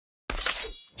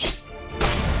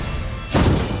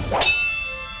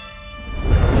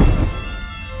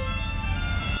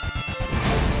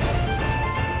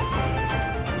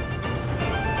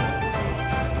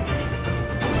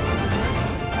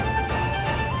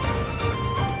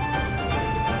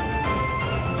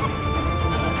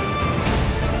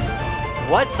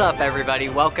What's up, everybody?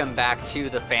 Welcome back to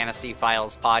the Fantasy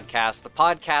Files Podcast, the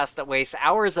podcast that wastes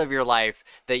hours of your life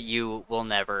that you will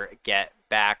never get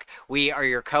back. We are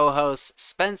your co-hosts,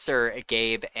 Spencer,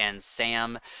 Gabe, and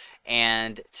Sam,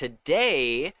 and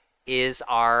today is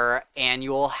our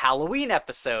annual Halloween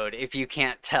episode, if you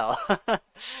can't tell. What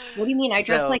do you mean? I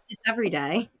dress like this every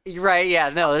day. Right, yeah,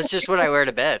 no, that's just what I wear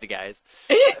to bed, guys.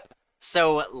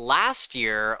 So last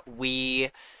year,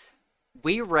 we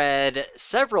read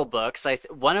several books.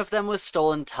 One of them was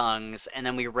Stolen Tongues, and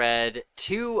then we read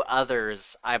two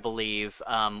others, I believe.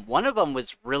 One of them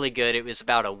was really good. It was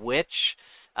about a witch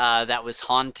that was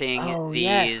haunting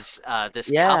this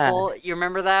couple. You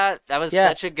remember that? That was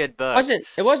such a good book.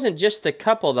 It wasn't just the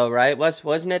couple though, right?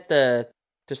 Wasn't it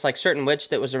just like certain witch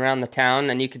that was around the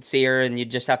town and you could see her and you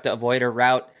just have to avoid her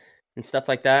route and stuff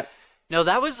like that? No,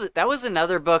 that was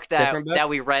another book that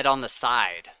we read on the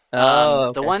side.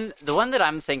 Okay. The one that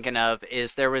I'm thinking of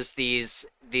is there was this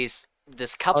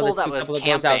couple that was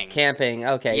camping. Goes out camping.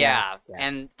 Okay. Yeah.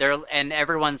 And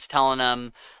everyone's telling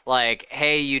them like,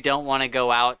 hey, you don't want to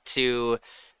go out to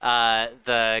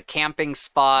the camping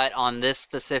spot on this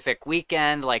specific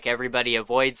weekend. Like everybody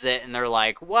avoids it, and they're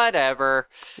like, whatever.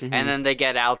 Mm-hmm. And then they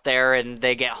get out there and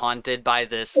they get haunted by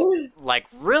this like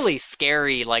really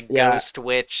scary ghost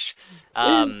witch.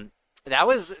 That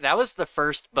was the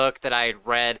first book that I had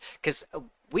read, because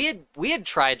we had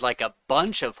tried like a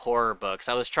bunch of horror books.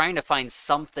 I was trying to find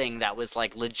something that was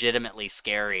like legitimately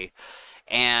scary,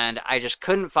 and I just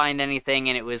couldn't find anything,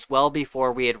 and it was well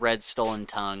before we had read Stolen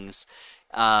Tongues.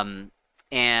 And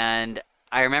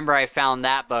I remember I found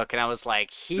that book and I was like,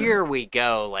 here we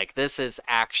go. Like, this is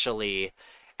actually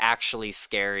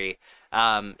scary.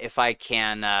 If I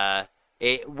can,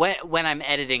 when I'm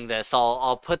editing this,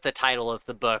 I'll put the title of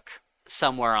the book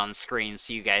somewhere on screen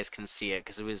so you guys can see it,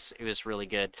 because it was really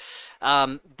good.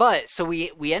 But so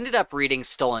we ended up reading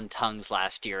Stolen Tongues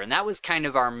last year, and that was kind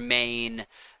of our main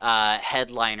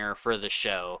headliner for the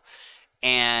show.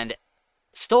 And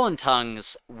Stolen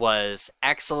Tongues was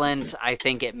excellent. I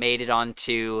think it made it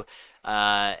into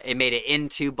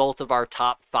both of our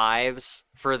top fives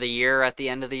for the year at the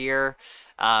end of the year.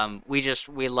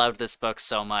 We loved this book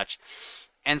so much.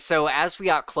 And so as we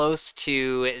got close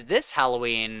to this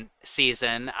Halloween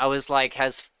season, I was like,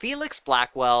 has Felix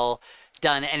Blackwell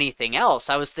done anything else?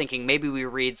 I was thinking maybe we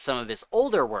read some of his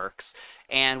older works.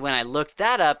 And when I looked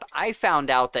that up, I found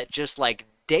out that just like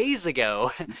days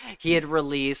ago, he had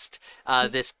released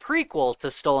this prequel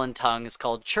to Stolen Tongues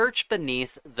called Church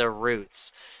Beneath the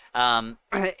Roots.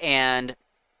 And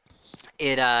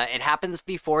it happens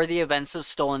before the events of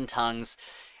Stolen Tongues.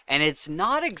 And it's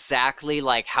not exactly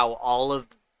like how all of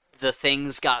the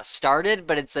things got started,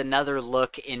 but it's another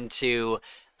look into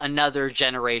another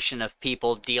generation of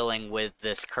people dealing with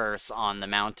this curse on the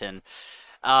mountain.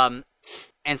 And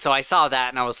so I saw that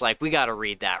and I was like, we got to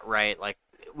read that, right? Like,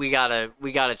 we gotta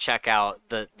check out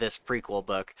this prequel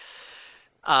book.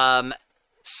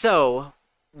 So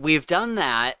we've done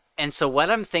that. And so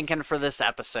what I'm thinking for this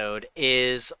episode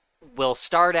is we'll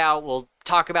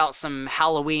talk about some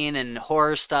Halloween and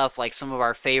horror stuff, like some of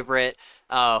our favorite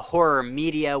horror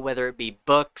media, whether it be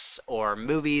books or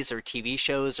movies or TV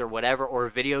shows or whatever, or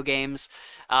video games.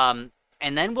 And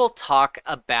then we'll talk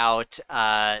about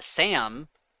Sam,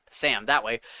 that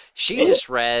way. She just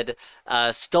read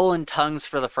Stolen Tongues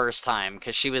for the first time,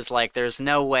 because she was like, there's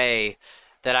no way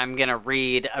that I'm going to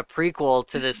read a prequel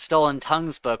to this Stolen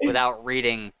Tongues book without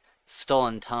reading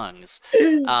Stolen Tongues.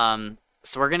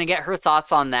 So we're going to get her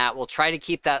thoughts on that. We'll try to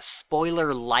keep that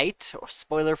spoiler light, or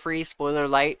spoiler-free, spoiler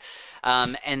light.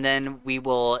 And then we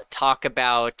will talk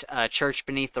about Church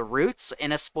Beneath the Roots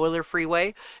in a spoiler-free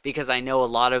way, because I know a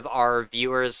lot of our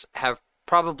viewers have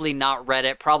probably not read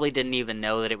it, probably didn't even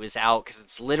know that it was out, because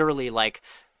it's literally like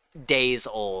days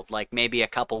old, like maybe a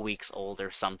couple weeks old or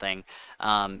something.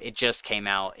 It just came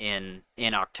out in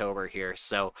October here.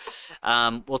 So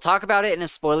we'll talk about it in a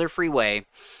spoiler-free way,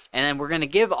 and then we're going to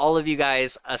give all of you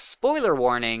guys a spoiler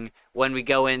warning when we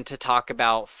go in to talk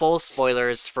about full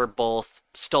spoilers for both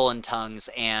Stolen Tongues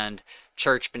and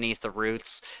Church Beneath the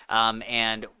Roots.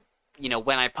 And you know,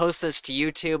 when I post this to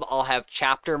YouTube, I'll have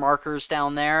chapter markers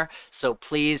down there, so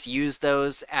please use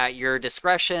those at your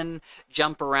discretion.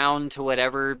 Jump around to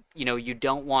whatever, you know, you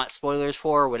don't want spoilers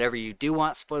for, whatever you do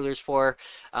want spoilers for.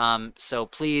 So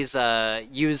please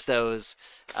use those.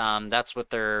 That's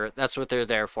what they're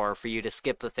there for you to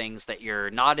skip the things that you're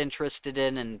not interested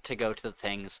in and to go to the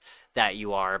things that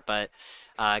you are. But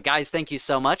guys, thank you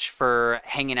so much for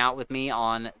hanging out with me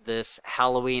on this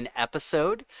Halloween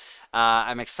episode.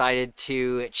 I'm excited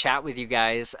to chat with you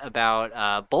guys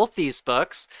about both these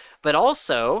books, but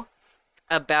also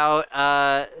about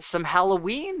some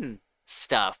Halloween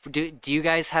stuff. Do you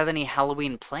guys have any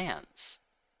Halloween plans?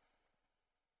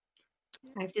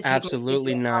 I have to take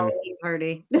Absolutely my kid to a none. Halloween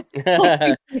party.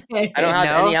 I don't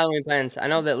have any No? Halloween plans. I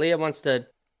know that Leah wants to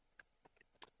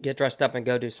get dressed up and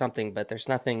go do something, but there's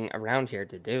nothing around here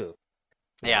to do.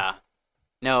 Yeah.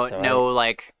 No, So no,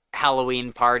 like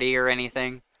Halloween party or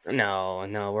anything. no,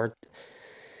 we're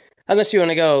unless you want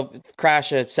to go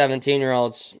crash a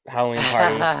 17-year-old's Halloween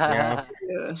party, Yeah.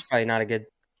 it's probably not a good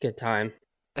time.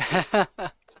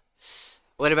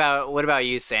 What about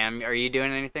you, Sam? Are you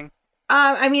doing anything?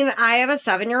 I mean, I have a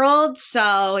 7-year-old,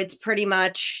 so it's pretty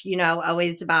much,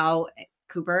 always about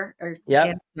Cooper or Yep,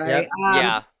 him, right? yep.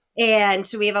 Yeah. And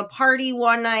so we have a party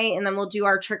one night, and then we'll do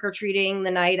our trick-or-treating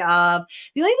the night of.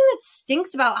 The only thing that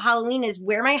stinks about Halloween is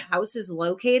where my house is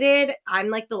located. I'm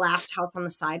like the last house on the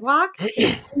sidewalk.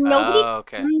 Nobody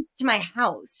Okay. comes to my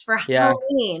house for Yeah.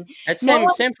 Halloween. It's No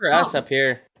one same for us comes. up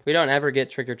here. We don't ever get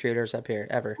trick-or-treaters up here,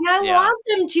 ever. And I Yeah. want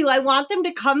them to. I want them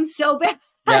to come so bad.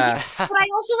 Yeah. But I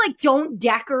also don't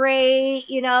decorate,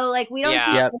 like we don't Yeah.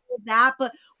 do Yep. any of that.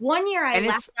 But one year I And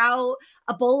left out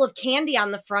a bowl of candy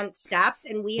on the front steps,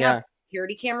 and we Yeah. have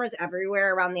security cameras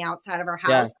everywhere around the outside of our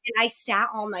Yeah. house. And I sat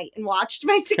all night and watched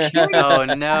my security. Oh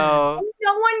and no.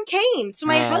 no one came. So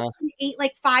my Uh. husband ate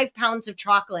like 5 pounds of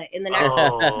chocolate in the next,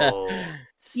 Oh.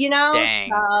 Dang.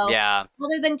 So Yeah.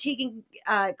 other than taking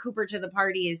Cooper to the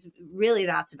parties, really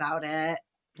that's about it.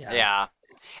 Yeah.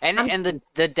 And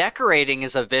the decorating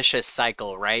is a vicious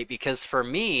cycle, right? Because for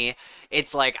me,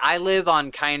 it's like I live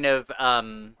on kind of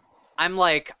I'm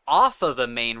like off of a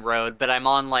main road, but I'm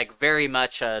on like very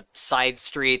much a side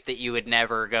street that you would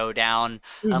never go down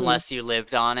unless you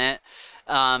lived on it.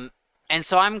 And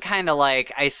so I'm kind of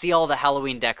like, I see all the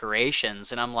Halloween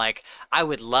decorations and I'm like, I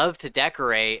would love to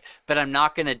decorate, but I'm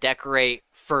not going to decorate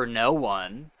for no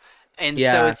one. And so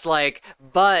Yeah. it's like,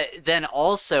 but then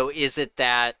also is it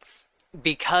that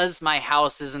because my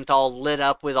house isn't all lit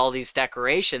up with all these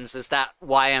decorations, is that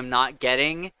why I'm not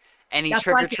getting any That's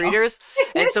trick-or-treaters?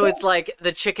 And so it's like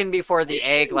the chicken before the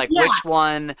egg, like Yeah. which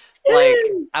one, like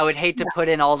I would hate to put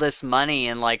in all this money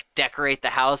and like decorate the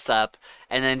house up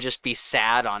and then just be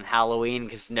sad on Halloween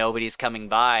because nobody's coming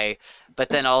by. But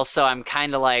then also I'm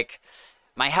kind of like,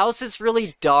 my house is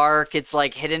really dark. It's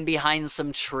like hidden behind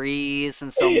some trees.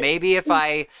 And so maybe if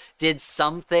I did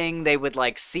something, they would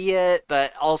like see it.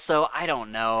 But also, I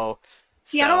don't know.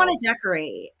 See, I don't want to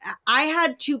decorate. I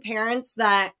had 2 parents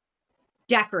that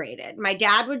decorated. My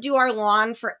dad would do our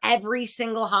lawn for every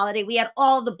single holiday. We had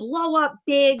all the blow up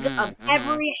big of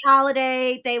every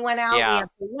holiday. They went out. Yeah. We had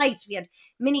the lights. We had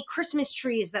mini Christmas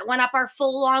trees that went up our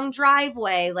full long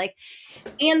driveway.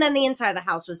 And then the inside of the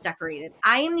house was decorated.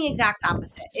 I am the exact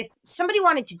opposite. If somebody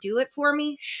wanted to do it for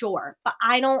me, sure. But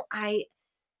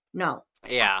no.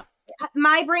 Yeah.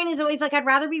 My brain is always like, I'd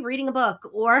rather be reading a book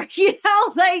or,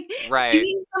 Right.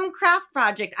 doing some craft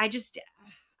project.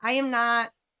 I am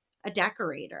not a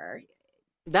decorator.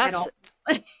 That's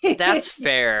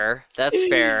fair. That's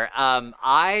fair.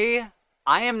 I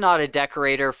am not a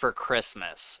decorator for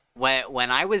Christmas.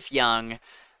 When I was young,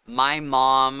 my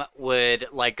mom would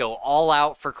like go all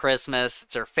out for Christmas.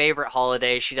 It's her favorite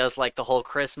holiday. She does like the whole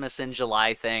Christmas in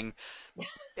July thing.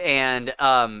 And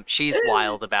she's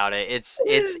wild about it.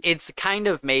 It's kind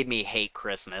of made me hate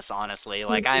Christmas, honestly.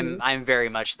 Like I'm very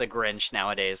much the Grinch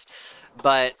nowadays.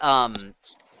 But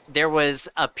there was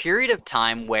a period of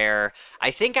time where I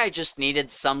think I just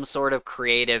needed some sort of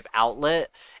creative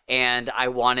outlet and I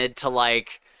wanted to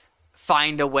like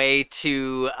find a way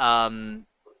to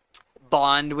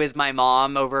bond with my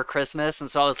mom over Christmas. And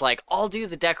so I was like, I'll do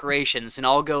the decorations and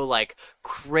I'll go like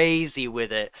crazy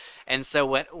with it. And so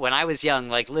when I was young,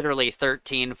 like literally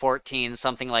 13, 14,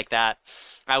 something like that,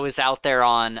 I was out there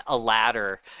on a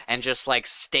ladder and just like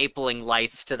stapling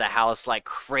lights to the house like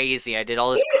crazy. I did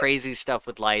all this crazy stuff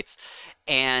with lights.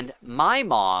 And my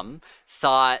mom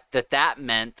thought that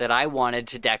meant that I wanted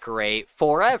to decorate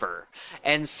forever.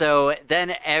 And so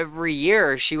then every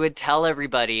year she would tell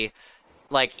everybody,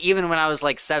 like, even when I was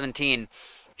like 17,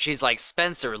 she's like,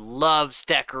 Spencer loves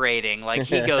decorating. Like,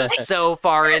 he goes so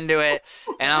far into it.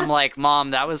 And I'm like,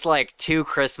 Mom, that was like 2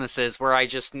 Christmases where I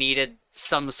just needed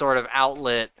some sort of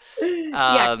outlet.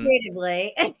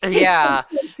 Creatively. Yeah.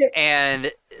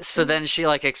 And so then she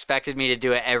like expected me to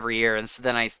do it every year. And so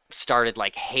then I started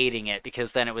like hating it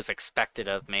because then it was expected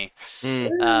of me.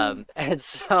 And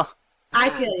so... I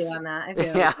feel you on that. I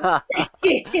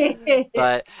feel you.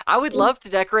 But I would love to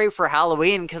decorate for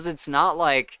Halloween because it's not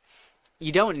like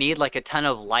you don't need like a ton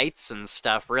of lights and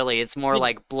stuff, really. It's more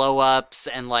like blow ups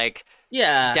and like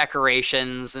Yeah.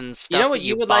 decorations and stuff You know what that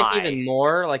you would buy.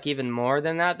 like even more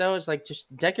than that though is like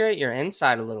just decorate your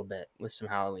inside a little bit with some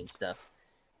Halloween stuff.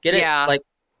 Get Yeah.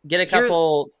 get a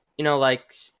couple,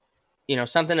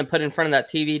 something to put in front of that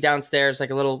TV downstairs,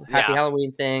 like a little Happy Yeah.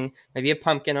 Halloween thing, maybe a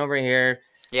pumpkin over here.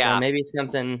 Yeah. Maybe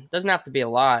something, doesn't have to be a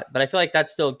lot, but I feel like that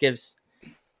still gives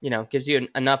you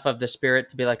enough of the spirit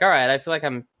to be like, all right, I feel like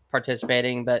I'm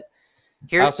participating, but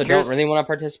I also don't really want to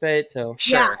participate. So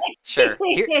sure.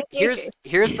 Here's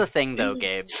the thing though,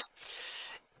 Gabe,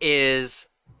 is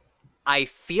I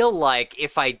feel like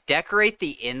if I decorate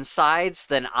the insides,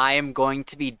 then I am going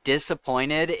to be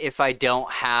disappointed if I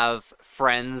don't have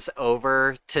friends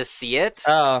over to see it.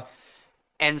 Oh.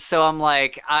 And so I'm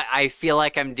like, I feel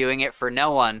like I'm doing it for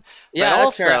no one. Yeah, but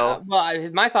that's also, well,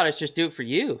 my thought is just do it for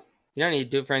you. You don't need to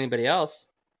do it for anybody else.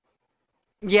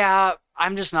 Yeah,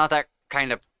 I'm just not that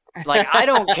kind of, like, I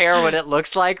don't care what it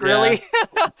looks like, really.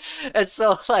 Yeah. And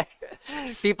so, like,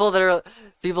 people that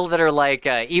are like,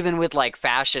 even with like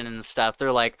fashion and stuff,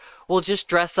 they're like, well, just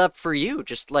dress up for you.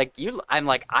 Just like you. I'm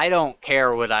like, I don't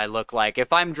care what I look like.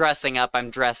 If I'm dressing up, I'm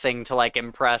dressing to like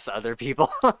impress other people.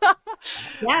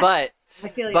 Yes, I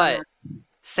feel you.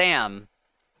 Sam,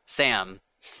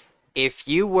 if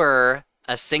you were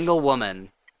a single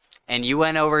woman and you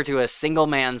went over to a single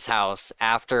man's house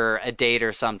after a date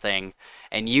or something,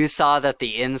 and you saw that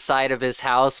the inside of his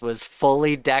house was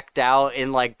fully decked out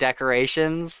in like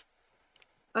decorations.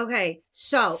 Okay,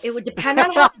 so it would depend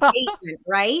on how the date went,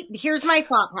 right? Here's my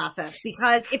thought process.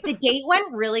 Because if the date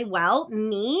went really well,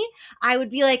 I would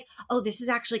be like, oh, this is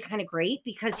actually kind of great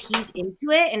because he's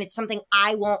into it and it's something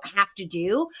I won't have to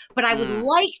do, but I would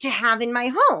like to have in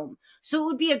my home. So it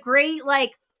would be a great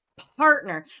like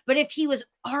partner. But if he was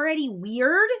already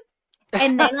weird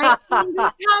and then I came into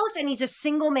his house and he's a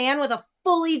single man with a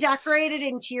fully decorated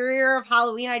interior of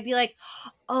Halloween, I'd be like,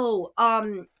 oh,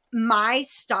 my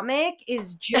stomach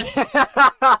is just get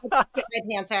my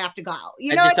pants. I have to go out.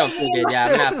 You know, I just don't feel good. Yeah,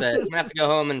 I'm gonna have to go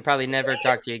home and probably never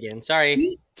talk to you again. Sorry.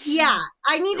 Yeah,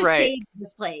 I need to sage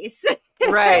this place.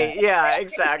 Right. Yeah.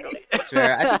 Exactly. That's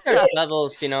fair. I think there's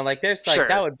levels. Like there's like Sure.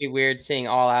 That would be weird seeing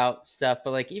all out stuff,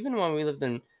 but like even when we lived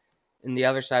in the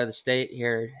other side of the state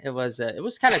here, it was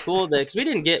kind of cool because we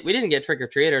didn't get trick or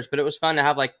treaters, but it was fun to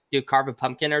have like carve a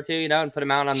pumpkin or two, and put them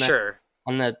out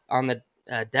on the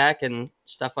deck and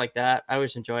stuff like that. I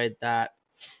always enjoyed that.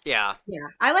 Yeah,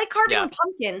 I like carving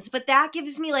pumpkins, but that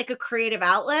gives me like a creative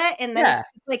outlet, and then it's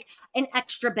just like an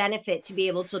extra benefit to be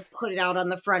able to put it out on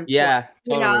the front. Yeah,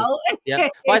 porch, totally. Yeah.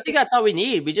 Well, I think that's all we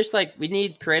need. We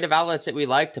need creative outlets that we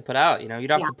like to put out. You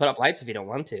don't have to put up lights if you don't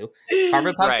want to. Carve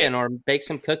a pumpkin or bake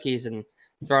some cookies and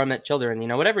throw them at children.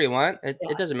 Whatever you want. It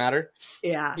doesn't matter.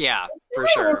 Yeah. It's for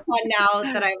sure. More fun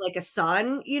now that I have like a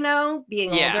son. Being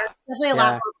older, it's definitely a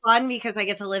lot more fun because I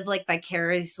get to live like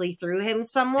vicariously through him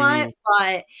somewhat. Mm-hmm.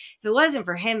 But if it wasn't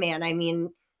for him, man, I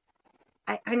mean,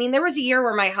 there was a year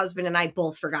where my husband and I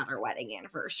both forgot our wedding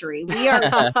anniversary. We are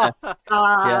trying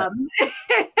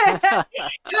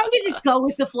to just go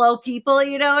with the flow, people.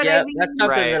 You know what I mean? That's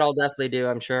something that I'll definitely do.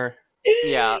 I'm sure.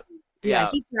 Yeah.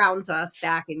 Yeah, he grounds us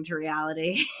back into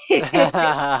reality.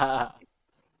 That's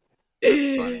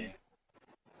funny.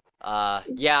 I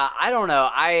don't know.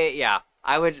 I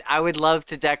would love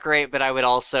to decorate, but I would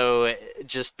also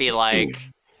just be like,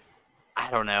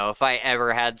 I don't know, if I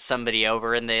ever had somebody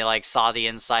over and they like saw the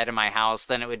inside of my house,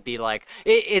 then it would be like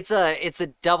it's a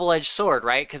double-edged sword,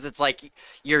 right? Because it's like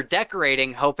you're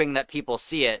decorating hoping that people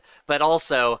see it, but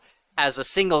also as a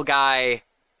single guy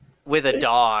with a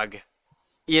dog,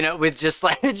 with just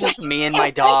me and my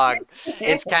dog,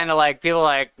 it's kind of like people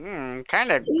like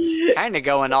kind of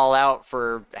going all out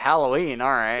for Halloween.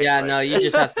 All right. Yeah, no, you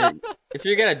just have to. If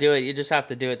you're gonna do it, you just have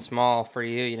to do it small for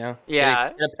you. Yeah.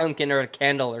 Get a pumpkin or a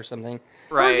candle or something.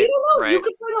 Right. Well, you don't know. Right. You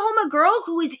could bring home a girl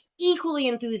who is equally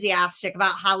enthusiastic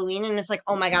about Halloween and is like,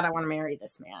 "Oh my god, I want to marry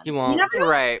this man." You won't. You never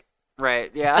know.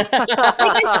 Right, yeah. Like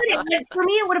I said, for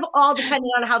me, it would have all depended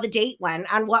on how the date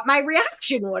went, on what my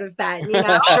reaction would have been.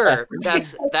 Sure,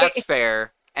 that's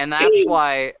fair, and that's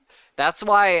why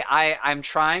I'm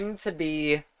trying to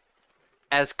be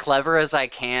as clever as I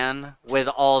can with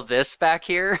all this back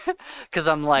here, because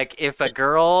I'm like, if a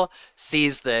girl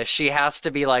sees this, she has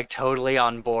to be like totally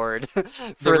on board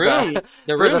for the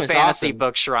fantasy awesome.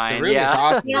 book shrine. The room is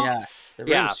awesome. Yeah, the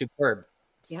room is superb.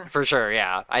 Yeah, for sure.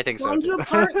 Yeah, I think so. Find you a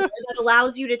partner that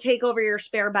allows you to take over your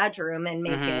spare bedroom and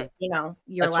make it, your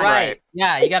That's life. Right.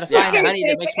 Yeah, you got to find a honey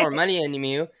that makes more money than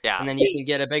you. Yeah, and then you can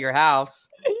get a bigger house.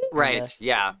 Right.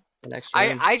 Yeah.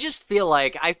 I just feel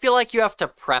like you have to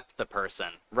prep the person,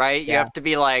 right? You have to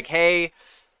be like, hey,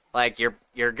 like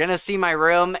you're gonna see my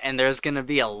room, and there's gonna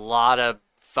be a lot of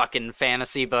fucking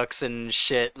fantasy books and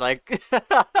shit. Like, It's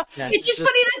just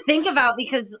funny to think about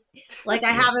because, like,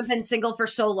 I haven't been single for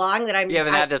so long that you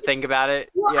haven't had to think about it.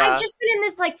 Well, Yeah. I've just been in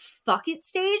this, like, fuck it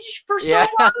stage for so Yeah.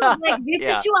 long. Like, this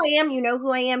Yeah. is who I am. You know who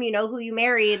I am. You know who you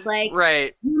married. Like,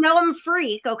 Right. you know I'm a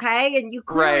freak, okay? And you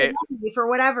clearly Right. love me for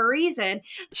whatever reason.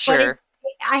 Sure.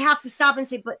 I have to stop and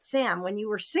say, but Sam, when you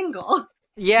were single,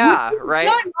 Yeah. you could've Right.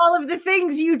 done all of the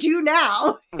things you do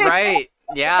now. Right.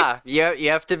 Yeah. You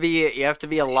have to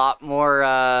be a lot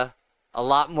more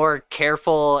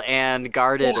careful and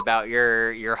guarded about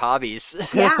your hobbies.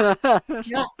 Yeah.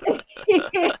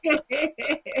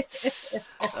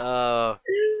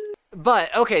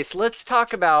 But okay, so let's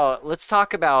talk about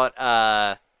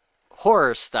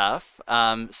horror stuff.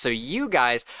 So you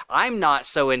guys, I'm not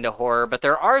so into horror, but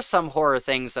there are some horror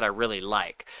things that I really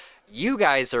like. You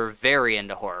guys are very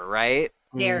into horror, right?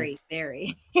 Very,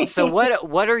 very. So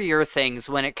what are your things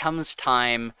when it comes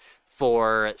time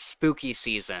for spooky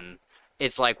season?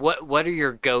 It's like what are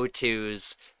your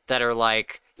go-tos that are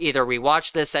like either we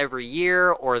watch this every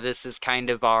year or this is kind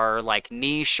of our like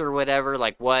niche or whatever?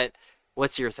 Like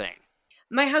what's your thing?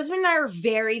 My husband and I are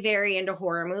very, very into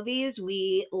horror movies.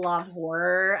 We love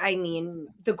horror. I mean,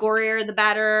 the gorier the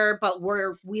better, but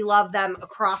we love them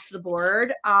across the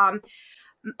board.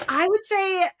 I would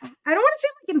say, I don't want to say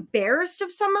like embarrassed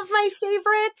of some of my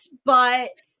favorites, but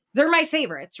they're my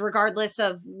favorites, regardless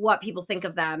of what people think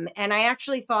of them. And I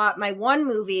actually thought my one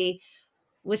movie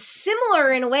was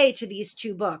similar in a way to these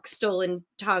two books, Stolen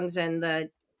Tongues and the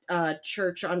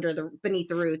Church Beneath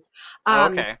the Roots.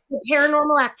 Okay. The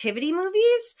Paranormal Activity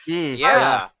movies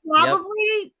Yeah. are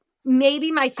probably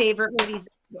maybe my favorite movies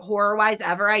horror-wise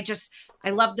ever. I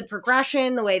love the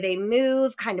progression, the way they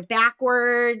move, kind of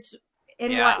backwards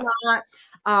and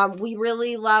whatnot. We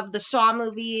really love the Saw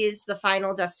movies, the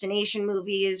Final Destination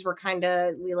movies.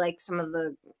 We like some of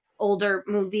the older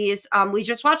movies. We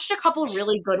just watched a couple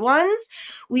really good ones.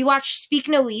 We watched Speak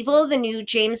No Evil, the new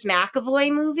James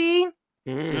McAvoy movie.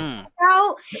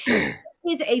 Now,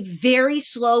 it's a very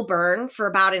slow burn for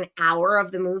about an hour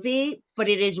of the movie, but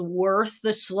it is worth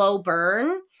the slow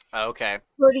burn. Okay.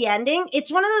 For the ending.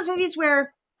 It's one of those movies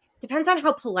where depends on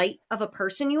how polite of a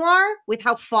person you are with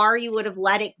how far you would have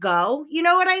let it go. You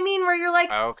know what I mean? Where you're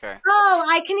like, okay. Oh,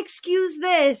 I can excuse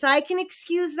this. I can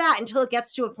excuse that until it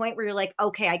gets to a point where you're like,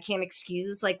 okay, I can't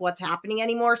excuse like what's happening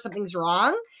anymore. Something's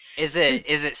wrong. Is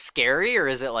it scary or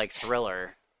is it like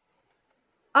thriller?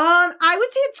 I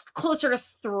would say it's closer to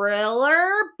thriller,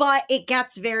 but it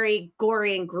gets very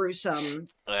gory and gruesome.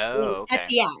 Oh, okay. At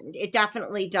the end. It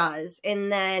definitely does.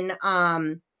 And then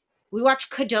we watched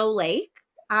Cadeau Lake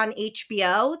on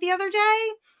HBO the other day.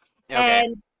 Okay.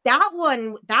 And that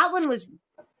one was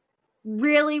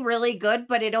really, really good,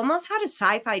 but it almost had a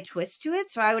sci-fi twist to it.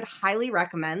 So I would highly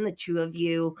recommend the two of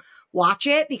you watch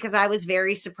it because I was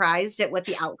very surprised at what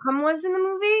the outcome was in the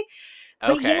movie.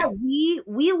 But Okay. yeah,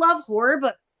 we love horror,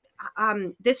 but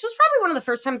this was probably one of the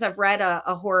first times I've read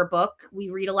a horror book. We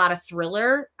read a lot of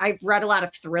thriller. I've read a lot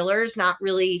of thrillers, not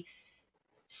really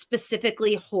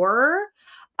specifically horror.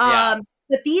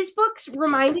 But these books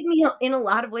reminded me in a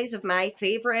lot of ways of my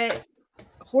favorite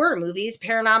horror movies,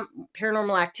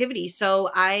 Paranormal Activity. So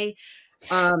I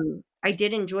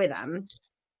did enjoy them.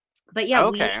 But yeah,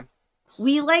 okay.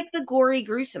 we like the gory,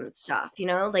 gruesome stuff, you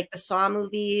know, like the Saw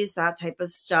movies, that type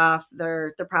of stuff.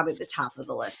 They're probably the top of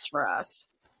the list for us.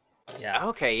 Yeah.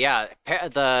 Okay, yeah.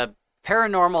 The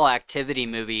Paranormal Activity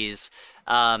movies,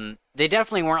 they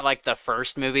definitely weren't like the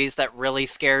first movies that really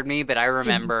scared me, but I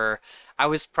remember I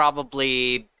was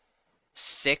probably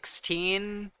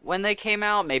 16 when they came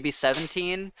out, maybe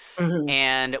 17. Mm-hmm.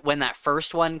 And when that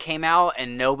first one came out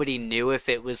and nobody knew if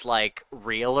it was like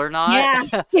real or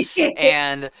not. Yeah.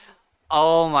 And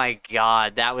oh my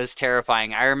God, that was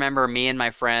terrifying. I remember me and my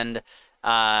friend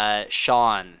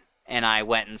Sean and I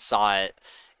went and saw it.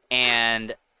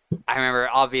 And I remember,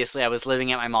 obviously, I was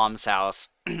living at my mom's house,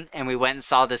 and we went and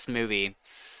saw this movie.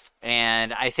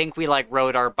 And I think we, like,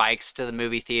 rode our bikes to the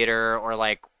movie theater or,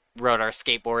 like, rode our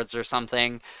skateboards or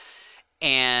something.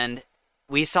 And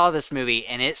we saw this movie,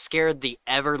 and it scared the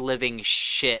ever-living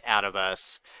shit out of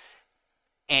us.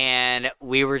 And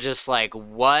we were just like,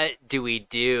 what do we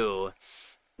do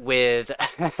with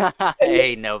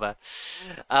hey Nova?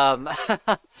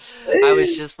 I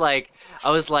was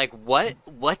like,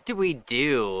 what do we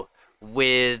do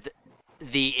with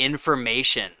the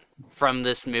information from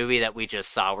this movie that we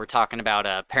just saw? We're talking about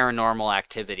a Paranormal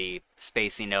Activity,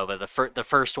 Spacey Nova, the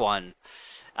first one,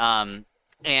 and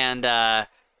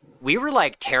we were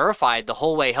like terrified the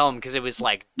whole way home because it was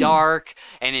like dark,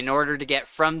 and in order to get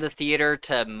from the theater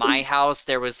to my house,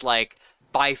 there was like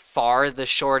by far the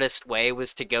shortest way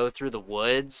was to go through the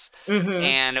woods.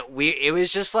 And it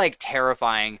was just like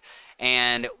terrifying.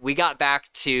 And we got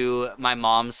back to my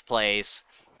mom's place,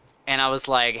 and I was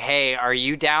like, hey, are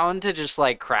you down to just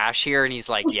like crash here? And he's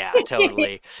like, yeah,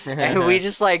 totally. And we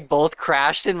just like both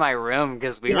crashed in my room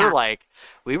because we were like,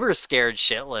 we were scared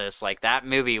shitless. Like that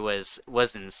movie was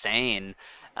insane.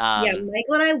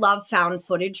 Michael and I love found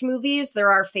footage movies.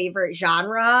 They're our favorite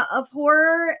genre of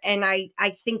horror. And I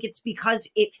think it's because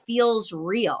it feels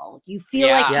real. You feel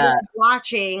like you're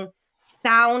watching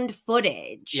found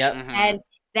footage. And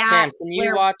that Sam, can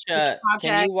you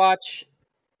watch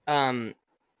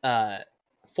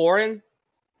foreign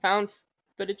found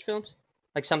footage films?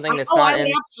 Like something that's not I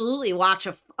would absolutely watch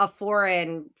a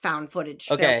foreign found footage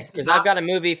film. Okay, because I've got a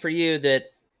movie for you that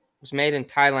was made in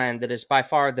Thailand that is by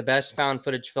far the best found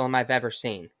footage film I've ever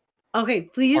seen. Okay,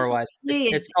 please.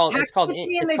 Please. It's called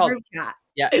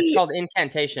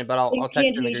Incantation, but I'll text you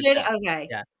in the group chat. Okay.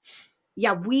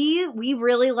 Yeah, we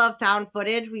really love found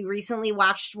footage. We recently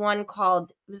watched one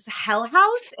called Hell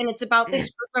House, and it's about this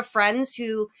group of friends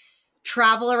who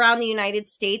travel around the United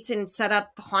States and set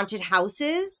up haunted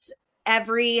houses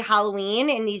every Halloween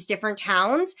in these different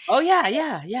towns. Oh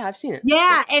yeah, I've seen it.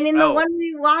 Yeah, and in the one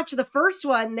we watched, the first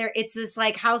one, it's this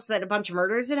like house that a bunch of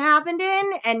murders had happened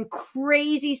in, and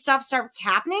crazy stuff starts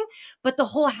happening, but the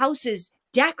whole house is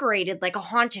decorated like a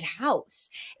haunted house.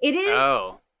 It is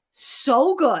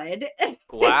so good.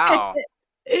 Wow.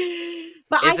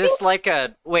 But is this like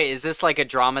a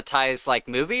dramatized like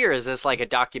movie, or is this like a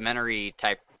documentary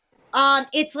type?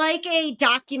 It's like a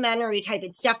documentary type.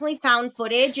 It's definitely found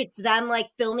footage. It's them like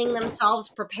filming themselves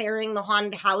preparing the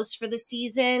haunted house for the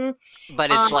season.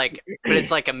 But it's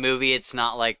like a movie. It's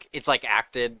not like it's like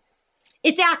acted.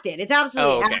 It's acted. It's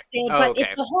absolutely acted. But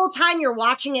it's the whole time you're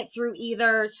watching it through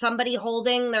either somebody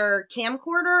holding their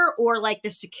camcorder or like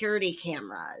the security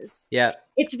cameras. Yeah.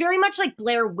 It's very much like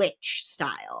Blair Witch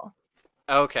style.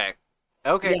 Okay,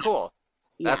 cool.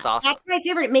 That's awesome. That's my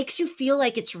favorite. It makes you feel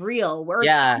like it's real. Have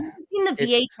you seen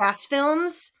the VHS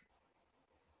films?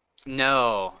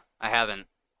 No, I haven't.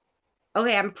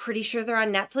 Okay, I'm pretty sure they're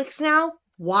on Netflix now.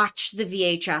 Watch the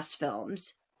VHS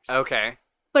films. Okay.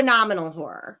 Phenomenal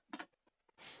horror.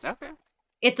 Okay.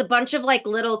 It's a bunch of like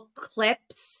little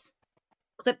clips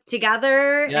clipped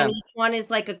together, and each one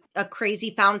is like a crazy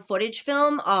found footage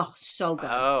film. Oh, so good.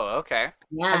 Oh, okay.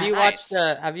 Yeah. Have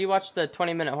you watched the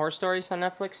 20-minute horror stories on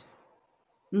Netflix?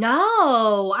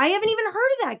 No, I haven't even heard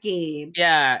of that, Gabe.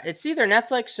 Yeah, it's either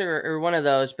Netflix or one of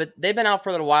those, but they've been out for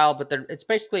a little while. But it's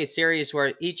basically a series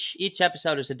where each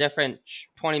episode is a different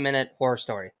 20-minute horror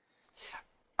story.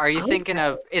 Are you thinking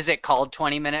of? Is it called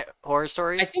 20-minute horror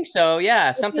stories? I think so.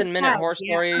 Yeah, something minute horror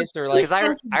stories or like.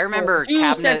 Because I remember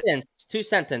two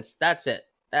sentence. That's it.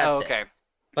 Okay.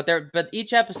 It. But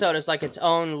each episode is like its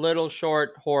own little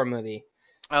short horror movie.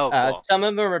 Oh, cool. Some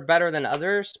of them are better than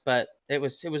others, but it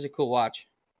was a cool watch.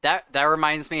 That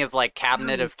reminds me of like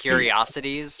Cabinet of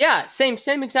Curiosities. Yeah, same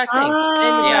exact thing.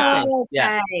 Oh,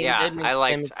 okay. Yeah, I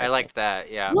liked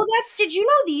that. Yeah. Well, did you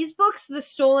know these books, the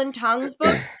Stolen Tongues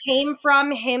books, came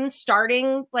from him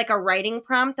starting like a writing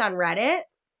prompt on Reddit?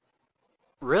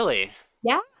 Really?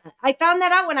 Yeah. I found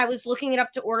that out when I was looking it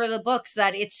up to order the books,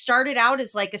 that it started out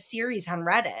as like a series on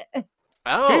Reddit.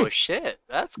 Oh, shit.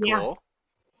 That's cool.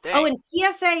 Dang. Oh, and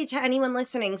PSA to anyone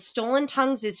listening, Stolen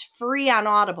Tongues is free on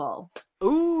Audible.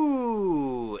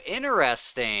 Ooh,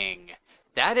 interesting.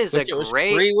 That is it was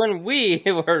free when we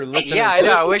were listening. Yeah, I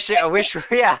know. I wish.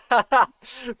 Yeah. Because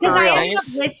I ended up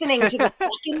listening to the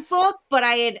second book, but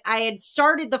I had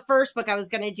started the first book. I was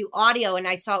going to do audio, and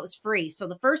I saw it was free. So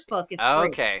the first book is free.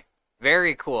 Okay.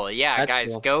 Very cool. Yeah, that's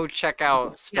guys, cool. Go check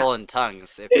out Stolen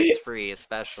Tongues if it's free,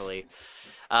 especially.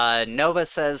 Nova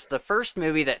says, the first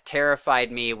movie that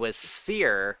terrified me was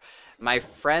Sphere. My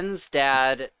friend's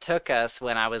dad took us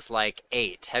when I was like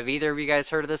 8. Have either of you guys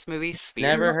heard of this movie, Sphere?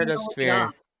 Never heard of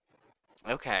Sphere.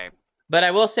 Okay. But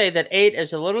I will say that 8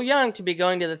 is a little young to be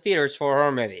going to the theaters for a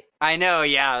horror movie. I know,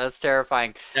 yeah, that's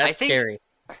terrifying. That's scary.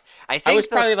 I think I was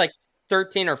probably like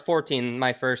 13 or 14,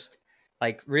 my first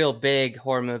like real big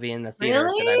horror movie in the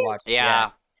theaters that I watched. Yeah.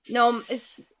 No,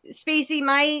 Spacey,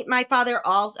 my father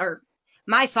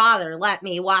let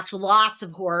me watch lots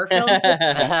of horror films at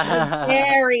a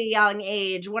very young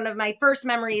age. One of my first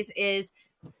memories is,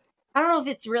 I don't know if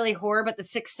it's really horror, but The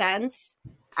Sixth Sense.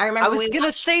 I was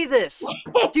gonna say this,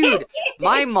 dude.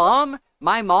 My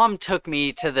mom took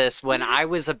me to this when I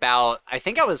was about, I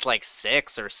think I was like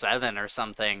 6 or 7 or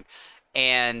something,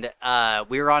 and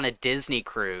we were on a Disney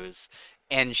cruise,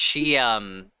 and she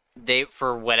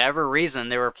for whatever reason,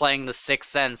 they were playing The Sixth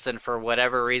Sense, and for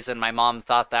whatever reason, my mom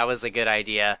thought that was a good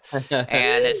idea,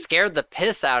 and it scared the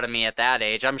piss out of me at that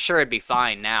age. I'm sure it'd be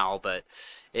fine now, but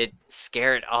it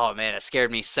scared. Oh man, it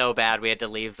scared me so bad we had to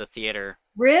leave the theater.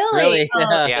 Really?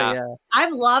 Yeah.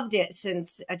 I've loved it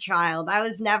since a child. I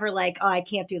was never like, oh, I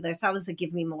can't do this. I was like,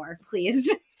 give me more, please.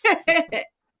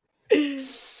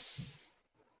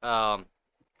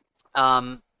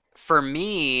 For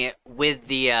me, with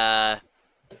the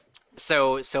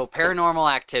so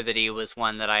Paranormal Activity was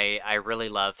one that I really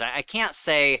loved. I can't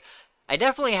say I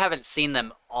definitely haven't seen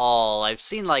them all. I've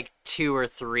seen like 2 or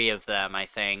 3 of them, I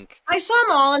think. I saw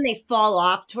them all and they fall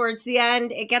off towards the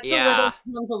end. It gets a little Yeah.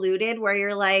 convoluted where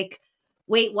you're like,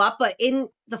 wait, what? But in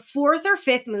the 4th or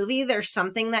 5th movie, there's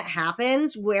something that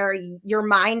happens where your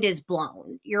mind is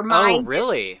blown. Your mind Oh,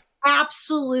 really? is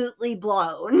absolutely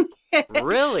blown.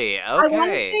 Really? I want to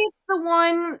Okay. say it's the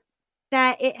one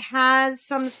that it has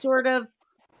some sort of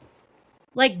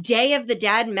like Day of the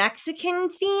Dead Mexican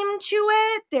theme to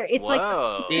it. It's like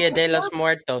Whoa. Dia de los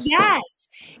Muertos. yes.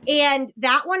 And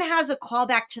that one has a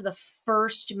callback to the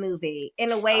first movie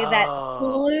in a way that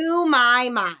blew my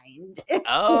mind.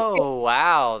 Oh,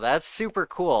 wow. That's super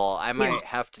cool. I might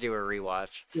have to do a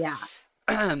rewatch. Yeah.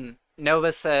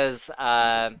 Nova says,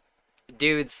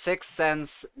 dude, Sixth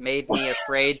Sense made me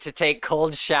afraid to take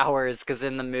cold showers because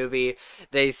in the movie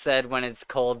they said when it's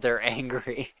cold they're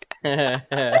angry. Nothing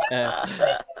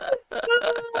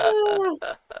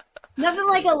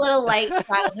like a little light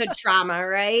childhood trauma,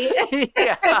 right?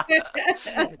 Yeah.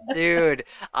 Dude,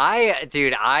 I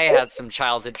had some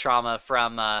childhood trauma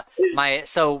from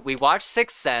so we watched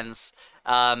Sixth Sense.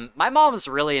 My mom's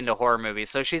really into horror movies,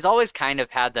 so she's always kind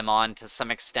of had them on to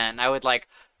some extent. I would like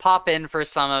pop in for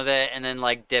some of it and then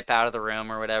like dip out of the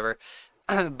room or whatever.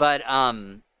 But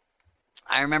I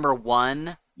remember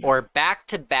one or back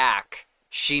to back,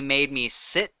 she made me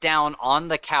sit down on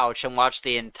the couch and watch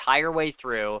the entire way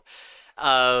through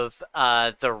of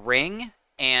The Ring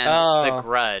and The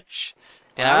Grudge.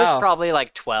 And I was probably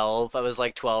like 12. I was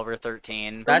like 12 or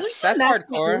 13. That's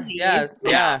hardcore. Yeah.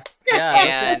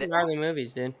 And those are gnarly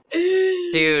movies, dude.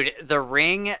 Dude, The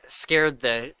Ring scared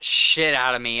the shit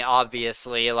out of me,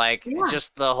 obviously. Like,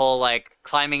 just the whole, like,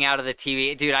 climbing out of the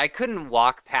TV. Dude, I couldn't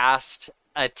walk past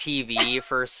a TV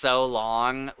for so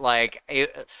long. Like,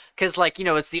 because, like, you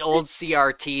know, it's the old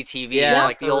CRT TVs,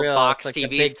 like the old box like TVs.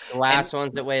 The big glass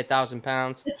ones that weigh 1,000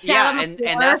 pounds. Yeah, and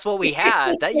that's what we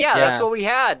had. That's what we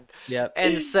had. Yep.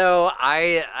 And so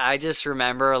I just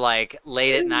remember, like,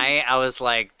 late at night, I was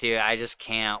like, dude, I just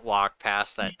can't walk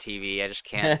past that TV. I just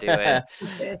can't do it.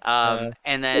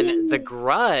 And then The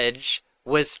Grudge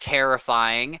was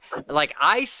terrifying. Like,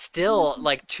 I still,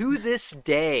 like, to this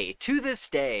day,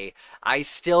 I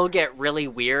still get really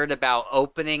weird about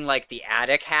opening, like, the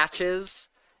attic hatches.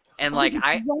 And like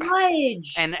I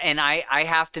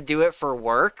have to do it for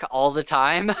work all the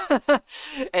time.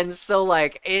 And so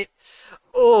like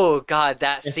oh god,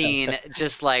 that scene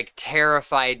just like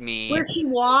terrified me. Where she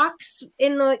walks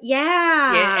in the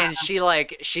and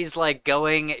she's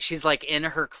like in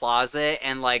her closet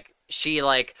and like she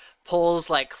like pulls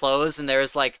like clothes and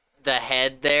there's like the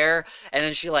head there and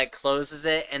then she like closes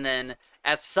it and then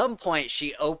at some point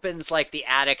she opens like the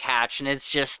attic hatch and it's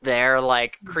just there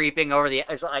like creeping over the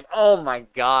it's like oh my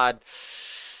god.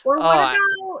 Or what about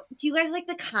do you guys like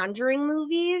the Conjuring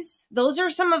movies? Those are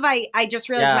some of I just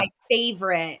realized my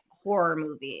favorite horror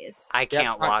movies. I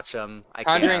can't watch them.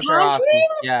 Conjuring are awesome.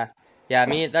 Yeah,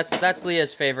 me that's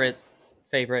Leah's favorite.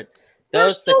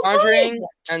 Those so the Conjuring good.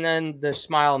 And then the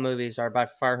Smile movies are by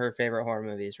far her favorite horror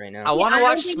movies right now. I want to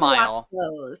watch Smile. Watch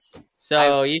those.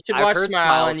 So you should watch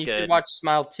Smile and you should watch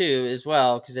Smile 2 as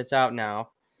well because it's out now.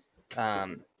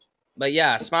 But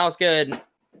yeah, Smile's good.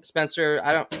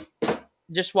 Spencer,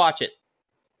 just watch it.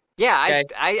 Yeah, okay?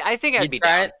 I think I'd be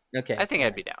try down. It? Okay. I think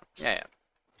I'd be down. Yeah.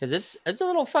 Because it's a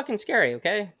little fucking scary,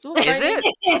 okay? It's a little Is it?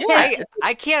 Yeah.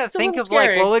 I can't think of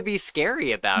like what would be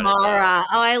scary about Mara.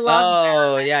 Oh, I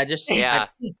love that. Yeah, just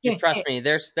trust me.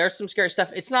 There's some scary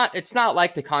stuff. It's not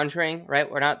like The Conjuring, right?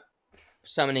 We're not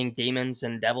summoning demons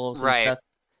and devils and stuff.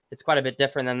 It's quite a bit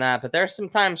different than that. But there's some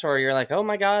times where you're like, oh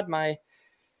my god,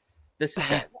 this is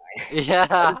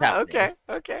yeah.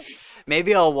 Okay.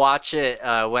 Maybe I'll watch it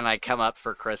when I come up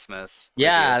for Christmas.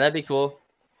 Yeah, that'd be cool.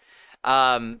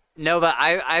 Nova,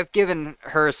 I've given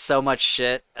her so much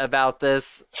shit about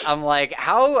this. I'm like,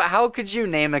 how could you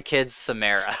name a kid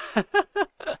Samara?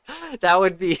 That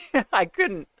would be I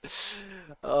couldn't.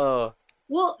 Oh.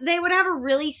 Well, they would have a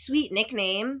really sweet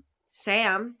nickname,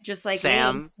 Sam, just like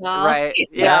Sam, me, so. right?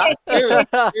 Yeah.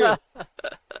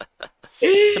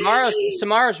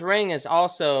 Samara's Ring is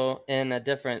also in a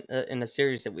different in a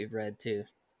series that we've read too.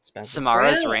 Spencer.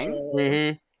 Samara's Ring?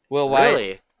 Mm-hmm. Will White.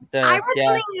 Really? I read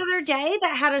something the other day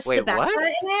that had a Sabetha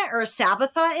in it or a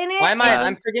Sabbatha in it. Why am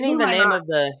I'm forgetting the name of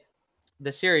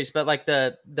the series, but like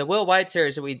the Will White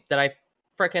series that I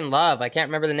freaking love. I can't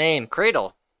remember the name.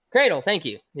 Cradle. Thank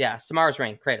you. Yeah, Samara's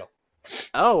Ring. Cradle.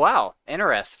 Oh wow,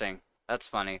 interesting. That's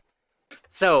funny.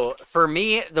 So for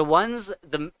me,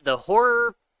 the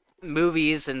horror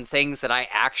movies and things that I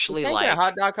actually like. In a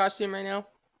hot dog costume right now.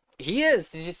 He is.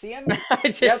 Did you see him? I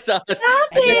just saw a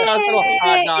little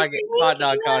hot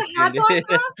dog costume.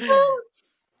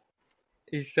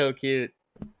 He's so cute.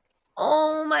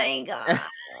 Oh my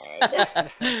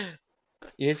god.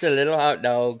 He's a little hot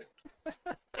dog.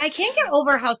 I can't get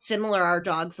over how similar our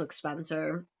dogs look,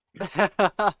 Spencer.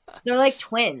 They're like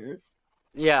twins.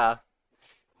 Yeah.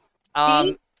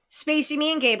 See? Spacey,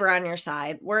 me and Gabe are on your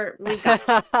side. We've got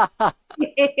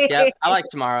Yeah, I like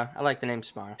Samara. I like the name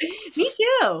Samara. Me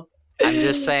too. I'm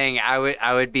just saying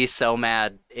I would be so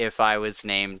mad if I was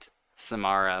named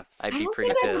Samara. I'd be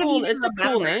pretty pissed. It's a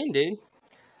cool name, dude.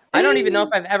 I don't even know if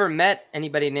I've ever met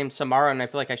anybody named Samara, and I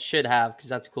feel like I should have because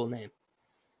that's a cool name.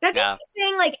 That'd be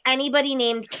saying like anybody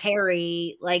named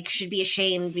Carrie like should be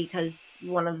ashamed because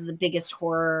one of the biggest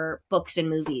horror books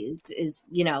and movies is,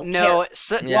 No,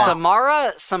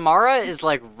 Samara is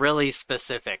like really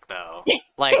specific though.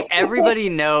 Like everybody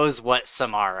knows what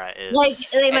Samara is. Like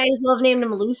they might as well have named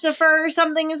him Lucifer or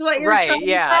something is what you're trying to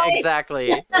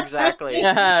say? Exactly.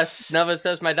 Yes. Nova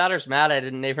says my daughter's mad I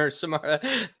didn't name her Samara.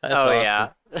 That's awesome. Yeah.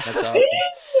 That's awesome.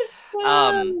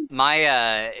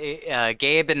 My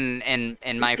Gabe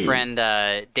and my friend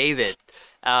David,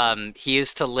 he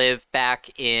used to live back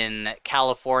in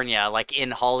California, like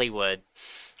in Hollywood,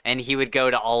 and he would go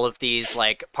to all of these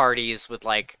like parties with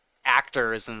like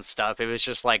actors and stuff. It was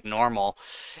just like normal,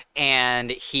 and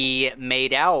he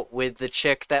made out with the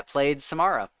chick that played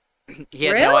Samara. He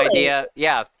had no idea.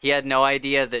 Yeah, he had no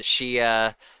idea that she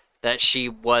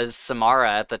was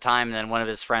Samara at the time. And then one of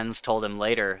his friends told him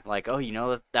later, like, "Oh,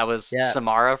 that was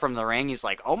Samara from The Ring." He's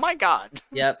like, "Oh my god."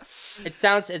 Yep. It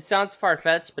sounds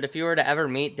far-fetched, but if you were to ever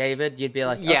meet David, you'd be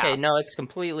like, okay, no,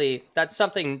 that's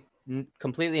something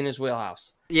completely in his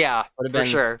wheelhouse. Yeah, for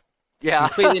sure. Yeah,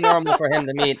 completely normal for him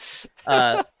to meet,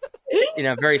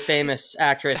 very famous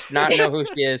actress, not know who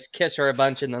she is, kiss her a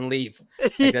bunch, and then leave.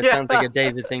 Like, that sounds like a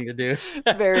David thing to do.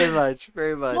 Very much,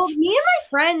 very much. Well, me and my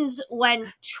friends went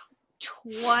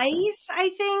twice, I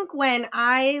think, when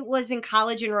I was in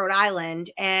college in Rhode Island,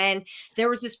 and there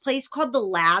was this place called the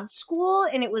Lad School,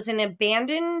 and it was an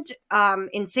abandoned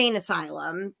insane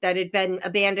asylum that had been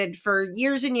abandoned for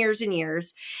years and years and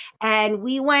years. And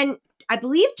we went, I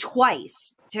believe,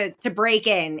 twice to break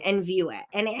in and view it.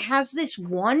 And it has this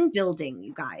one building,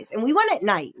 you guys, and we went at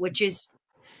night, which is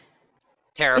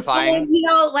terrifying,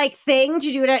 thing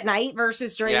to do it at night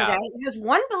versus during the day. It has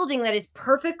one building that is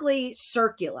perfectly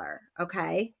circular.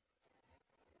 Okay.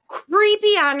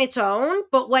 Creepy on its own,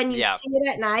 but when you see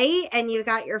it at night and you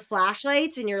got your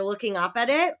flashlights and you're looking up at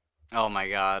it, oh my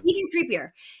god, even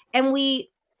creepier. And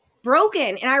we broke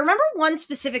in, and I remember one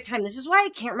specific time. This is why I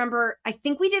can't remember. I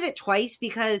think we did it twice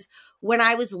because when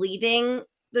I was leaving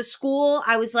the school,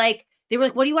 I was like, they were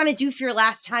like, "What do you want to do for your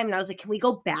last time?" And I was like, "Can we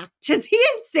go back to the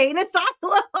insane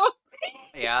asylum?"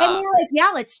 Yeah. And they were like, "Yeah,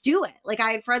 let's do it." Like,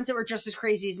 I had friends that were just as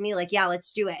crazy as me. Like, "Yeah,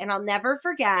 let's do it." And I'll never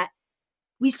forget,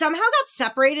 we somehow got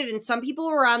separated, and some people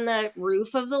were on the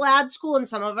roof of the Lad School, and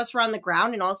some of us were on the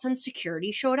ground, and all of a sudden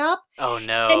security showed up. Oh,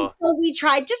 no. And so we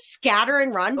tried to scatter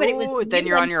and run, but it was... Then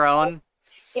you're on your own?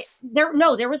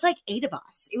 There was like 8 of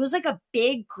us. It was like a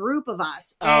big group of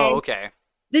us. Oh, okay.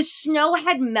 The snow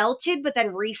had melted, but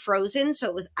then refrozen, so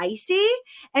it was icy.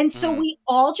 And so we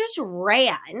all just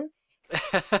ran,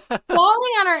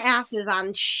 falling on our asses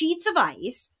on sheets of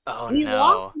ice. Oh, we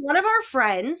lost one of our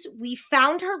friends. We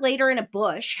found her later in a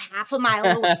bush, half a mile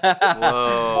away.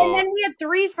 Whoa. And then we had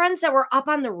 3 friends that were up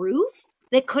on the roof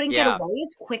that couldn't get away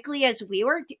as quickly as we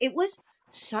were. It was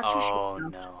such a shit show.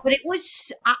 No. But it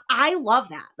was, I love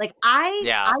that. Like, I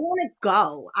want to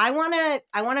go. I want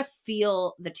to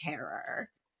feel the terror.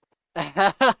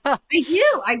 I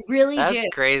do. I really do.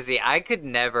 That's crazy. I could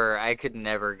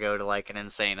never go to like an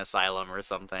insane asylum or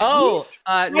something. Oh,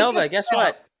 Nova, guess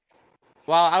what?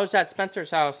 While I was at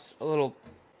Spencer's house a little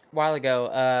while ago,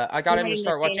 I got him to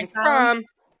start watching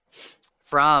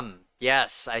From.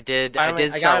 Yes, I did. I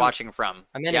did start watching From.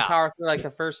 I made him power through like the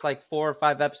first 4 or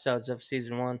 5 episodes of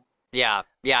season 1. Yeah.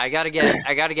 I gotta get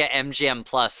MGM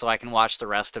Plus so I can watch the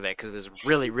rest of it because it was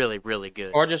really, really, really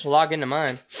good. Or just log into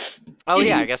mine. Oh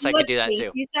yeah, I guess I could do that too.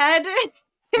 You said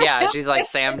Yeah, she's like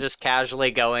Sam just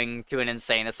casually going to an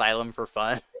insane asylum for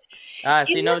fun. So It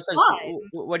you know, was fun.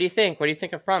 what do you think? What do you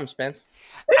think of From, Spence?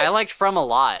 I liked From a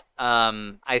lot.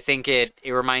 I think it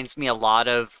reminds me a lot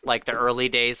of like the early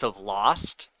days of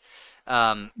Lost.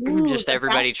 Ooh, Just the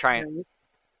everybody best trying series.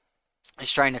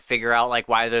 just trying to figure out like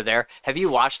why they're there. Have you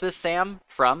watched this, Sam?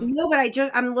 From? No, but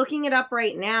I'm looking it up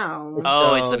right now. It's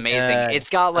Oh, it's so amazing. good. It's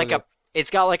got So like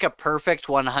good. a perfect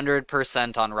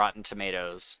 100% on Rotten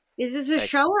Tomatoes. Is this a Like,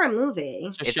 show or a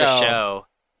movie? it's a show.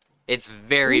 It's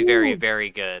very, very, Ooh. very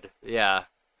good. Yeah.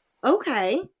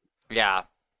 Okay. Yeah.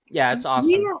 Yeah, it's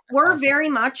awesome. We're Awesome. very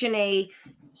much in a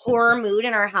horror mood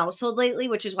in our household lately,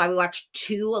 which is why we watched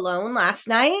 2 alone last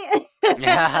night.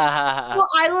 Yeah. Well,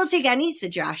 I will take any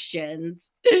suggestions.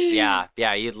 Yeah,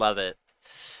 you'd love it.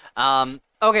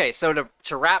 Okay, so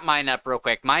to wrap mine up real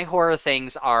quick, my horror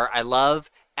things are I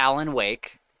love Alan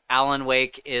Wake. Alan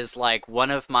Wake is like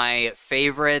one of my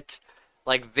favorite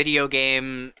like video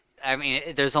game. I mean,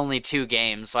 there's only 2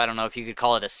 games, so I don't know if you could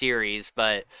call it a series,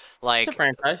 but like It's a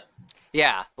franchise.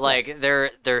 yeah, like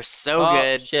they're so Oh,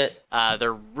 good. shit.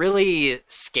 They're really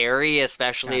scary,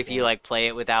 especially if you like play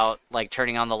it without like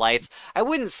turning on the lights. I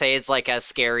wouldn't say it's like as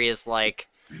scary as like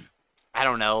I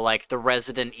don't know, like the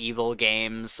Resident Evil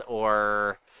games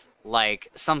or like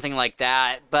something like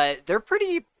that, but they're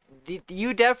pretty.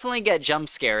 You definitely get jump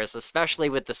scares, especially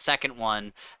with the second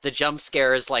one. The jump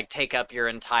scares like take up your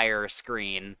entire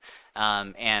screen,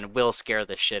 and will scare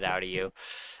the shit out of you.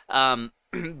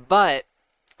 But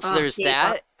so there's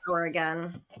that. Or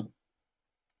again.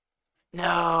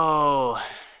 No.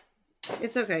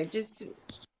 It's okay. Just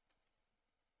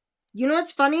you know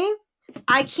what's funny?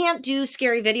 I can't do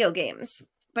scary video games,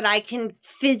 but I can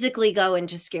physically go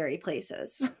into scary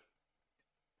places.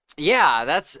 Yeah,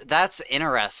 that's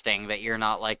interesting that you're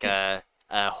not like a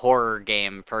horror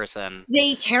game person.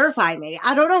 They terrify me.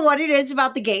 I don't know what it is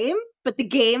about the game, but the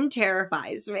game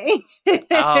terrifies me.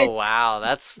 Oh wow,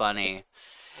 that's funny.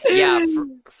 Yeah,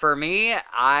 for me,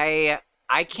 I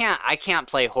can't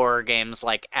play horror games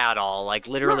like at all. Like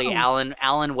literally, No.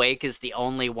 Alan Wake is the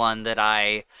only one that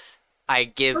I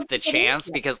give Let's the get chance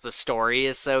into it. because the story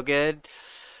is so good.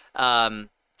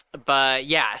 But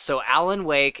yeah, so Alan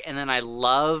Wake, and then I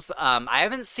love. I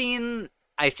haven't seen.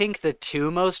 I think the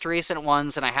 2 most recent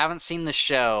ones, and I haven't seen the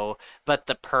show, but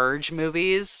the Purge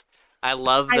movies. I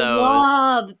love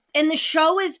those. And the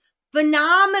show is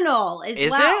phenomenal as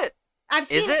Is well. it? I've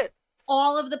seen Is it?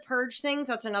 all of the Purge things.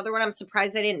 That's another one. I'm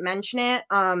surprised I didn't mention it.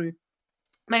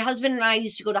 My husband and I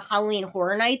used to go to Halloween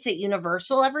Horror Nights at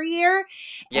Universal every year.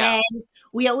 Yeah. And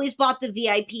we always bought the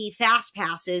VIP fast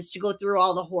passes to go through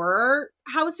all the horror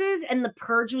houses. And the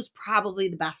Purge was probably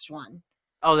the best one.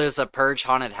 Oh, there's a Purge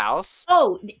haunted house?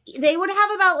 Oh, they would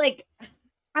have about like,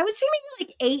 I would say maybe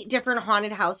like 8 different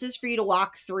haunted houses for you to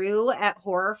walk through at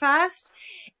Horror Fest.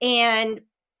 And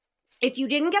if you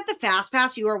didn't get the fast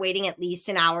pass, you were waiting at least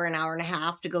an hour and a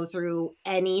half to go through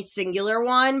any singular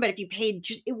one. But if you paid,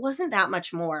 it wasn't that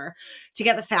much more to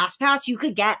get the fast pass. You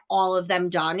could get all of them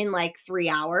done in like 3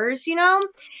 hours, you know?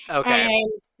 Okay.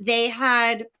 And they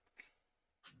had,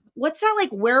 what's that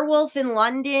like Werewolf in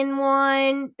London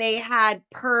one? They had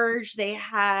Purge. They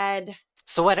had.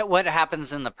 So what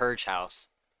happens in the Purge house?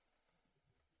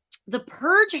 The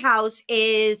Purge house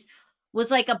was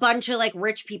like a bunch of like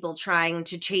rich people trying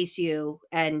to chase you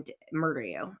and murder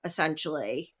you,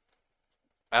 essentially.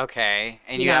 Okay.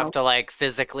 And you have to like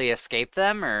physically escape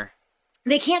them, or?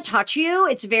 They can't touch you.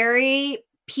 It's very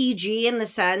PG in the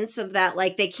sense of that,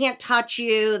 like, they can't touch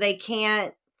you. They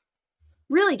can't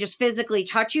really just physically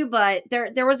touch you. But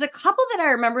there was a couple that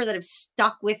I remember that have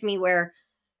stuck with me where,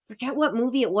 forget what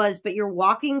movie it was, but you're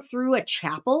walking through a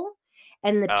chapel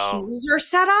and the pews are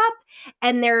set up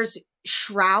and there's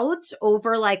shrouds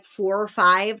over like 4 or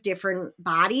 5 different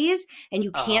bodies and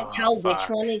you can't tell which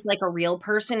one is like a real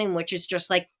person and which is just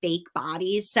like fake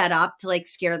bodies set up to like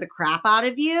scare the crap out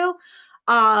of you.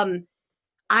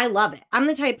 I love it. I'm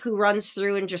the type who runs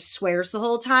through and just swears the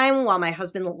whole time while my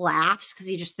husband laughs because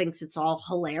he just thinks it's all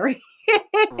hilarious.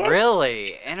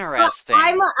 Really interesting.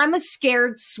 I'm a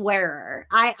scared swearer.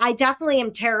 I definitely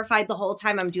am terrified the whole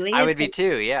time I'm doing it. I would be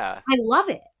too, yeah. I love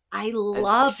it. I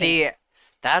love it. See,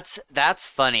 that's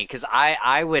funny because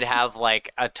I would have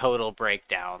like a total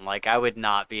breakdown. Like I would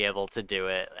not be able to do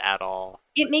it at all.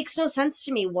 It makes no sense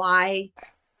to me wwhy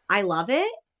I love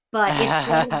it, but it's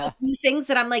one of the few things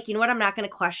that I'm like, you know what? I'm not going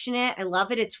to question it. I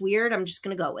love it. It's weird. I'm just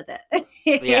going to go with it.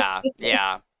 Yeah.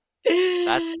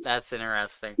 That's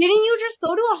interesting. Didn't you just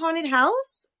go to a haunted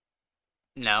house?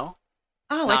 No.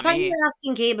 Oh, Not I thought me. you were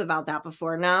asking Gabe about that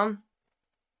before. No.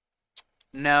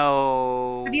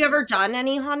 No. Have you ever done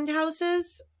any haunted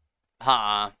houses?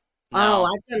 Uh-uh. Oh, No.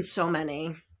 I've done so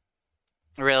many.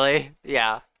 Really?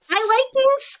 Yeah. I like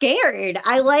being scared.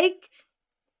 I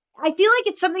feel like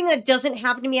it's something that doesn't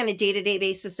happen to me on a day-to-day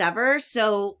basis ever.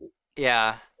 So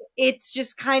Yeah. it's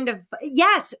just kind of,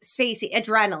 yes, Spacey,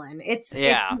 adrenaline. It's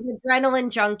Yeah. an adrenaline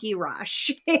junkie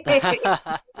rush.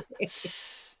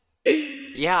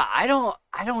 Yeah, I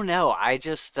don't know. I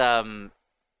just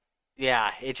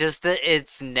yeah,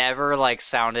 it's never like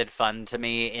sounded fun to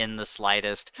me in the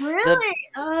slightest. Really?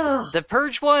 Oh. The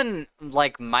Purge one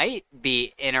like might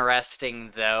be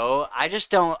interesting though. I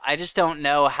just don't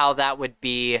know how that would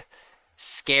be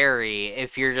scary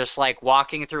if you're just like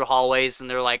walking through hallways and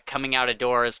they're like coming out of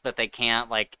doors but they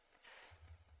can't like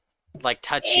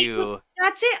touch you.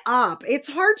 That's it up. It's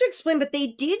hard to explain, but they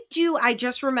did do, I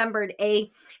just remembered, a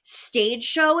stage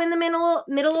show in the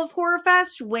middle of Horror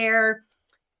Fest where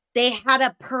they had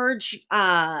a Purge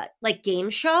like game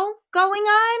show going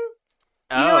on.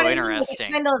 You know what I mean? Interesting. Like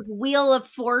a kind of Wheel of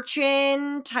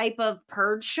Fortune type of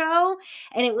Purge show.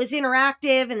 And it was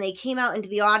interactive and they came out into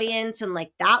the audience and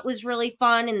like that was really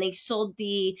fun. And they sold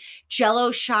the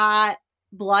Jello shot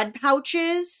blood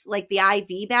pouches, like the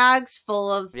IV bags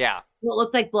full of what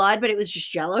looked like blood, but it was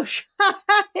just Jello shot.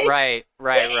 Right.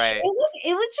 It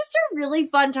was just a really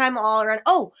fun time all around.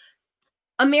 Oh,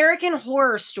 American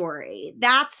Horror Story.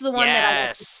 That's the one that I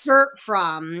got the shirt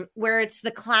from, where it's the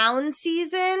clown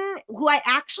season, who I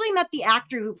actually met the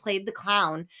actor who played the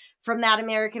clown from that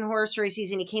American Horror Story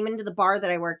season. He came into the bar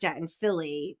that I worked at in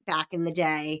Philly back in the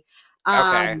day.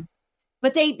 Okay.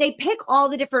 But they pick all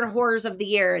the different horrors of the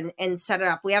year and set it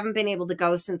up. We haven't been able to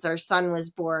go since our son was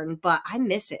born, but I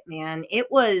miss it, man. It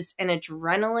was an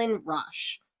adrenaline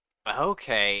rush.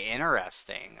 Okay,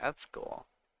 interesting. That's cool.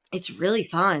 It's really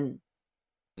fun.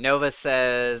 Nova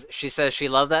says she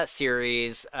loved that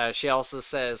series. She also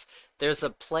says there's a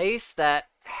place that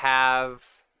have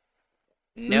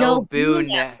no boo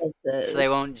necklaces, so they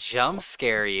won't jump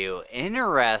scare you.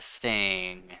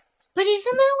 Interesting. But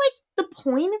isn't that like the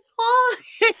point of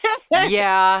it all?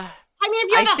 Yeah. I mean,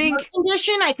 if you have a heart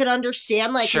condition, I could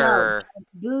understand. Like, sure, no,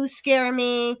 boo scare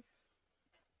me.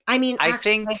 I mean, I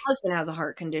actually, think my husband has a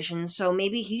heart condition, so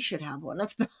maybe he should have one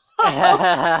of those.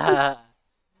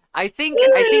 I think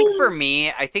for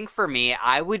me,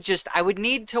 I would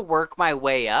need to work my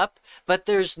way up, but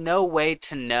there's no way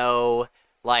to know,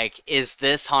 like, is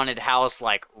this haunted house,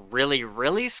 like, really,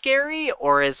 really scary?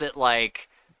 Or is it, like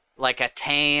a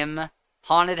tame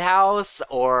haunted house?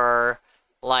 Or,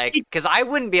 like, because I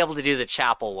wouldn't be able to do the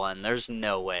chapel one. There's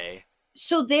no way.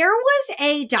 So there was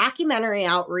a documentary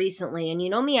out recently, and you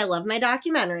know me, I love my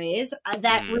documentaries,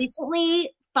 that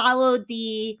recently followed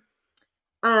the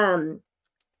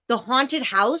haunted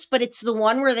house, but it's the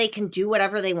one where they can do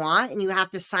whatever they want and you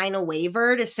have to sign a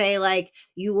waiver to say like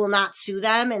you will not sue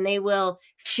them, and they will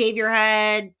shave your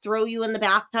head, throw you in the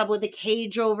bathtub with a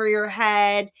cage over your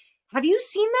head. Have you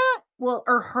seen that? Well,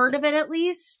 or heard of it at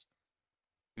least?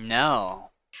 No.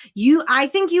 I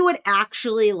think you would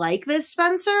actually like this,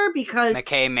 Spencer, because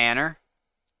McKay Manor,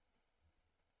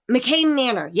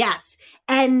 yes.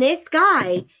 And this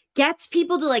guy gets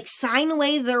people to like sign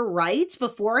away their rights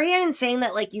beforehand, saying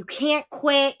that like you can't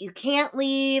quit, you can't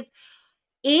leave.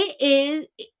 It is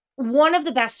one of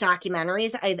the best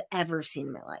documentaries I've ever seen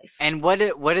in my life. And what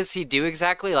does he do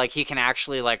exactly? Like, he can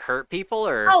actually like hurt people,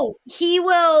 or he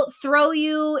will throw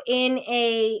you in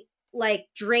a like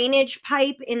drainage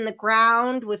pipe in the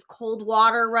ground with cold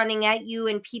water running at you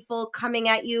and people coming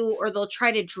at you, or they'll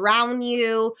try to drown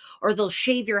you, or they'll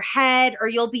shave your head, or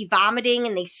you'll be vomiting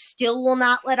and they still will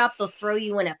not let up. They'll throw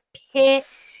you in a pit.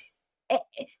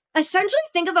 Essentially,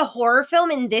 think of a horror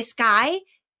film, and this guy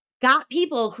got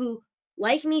people who,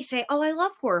 like me, say, oh, I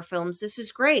love horror films. This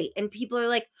is great. And people are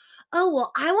like, oh,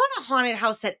 well, I want a haunted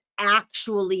house that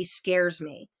actually scares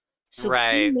me. So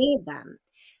he made them.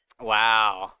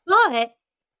 Wow. But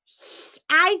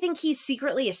I think he's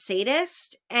secretly a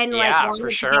sadist and like wanted for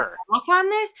to sure. get off on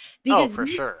this, because for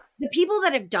sure. The people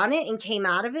that have done it and came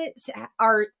out of it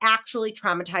are actually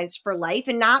traumatized for life,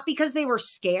 and not because they were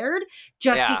scared,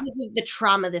 just because of the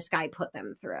trauma this guy put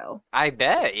them through. I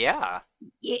bet, yeah.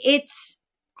 It's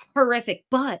horrific,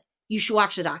 but you should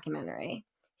watch the documentary.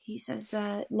 He says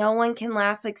that no one can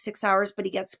last like 6 hours, but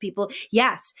he gets people.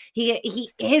 Yes,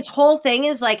 his whole thing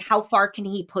is like, how far can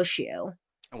he push you?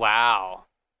 Wow.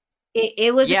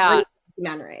 It was a great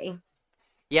documentary.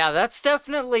 Yeah, that's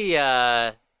definitely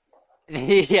no,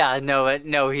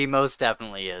 he most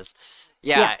definitely is.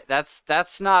 Yeah, yes.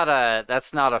 that's not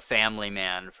a family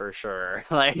man for sure.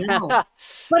 Like, no. But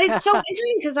it's so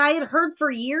interesting because I had heard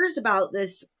for years about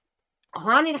this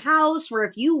haunted house where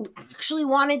if you actually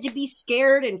wanted to be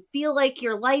scared and feel like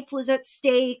your life was at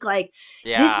stake, like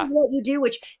this Yeah. is what you do,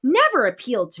 which never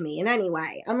appealed to me in any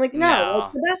way. I'm like, no, like No.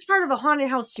 the best part of a haunted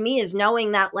house to me is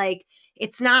knowing that like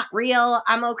it's not real.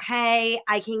 I'm okay.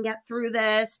 I can get through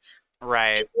this. I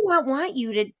Right. do not want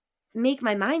you to make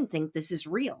my mind think this is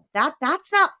real. That's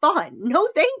not fun. No,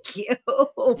 thank you. Yeah,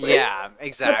 But there are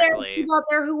exactly. people out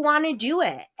there who want to do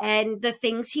it, and the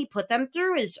things he put them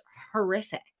through is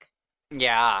horrific.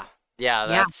 Yeah. Yeah,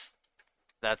 Yeah,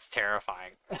 that's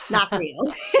terrifying. not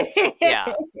real.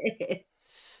 Yeah.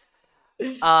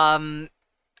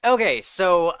 Okay,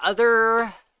 so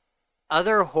other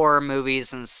horror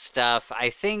movies and stuff, I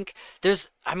think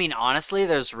I mean, honestly,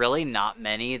 there's really not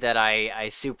many that I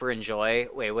super enjoy.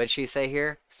 Wait, what'd she say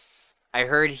here? I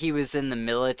heard he was in the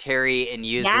military and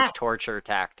uses Yes. torture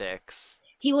tactics.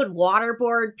 He would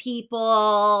waterboard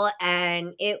people,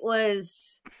 and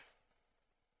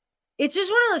it's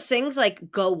just one of those things like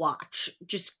go watch.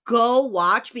 Just go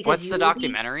watch because What's you the will be.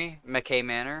 documentary? McKay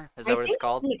Manor? Is I that what it's think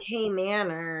called? it's McKay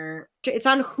Manor. It's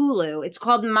on Hulu. It's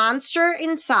called Monster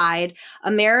Inside,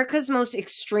 America's Most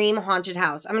Extreme Haunted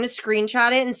House. I'm going to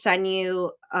screenshot it and send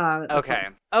you the Okay.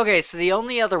 Okay, so the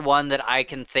only other one that I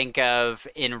can think of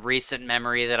in recent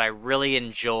memory that I really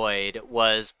enjoyed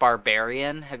was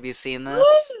Barbarian. Have you seen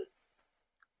this?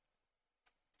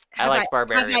 I liked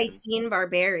Barbarian. Have I seen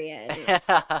Barbarian?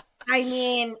 I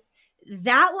mean,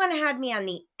 that one had me on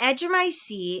the edge of my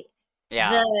seat.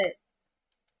 Yeah.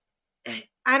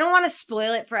 I don't want to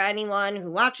spoil it for anyone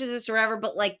who watches this or whatever,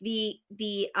 but like the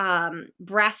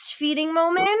breastfeeding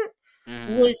moment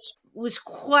was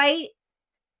quite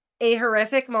a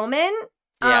horrific moment.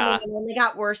 Yeah. And it only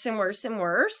got worse and worse and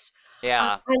worse.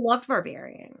 Yeah. I loved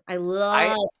Barbarian. I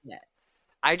loved it.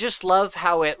 I just love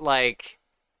how it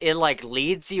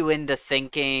leads you into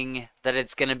thinking that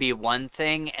it's going to be one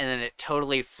thing, and then it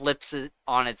totally flips it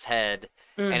on its head,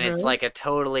 and it's like a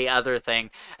totally other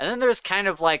thing. And then there's kind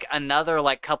of like another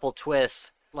like couple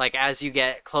twists, like as you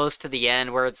get close to the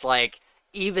end, where it's like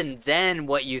even then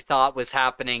what you thought was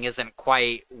happening isn't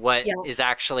quite what is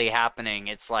actually happening.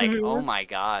 It's like, oh my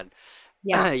God.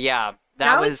 Yeah. Yeah.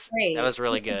 That was great. That was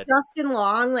really good. Justin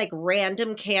Long, like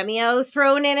random cameo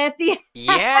thrown in at the end.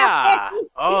 Yeah.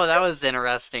 Oh, that was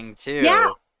interesting too. Yeah.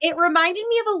 It reminded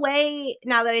me of a way,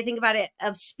 now that I think about it,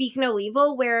 of Speak No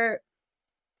Evil, where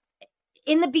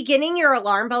in the beginning your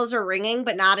alarm bells are ringing,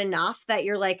 but not enough that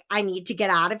you're like, I need to get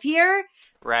out of here.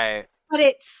 Right. But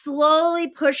it slowly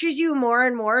pushes you more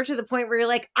and more to the point where you're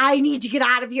like, I need to get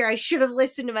out of here. I should have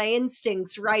listened to my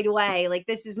instincts right away. Like,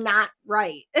 this is not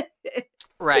right.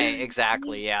 Right,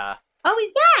 exactly, yeah. Oh,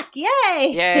 he's back.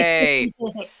 Yay. Yay.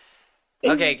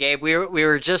 Okay, Gabe, we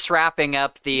were just wrapping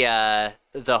up the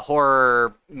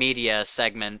horror media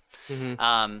segment.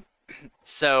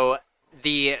 So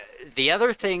the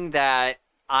other thing that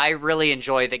I really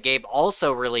enjoy that Gabe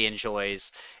also really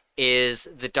enjoys is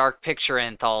the Dark Picture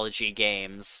anthology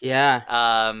games.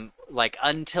 Yeah. Like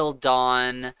Until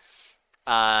Dawn,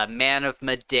 Man of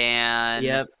Medan.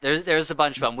 Yep. There's a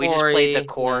bunch of them. We just played the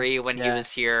Corey when he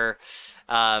was here.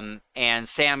 And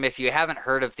Sam, if you haven't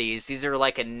heard of these are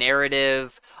like a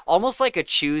narrative, almost like a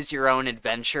choose your own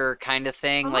adventure kind of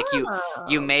thing. Like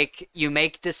you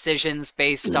make decisions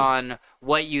based on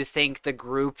what you think the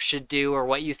group should do or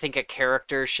what you think a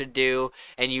character should do,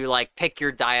 and you like pick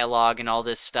your dialogue and all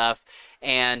this stuff.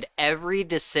 And every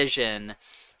decision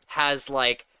has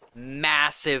like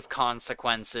massive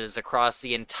consequences across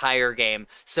the entire game.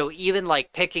 So even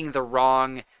like picking the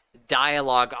wrong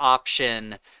dialogue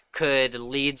option could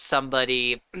lead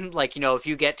somebody, like, you know, if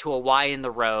you get to a Y in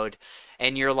the road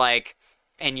and you're like,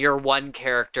 and you're one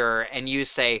character and you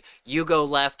say, you go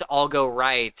left, I'll go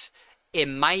right, it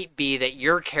might be that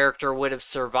your character would have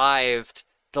survived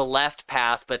the left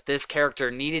path, but this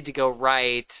character needed to go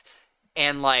right,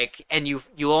 and like, and you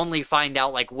only find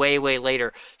out like way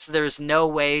later. So there's no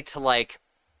way to like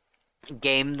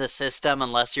game the system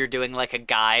unless you're doing like a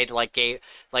guide. Like Gabe,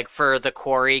 like for the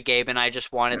Quarry, Gabe and I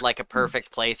just wanted like a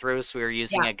perfect playthrough, so we were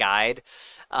using a guide.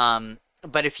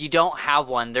 But if you don't have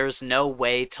one, there's no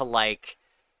way to like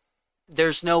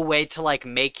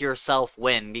make yourself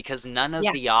win, because none of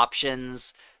the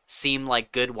options seem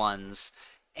like good ones.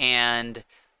 And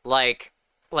like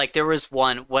there was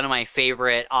one of my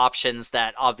favorite options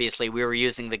that obviously we were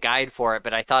using the guide for it,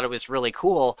 but I thought it was really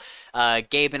cool.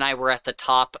 Gabe and I were at the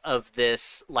top of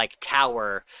this like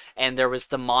tower, and there was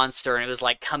the monster, and it was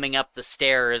like coming up the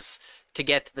stairs to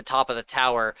get to the top of the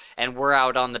tower, and we're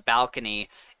out on the balcony,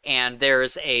 and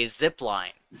there's a zip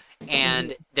line,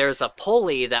 and there's a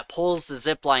pulley that pulls the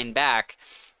zip line back,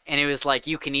 and it was like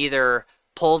you can either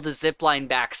pull the zip line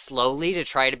back slowly to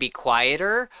try to be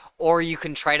quieter, or you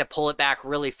can try to pull it back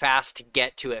really fast to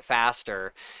get to it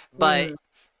faster. But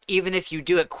even if you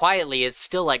do it quietly, it's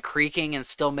still like creaking and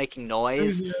still making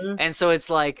noise. And so it's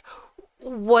like,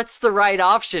 what's the right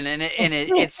option? And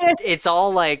it's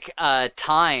all like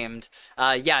timed.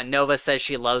 Yeah, Nova says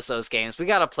she loves those games. We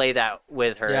got to play that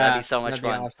with her. That'd be so much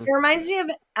fun. Awesome. It reminds me of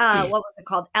what was it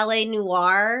called? LA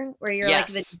Noire, where you're like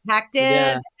the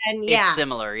detective, and it's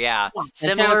similar.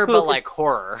 Similar, cool, but like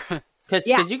horror. Because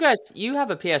you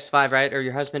have a PS5, right? Or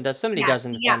your husband does. Somebody does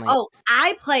in the family. Oh,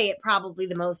 I play it probably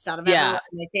the most out of everyone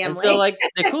in my family. And so like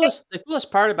the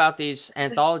coolest part about these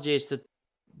anthologies,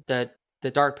 the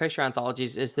Dark Picture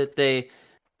anthologies, is that they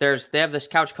have this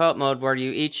couch co-op mode where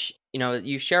you each,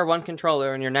 you share one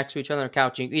controller and you're next to each other on the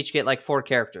couch. And you each get like 4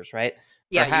 characters, right?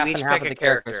 Yeah, you each pick a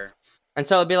character. And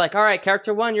so it'll be like, all right,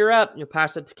 character 1, you're up. You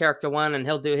pass it to character 1, and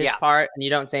he'll do his part, and you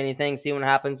don't say anything, see what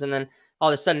happens, and then all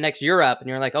of a sudden next you're up, and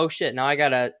you're like, oh shit, now I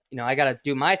gotta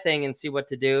do my thing and see what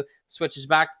to do. Switches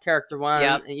back to character 1.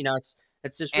 And,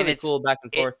 it's just really cool back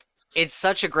and forth. It's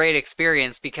such a great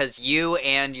experience because you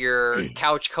and your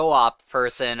couch co-op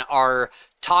person are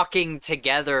talking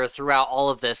together throughout all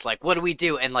of this. Like, what do we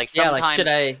do? And like sometimes,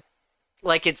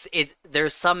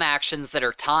 there's some actions that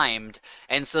are timed,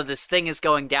 and so this thing is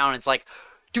going down. It's like,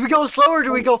 do we go slow or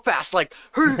do we go fast? Like,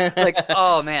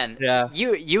 oh man,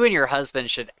 you and your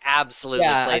husband should absolutely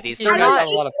play these. They're not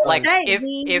like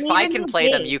if I can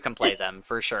play them, you can play them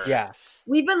for sure. Yeah,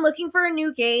 we've been looking for a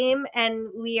new game, and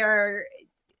we are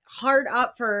hard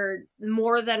up for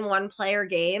more than one player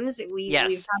games. We've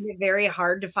found it very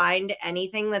hard to find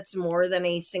anything that's more than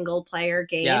a single player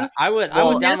game. Yeah, I would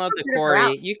download the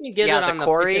Quarry. You can get it on the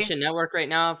PlayStation Network right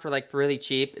now for like really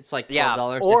cheap. It's like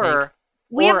 $12. Or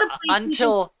we have the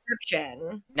PlayStation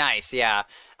subscription. Nice, yeah.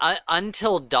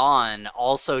 Until Dawn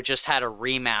also just had a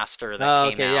remaster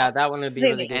that came out. Yeah, that one would be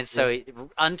really good. And so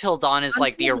Until Dawn is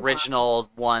like the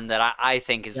original one that I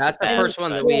think is the best. That's the first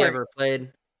one that we ever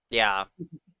played. Yeah.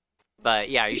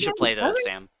 But yeah, you should play those,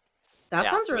 Sam. That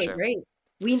sounds really great.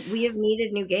 We have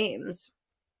needed new games.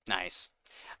 Nice.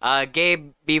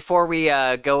 Gabe, before we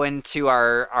go into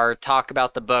our talk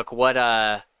about the book,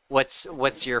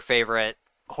 what's your favorite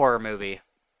horror movie?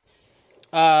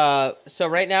 So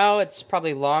right now it's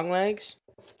probably Longlegs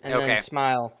and then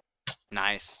Smile.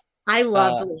 Nice. I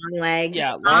loved Longlegs.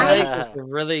 Yeah, Longlegs is a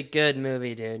really good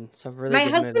movie, dude. It's a really good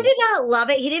movie. My husband did not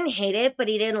love it. He didn't hate it, but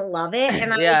he didn't love it.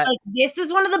 And I was like, this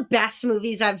is one of the best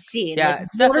movies I've seen. Yeah, like,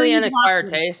 it's definitely an acquired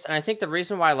taste. And I think the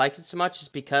reason why I liked it so much is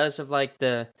because of like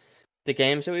the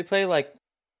games that we play, like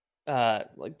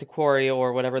The Quarry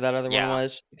or whatever that other one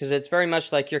was. Because it's very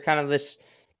much like you're kind of this,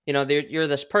 you're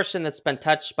this person that's been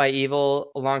touched by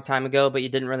evil a long time ago, but you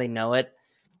didn't really know it.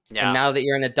 Yeah. And now that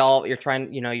you're an adult, you're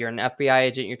trying, you're an FBI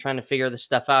agent, you're trying to figure this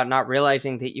stuff out, not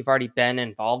realizing that you've already been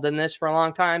involved in this for a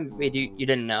long time. You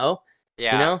didn't know.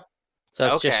 Yeah. So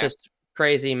it's just this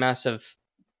crazy mess of.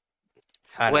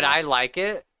 Would I like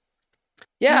it?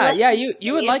 Yeah,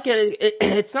 you would like it.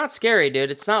 It's not scary,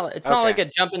 dude. It's not like a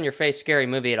jump in your face scary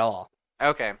movie at all.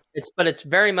 Okay. It's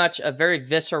very much a very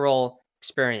visceral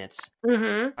experience.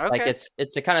 Mm-hmm. Okay. Like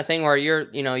it's the kind of thing where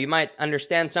you might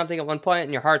understand something at one point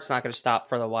and your heart's not going to stop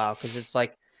for a while because it's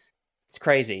like it's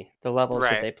crazy the levels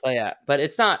that they play at. But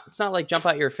it's not like jump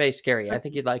out your face scary. I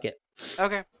think you'd like it.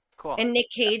 Okay. Cool. And Nick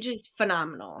Cage is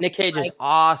phenomenal. Nick Cage is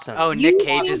awesome. Oh, Nick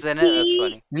Cage is in it? That's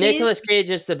funny. Nicolas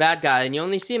Cage is the bad guy, and you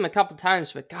only see him a couple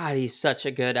times, but God, he's such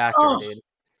a good actor, dude.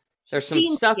 There's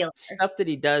some stuff that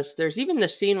he does. There's even the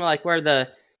scene where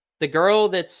the girl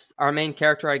that's our main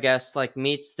character, I guess, like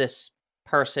meets this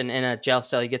person in a jail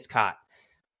cell. He gets caught.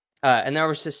 And there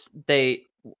was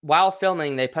while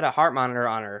filming, they put a heart monitor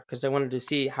on her because they wanted to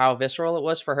see how visceral it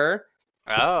was for her.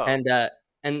 Oh.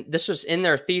 And this was in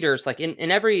their theaters, like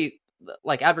in every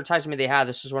like advertisement they had.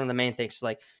 This was one of the main things.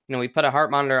 Like, we put a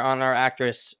heart monitor on our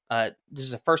actress. This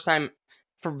is the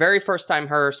very first time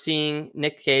her seeing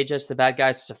Nick Cage as the bad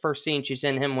guy. It's the first scene she's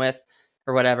in him with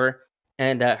or whatever.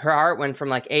 And her heart went from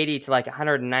like 80 to like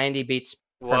 190 beats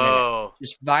per minute.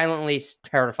 Just violently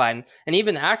terrified. And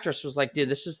even the actress was like, dude,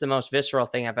 this is the most visceral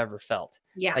thing I've ever felt.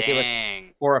 Yeah. Like, it was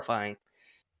horrifying.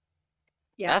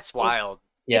 Yeah. That's wild.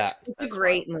 Yeah. It's a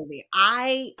great movie.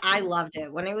 I loved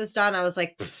it. When it was done, I was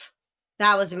like,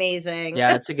 that was amazing.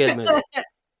 Yeah, it's a good movie.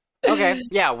 Okay.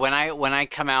 Yeah, when I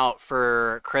come out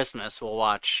for Christmas, we'll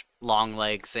watch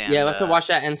Longlegs and we'll have to watch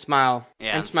that and Smile.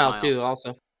 Yeah, and Smile too,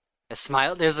 also. A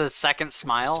Smile? There's a second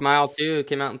Smile? Smile 2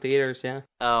 came out in theaters, yeah.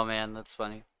 Oh, man, that's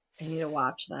funny. I need to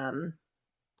watch them.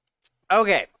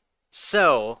 Okay.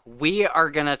 So we are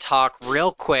gonna talk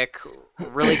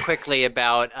really quickly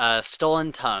about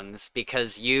Stolen Tongues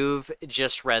because you've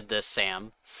just read this,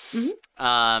 Sam.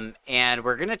 Mhm. And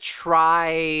we're gonna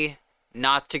try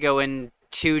not to go in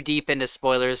too deep into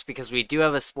spoilers because we do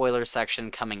have a spoiler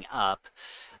section coming up.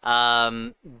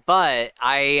 But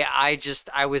I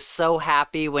was so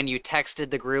happy when you texted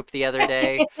the group the other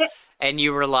day and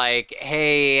you were like,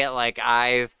 hey, like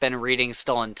I've been reading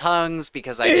Stolen Tongues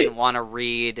because I didn't want to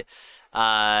read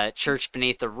Church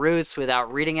Beneath the Roots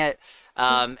without reading it.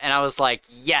 And I was like,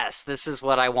 yes, this is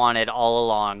what I wanted all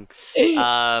along.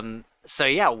 So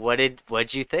yeah,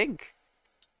 what'd you think?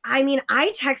 I mean,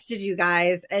 I texted you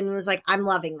guys and was like, I'm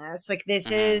loving this. Like, this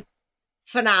is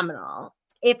phenomenal.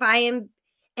 And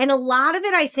a lot of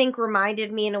it, I think,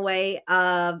 reminded me in a way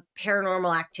of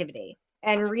Paranormal Activity.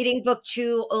 And reading book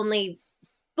 2 only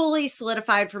fully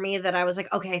solidified for me that I was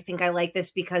like, okay, I think I like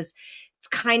this because it's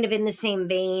kind of in the same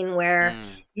vein where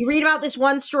you read about this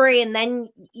one story and then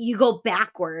you go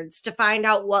backwards to find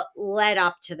out what led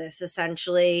up to this,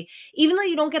 essentially. Even though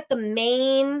you don't get the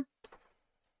main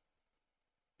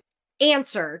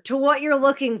answer to what you're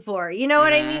looking for. You know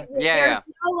what I mean? There's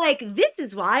no like, this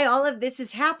is why all of this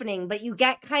is happening, but you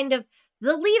get kind of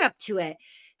the lead up to it.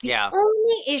 The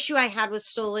only issue I had with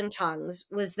Stolen Tongues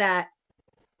was that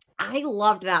I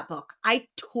loved that book. I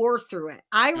tore through it.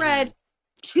 I read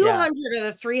 200 of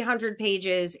the 300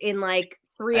 pages in like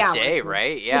 3 hours. A day,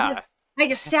 right? Yeah. I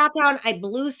just sat down. I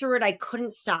blew through it. I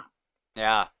couldn't stop.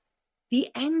 Yeah. The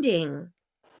ending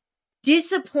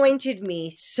disappointed me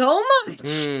so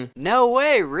much. No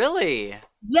way, really?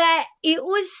 That it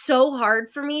was so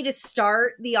hard for me to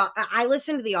start I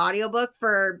listened to the audiobook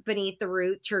for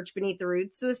Church Beneath the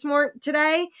Roots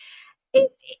today.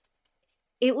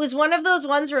 It was one of those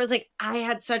ones where it was like, I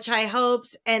had such high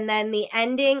hopes, and then the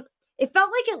ending, it felt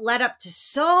like it led up to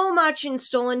so much in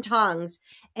Stolen Tongues,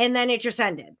 and then it just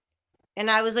ended.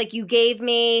 And I was like, you gave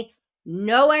me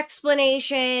no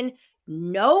explanation,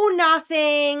 no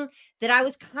nothing, that I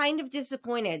was kind of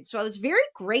disappointed. So I was very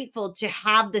grateful to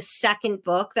have the second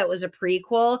book that was a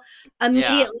prequel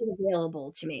immediately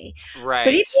available to me. Right.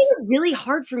 But it made it really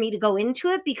hard for me to go into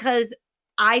it because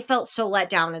I felt so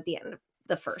let down at the end of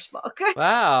the first book.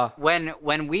 Wow. When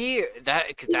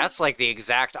that's like the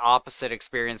exact opposite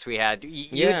experience we had.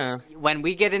 When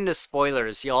we get into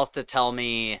spoilers, you'll have to tell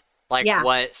me like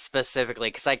what specifically,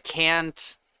 because I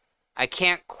can't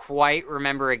quite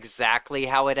remember exactly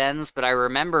how it ends, but I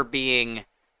remember being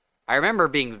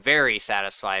very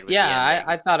satisfied with the ending.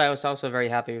 I thought I was also very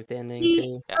happy with the ending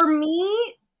too. For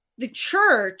me, the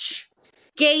church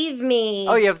gave me...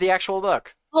 Oh, you have the actual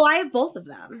book? Oh, I have both of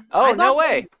them. Oh, no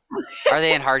way. Are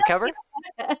they in hardcover?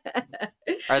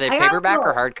 Are they paperback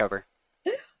or hardcover?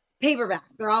 Paperback.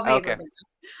 They're all paperback.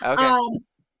 Okay.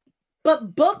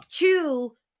 But book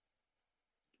 2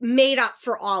 made up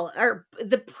for or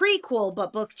the prequel,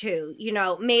 but book 2,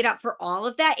 made up for all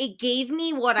of that. It gave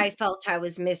me what I felt I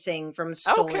was missing from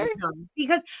Stolen Tongues,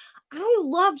 because I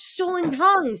loved Stolen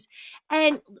Tongues.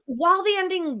 And while the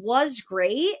ending was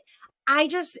great, I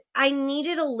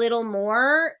needed a little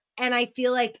more. And I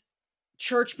feel like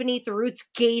Church Beneath the Roots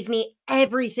gave me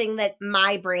everything that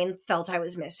my brain felt I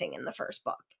was missing in the first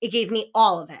book. It gave me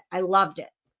all of it. I loved it.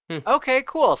 Okay,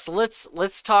 cool. So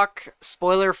let's talk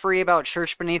spoiler free about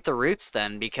Church Beneath the Roots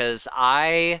then, because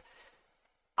I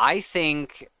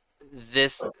think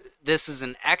this is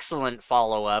an excellent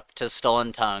follow up to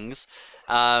Stolen Tongues,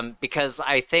 because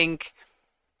I think,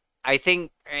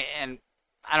 and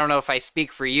I don't know if I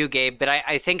speak for you, Gabe, but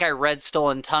I think I read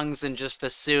Stolen Tongues and just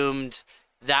assumed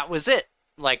that was it,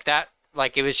 like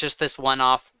it was just this one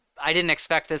off. I didn't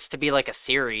expect this to be like a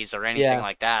series or anything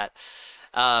like that.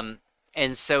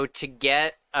 And so to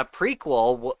get a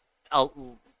prequel,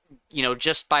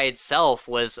 just by itself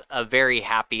was a very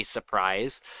happy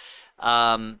surprise.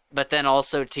 But then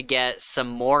also to get some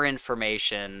more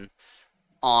information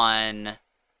on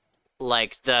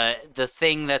like the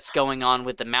thing that's going on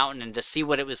with the mountain, and to see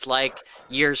what it was like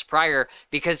years prior,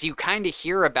 because you kind of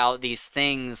hear about these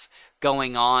things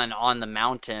going on the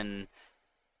mountain.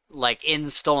 Like in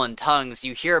Stolen Tongues,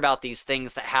 you hear about these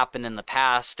things that happened in the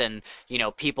past, and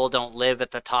people don't live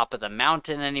at the top of the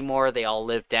mountain anymore. They all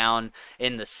live down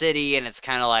in the city, and it's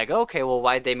kind of like, okay, well,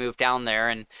 why'd they move down there?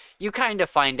 And you kind of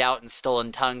find out in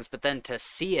Stolen Tongues, but then to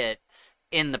see it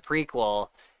in the prequel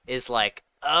is like,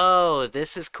 oh,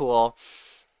 this is cool.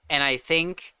 And I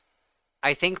think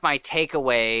my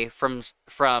takeaway from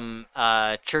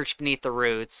Church Beneath the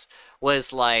Roots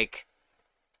was like,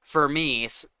 for me,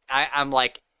 I'm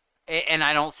like, and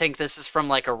I don't think this is from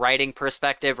like a writing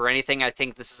perspective or anything. I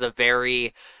think this is a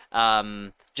very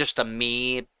just a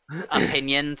me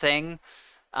opinion thing.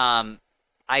 I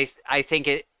think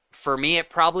it, for me, it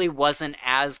probably wasn't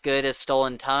as good as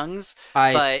Stolen Tongues,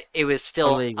 but it was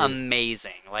still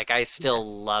amazing. Like, I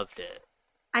still loved it.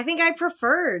 I think I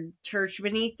preferred Church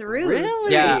Beneath the Roots.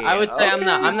 Really? Yeah, I would say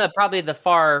I'm probably the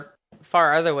far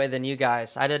other way than you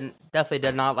guys. I definitely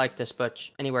did not like this book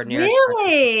anywhere near.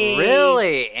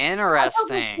 Really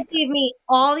interesting. This gave me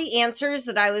all the answers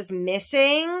that I was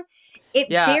missing. It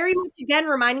very much again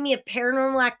reminded me of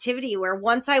Paranormal Activity, where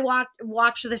once I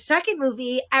watched the second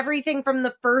movie, everything from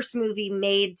the first movie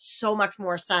made so much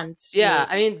more sense. Yeah,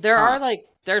 I mean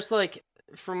there's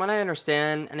from what I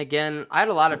understand, and again, I had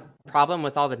a lot of problem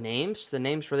with all the names. The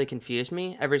names really confused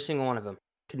me. Every single one of them.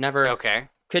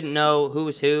 Couldn't know who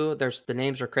was who. The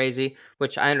names are crazy,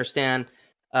 which I understand.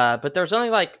 But there's only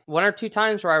like one or two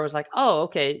times where I was like, oh,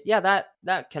 okay, yeah,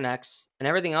 that connects, and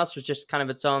everything else was just kind of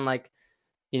its own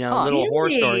little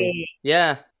horror story.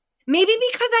 Yeah. Maybe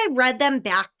because I read them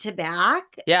back to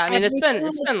back. Yeah, I mean it's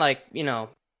been like 8-9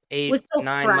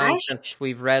 months since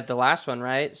we've read the last one,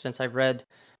 right? Since I've read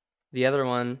the other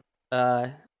one.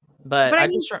 But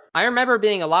I remember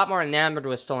being a lot more enamored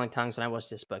with Stolen Tongues than I was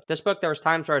this book. This book, there was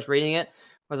times where I was reading it,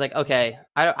 I was like, okay,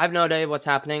 I have no idea what's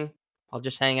happening. I'll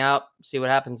just hang out, see what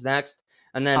happens next.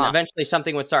 And then eventually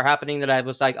something would start happening that I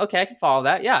was like, okay, I can follow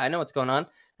that. Yeah, I know what's going on.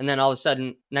 And then all of a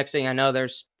sudden, next thing I know,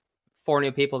 there's 4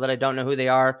 new people that I don't know who they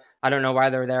are. I don't know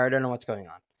why they're there. I don't know what's going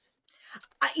on.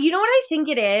 You know what I think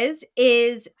it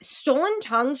is Stolen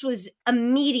Tongues was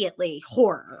immediately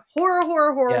horror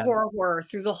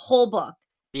through the whole book.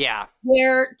 Yeah.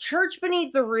 Where Church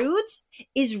Beneath the Roots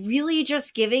is really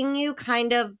just giving you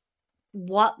kind of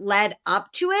what led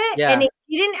up to it. Yeah. And it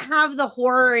didn't have the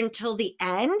horror until the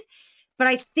end. But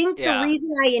I think the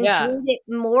reason I enjoyed it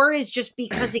more is just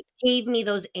because it gave me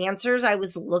those answers I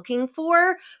was looking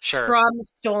for from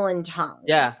Stolen Tongues.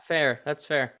 Yeah, fair. That's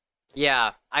fair.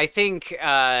 Yeah, I think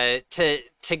to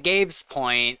Gabe's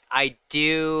point, I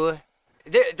do.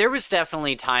 There was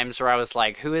definitely times where I was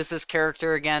like, "Who is this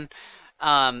character again?"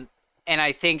 And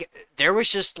I think there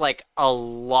was just like a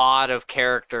lot of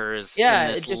characters in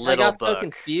this little book. I got so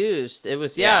confused. It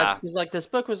was it was like this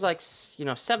book was like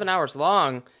 7 hours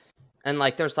long. And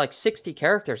like there's like 60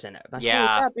 characters in it. Like,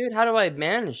 oh, dude, how do I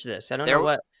manage this? I don't know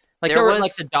what. Like there was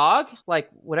like the dog, like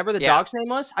whatever the dog's name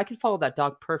was, I could follow that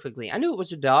dog perfectly. I knew it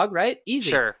was a dog, right?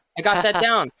 Easy. Sure. I got that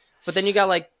down. But then you got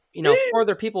like 4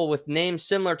 other people with names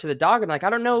similar to the dog. I'm like, I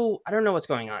don't know what's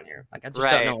going on here. Like I just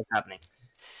don't know what's happening.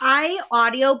 I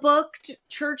audiobooked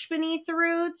Church Beneath the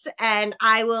Roots, and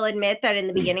I will admit that in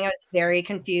the beginning I was very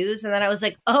confused, and then I was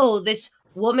like, oh, this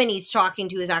woman he's talking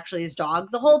to is actually his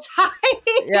dog the whole time.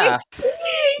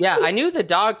 Yeah, I knew the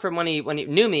dog from when he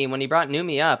knew me, when he brought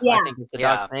Numi up. I think it's the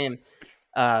dog's name.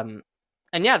 And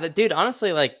yeah, the dude,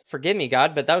 honestly, like, forgive me,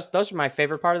 God, but those are my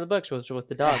favorite part of the books was with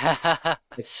the dog.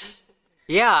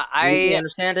 Yeah, I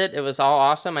understand it. It was all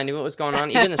awesome. I knew what was going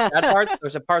on. Even the sad parts. There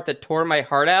was a part that tore my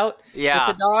heart out with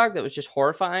the dog that was just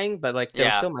horrifying, but like they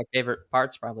were still my favorite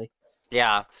parts, probably.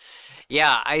 Yeah,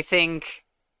 I think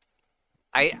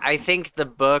the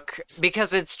book,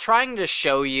 because it's trying to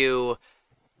show you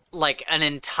like an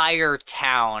entire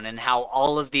town and how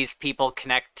all of these people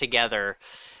connect together,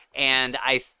 and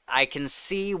I can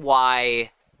see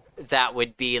why that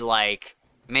would be like,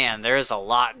 man, there's a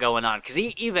lot going on, because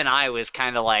even I was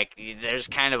kind of like, there's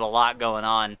kind of a lot going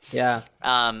on. Yeah.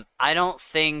 I don't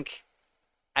think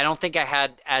I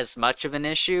had as much of an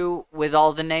issue with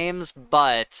all the names,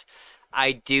 but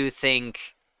I do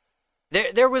think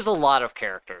there was a lot of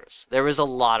characters. There was a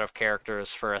lot of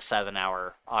characters for a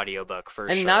 7-hour audiobook, for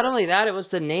sure. And not only that, it was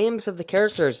the names of the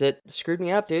characters that screwed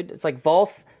me up, dude. It's like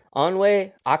Volf,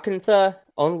 Onwe, Akantha,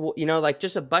 like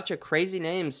just a bunch of crazy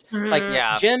names. Mm-hmm.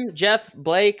 Like Jim, Jeff,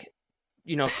 Blake,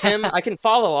 Tim. I can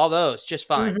follow all those just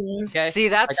fine. Mm-hmm. Okay. See,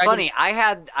 that's like, funny. I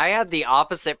had the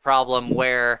opposite problem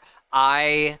where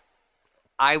I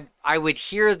would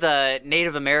hear the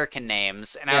Native American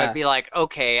names and I would be like,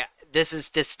 okay, this is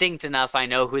distinct enough, I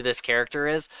know who this character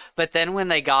is. But then when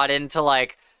they got into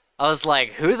like, I was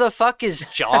like, who the fuck is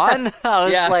John? I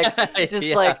was like,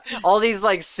 just like all these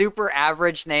like super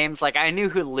average names. Like I knew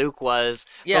who Luke was.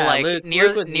 Yeah, but like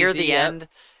Luke was near easy, the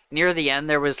end,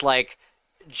 there was like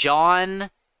John,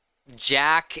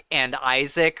 Jack, and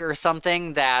Isaac or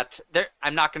something that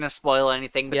I'm not going to spoil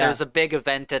anything, but there's a big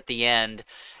event at the end,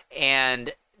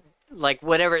 and like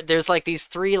whatever, there's like these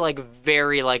 3 like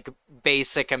very like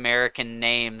basic American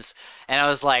names, and I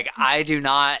was like, I do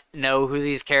not know who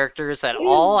these characters at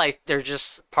all. They're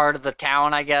just part of the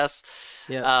town, I guess.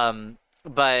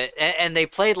 But and they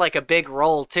played like a big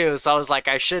role too, so I was like,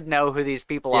 I should know who these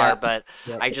people are, but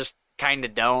I just kind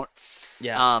of don't.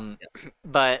 Yeah.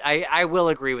 But I will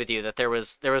agree with you that there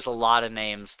was a lot of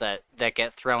names that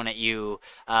get thrown at you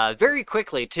very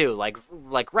quickly too. Like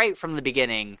right from the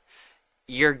beginning,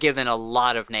 you're given a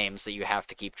lot of names that you have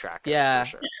to keep track of for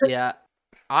sure. Yeah.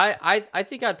 I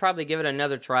think I'd probably give it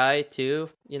another try too.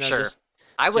 Sure. Just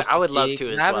I would love see, to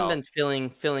 'cause as I haven't well. been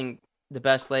feeling the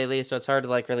best lately, so it's hard to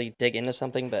like really dig into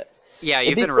something. But Yeah, it'd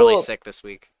you've be been really cool. sick this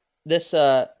week. This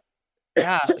yeah,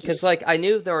 because like I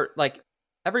knew there were like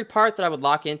every part that I would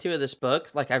lock into of this book,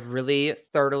 like I've really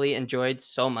thoroughly enjoyed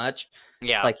so much.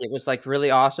 Yeah. Like it was like really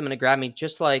awesome and it grabbed me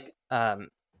just like the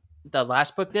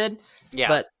last book did. Yeah.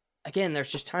 But again,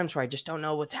 there's just times where I just don't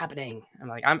know what's happening. I'm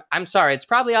like, I'm sorry, it's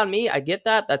probably on me. I get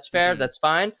that. That's fair. That's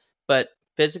fine. But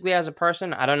physically as a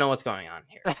person, I don't know what's going on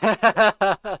here.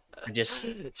 I just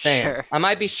saying. Sure. I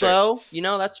might be slow,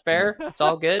 that's fair. It's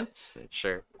all good.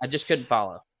 Sure. I just couldn't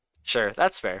follow. Sure,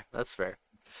 that's fair. That's fair.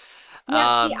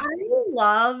 Yeah, see,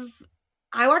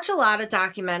 I watch a lot of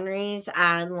documentaries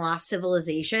on lost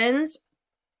civilizations.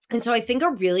 And so I think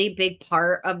a really big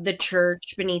part of the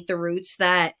church beneath the roots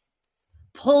that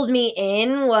pulled me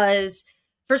in was,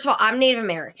 first of all, I'm Native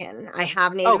American. I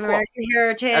have Native American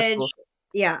heritage. Cool.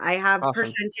 Yeah, I have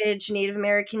percentage Native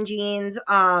American genes.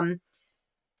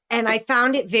 And I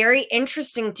found it very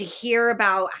interesting to hear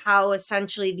about how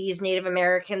essentially these Native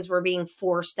Americans were being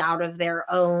forced out of their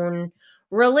own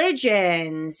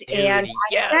religions and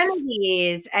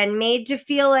identities and made to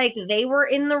feel like they were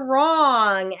in the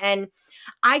wrong. And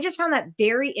I just found that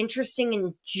very interesting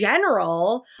in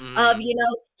general of,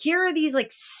 here are these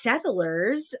like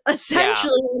settlers,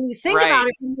 essentially, when you think about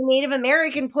it from the Native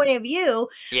American point of view,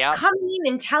 coming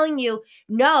in and telling you,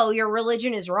 no, your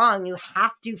religion is wrong. You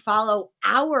have to follow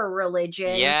our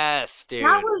religion. Yes, dude.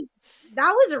 That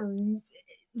was a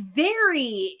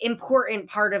very important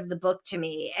part of the book to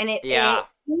me. And it gave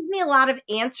me a lot of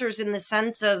answers in the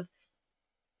sense of,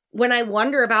 when I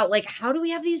wonder about like, how do we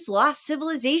have these lost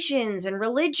civilizations and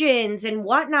religions and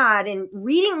whatnot, and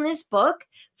reading this book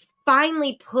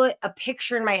finally put a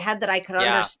picture in my head that I could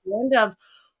understand of,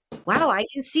 wow, I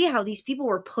can see how these people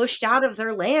were pushed out of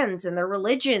their lands and their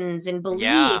religions and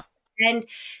beliefs. And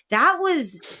that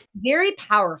was very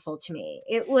powerful to me.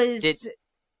 It was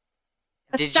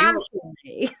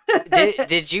astonishingly.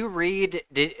 Did you read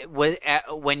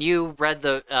when you read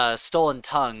the Stolen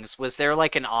Tongues, was there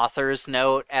like an author's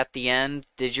note at the end?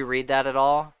 Did you read that at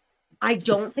all? I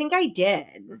don't think I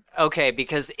did. Okay,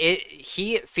 because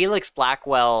Felix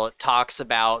Blackwell talks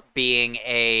about being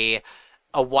a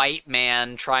white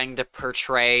man trying to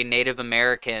portray Native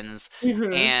Americans,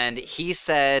 and he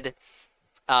said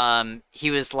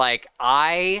he was like,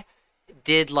 I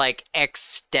did like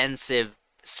extensive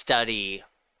study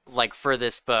like for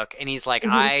this book, and he's like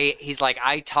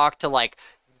I talked to like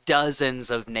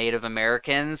dozens of Native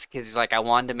Americans because he's like, I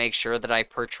wanted to make sure that I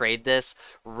portrayed this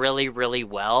really, really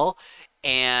well.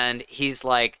 And he's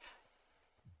like,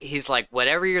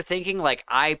 whatever you're thinking, like,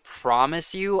 I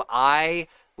promise you, I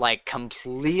like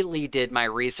completely did my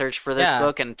research for this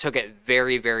book and took it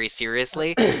very, very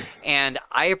seriously. And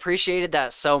I appreciated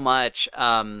that so much.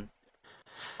 I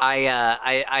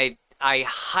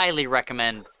highly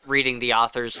recommend reading the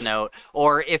author's note,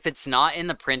 or if it's not in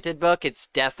the printed book, it's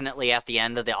definitely at the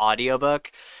end of the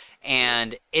audiobook,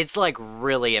 and it's like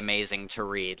really amazing to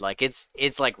read. Like it's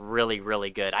like really,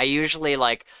 really good. I usually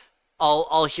like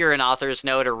I'll hear an author's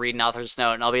note or read an author's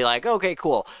note and I'll be like, okay,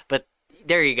 cool. But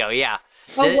there you go. Yeah.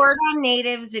 A word on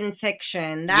natives in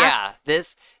fiction.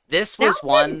 This was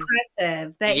one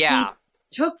impressive that he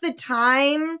took the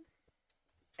time.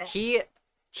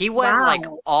 He went like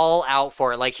all out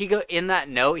for it. Like in that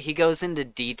note, he goes into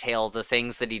detail the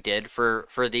things that he did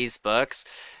for these books,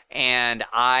 and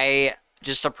I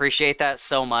just appreciate that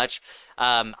so much.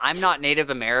 I'm not Native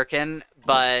American,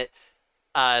 but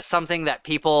something that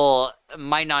people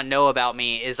might not know about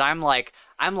me is I'm like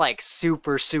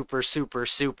super, super, super,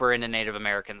 super into Native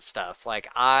American stuff. Like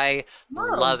I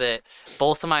love it.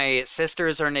 Both of my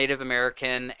sisters are Native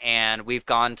American, and we've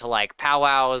gone to like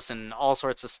powwows and all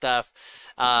sorts of stuff.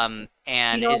 And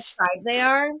do you know what tribe they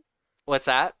are? What's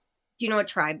that? Do you know what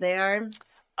tribe they are?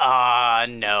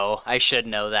 No. I should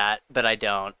know that, but I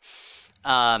don't.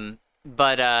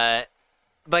 But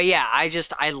yeah,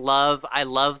 I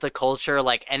love the culture.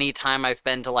 Like anytime I've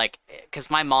been to like,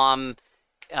 because my mom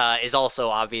is also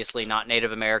obviously not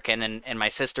Native American, and my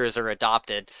sisters are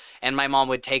adopted, and my mom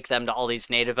would take them to all these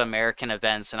Native American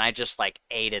events, and I just like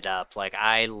ate it up. Like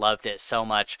I loved it so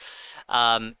much.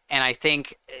 And I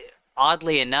think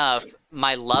oddly enough,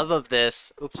 my love of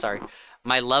this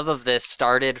my love of this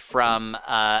started from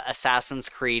Assassin's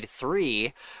Creed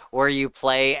 3, where you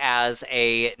play as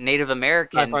a Native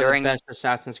American By far during the best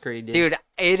Assassin's Creed, dude,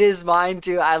 it is mine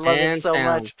too. I love it so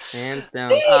much. Hands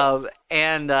down.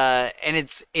 And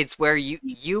it's where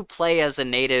you play as a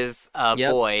native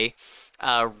boy,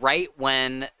 right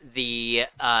when the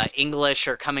English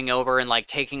are coming over and like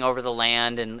taking over the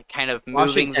land and kind of moving.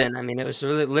 Washington. I mean, it was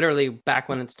really literally back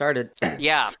when it started.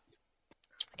 Yeah.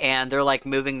 And they're like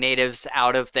moving natives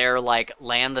out of their like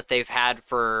land that they've had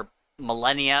for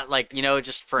millennia, like, you know,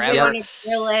 just forever. They want to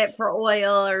drill it for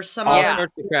oil or some All other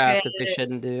sorts of crap that they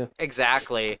shouldn't do.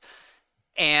 Exactly.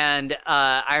 And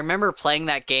I remember playing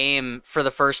that game for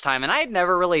the first time, and I had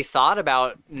never really thought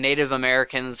about Native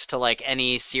Americans to like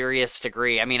any serious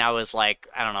degree. I mean, I was like,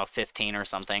 I don't know, 15 or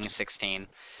something, 16.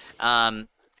 And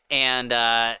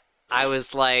I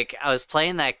was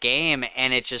playing that game,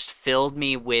 and it just filled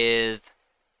me with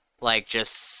like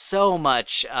just so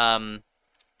much, I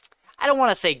don't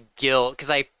want to say guilt, because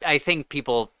I think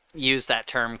people use that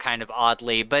term kind of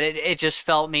oddly, but it just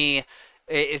filled me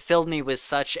with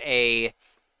such a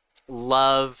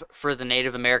love for the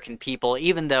Native American people,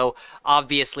 even though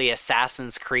obviously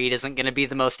Assassin's Creed isn't going to be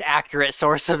the most accurate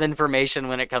source of information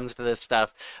when it comes to this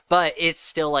stuff, but it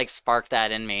still like sparked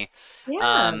that in me.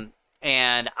 Yeah.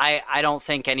 And I don't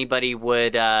think anybody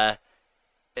would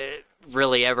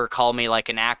really ever call me like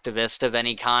an activist of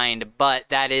any kind, but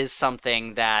that is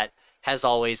something that has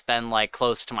always been like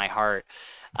close to my heart.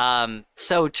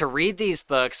 So to read these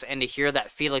books and to hear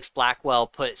that Felix Blackwell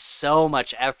put so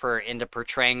much effort into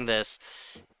portraying this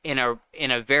in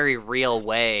a very real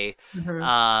way,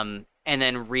 and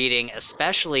then reading,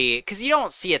 especially because you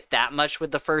don't see it that much with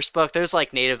the first book. There's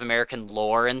like Native American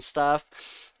lore and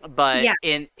stuff, but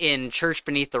in Church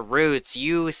Beneath the Roots,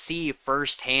 you see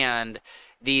firsthand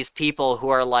these people who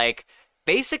are like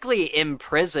basically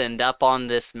imprisoned up on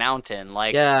this mountain.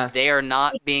 Like, they are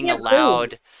not being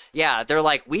allowed. Yeah, they're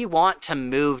like, we want to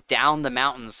move down the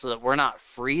mountain so that we're not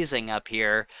freezing up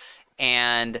here.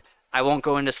 And I won't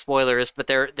go into spoilers, but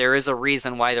there is a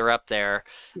reason why they're up there.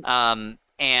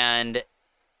 And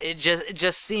it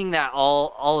just seeing that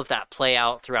all of that play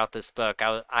out throughout this book,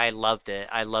 I loved it.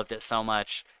 I loved it so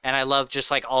much. And I love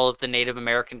just like all of the Native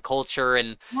American culture.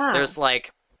 And there's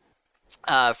like,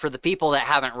 for the people that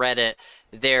haven't read it,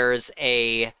 there's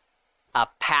a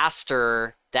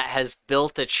pastor that has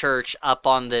built a church up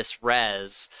on this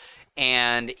res,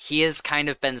 and he has kind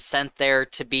of been sent there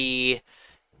to be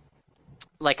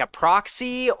like a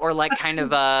proxy or like kind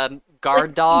of a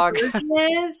guard dog.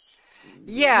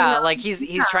 Yeah, like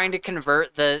he's trying to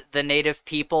convert the native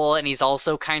people, and he's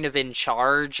also kind of in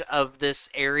charge of this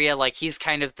area. Like he's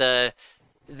kind of the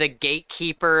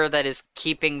gatekeeper that is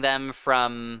keeping them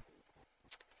from.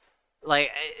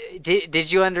 Like,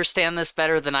 did you understand this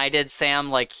better than I did, Sam?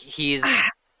 Like, he's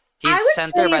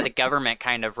sent there by the government,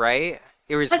 kind of, right?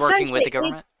 He was working with the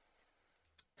government?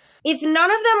 If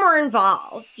none of them were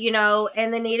involved, you know,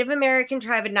 and the Native American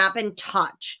tribe had not been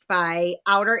touched by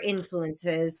outer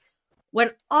influences, when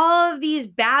all of these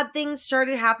bad things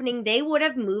started happening, they would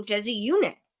have moved as a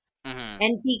unit.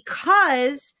 And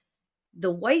because the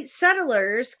white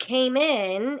settlers came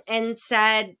in and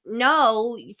said,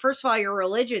 no, first of all, your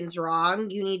religion's wrong.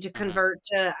 You need to convert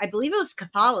to, I believe it was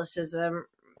Catholicism.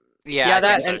 Yeah,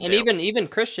 that, so and even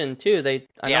Christian too.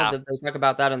 I know that they talk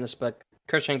about that in this book.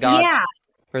 Christian God. Yeah.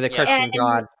 Or the Christian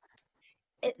God.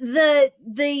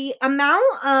 The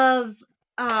amount of,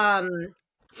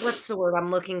 what's the word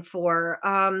I'm looking for?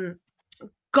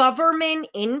 Government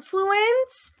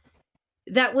influence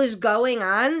that was going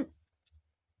on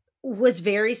was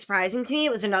very surprising to me.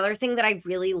 It was another thing that I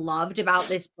really loved about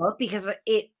this book, because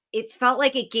it felt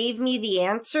like it gave me the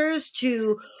answers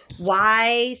to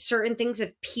why certain things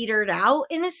have petered out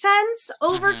in a sense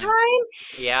over time.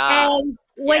 Yeah. And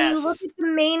when you look at the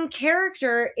main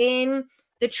character in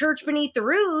The Church Beneath the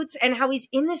Roots and how he's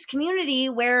in this community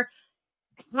where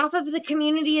half of the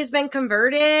community has been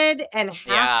converted and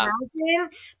half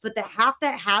hasn't, but the half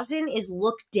that hasn't is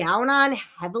looked down on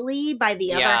heavily by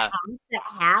the other half that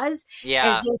has.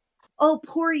 As if, oh,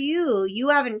 poor you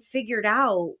haven't figured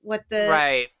out what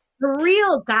the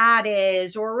real God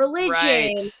is, or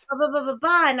religion, blah, blah, blah, blah,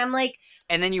 blah. And I'm like,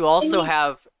 and then you also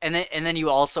have, and then you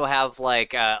also have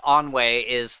like Onway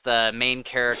is the main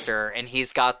character, and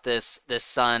he's got this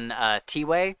son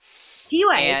Tiwei,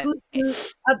 who's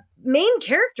a main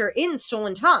character in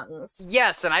Stolen Tongues.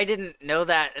 Yes, and I didn't know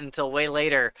that until way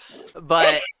later.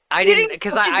 But I didn't,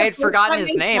 because I had forgotten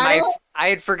his name. I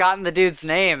had forgotten the dude's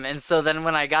name, and so then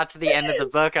when I got to the end of the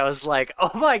book, I was like,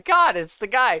 "Oh my god, it's the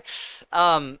guy!"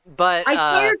 But I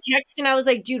saw your text, and I was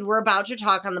like, "Dude, we're about to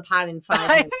talk on the pod in 5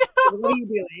 minutes. What are you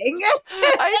doing?"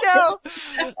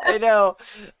 I know.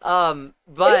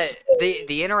 But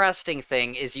the interesting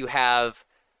thing is you have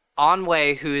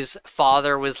Onway, whose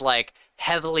father was like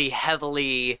heavily,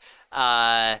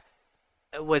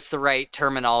 what's the right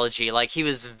terminology? Like, he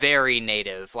was very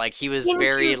native. Like, he was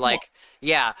very, like,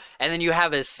 yeah. And then you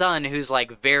have his son, who's,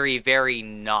 like, very, very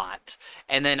not.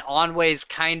 And then Onway's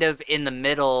kind of in the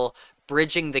middle,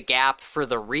 bridging the gap for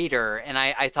the reader. And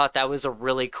I thought that was a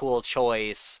really cool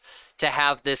choice to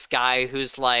have this guy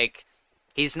who's, like,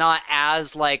 he's not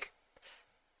as, like,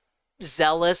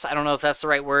 zealous, I don't know if that's the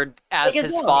right word, as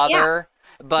his father.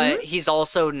 But he's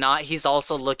also not, he's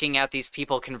also looking at these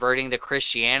people converting to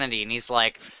Christianity, and he's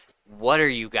like, what are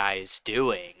you guys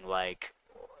doing? Like,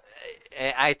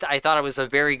 I thought it was a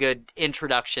very good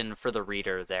introduction for the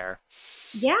reader there.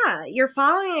 Yeah, you're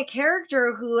following a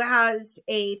character who has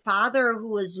a father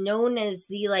who was known as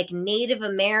the, like, Native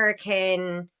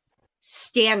American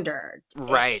standard.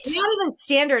 Right. Not even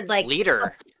standard, like...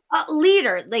 leader.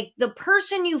 Leader, like the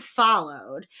person you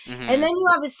followed. And then you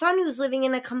have a son who's living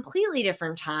in a completely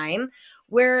different time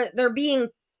where they're being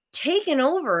taken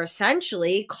over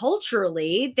essentially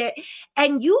culturally,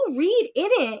 and you read in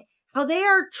it how they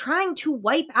are trying to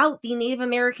wipe out the Native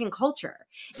American culture.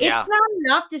 It's not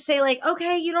enough to say, like,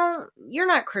 okay, you're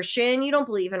not Christian, you don't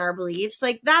believe in our beliefs,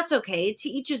 like, that's okay, to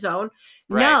each his own.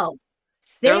 Right. No,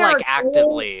 they're like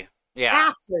actively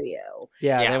after you.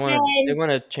 Yeah, they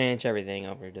want to change everything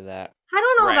over to that.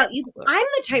 I don't know about you, but I'm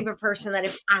the type of person that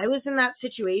if I was in that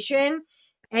situation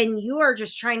and you are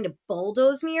just trying to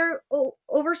bulldoze me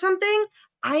over something,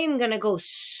 I am going to go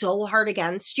so hard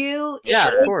against you. Yeah,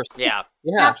 of course. Yeah.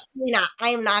 Absolutely not. I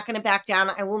am not going to back down.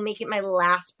 I will make it my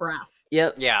last breath.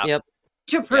 Yep.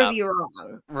 To prove you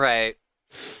wrong. Right.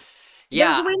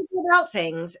 Yeah. There's a way to go about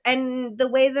things. And the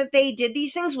way that they did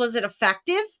these things, was it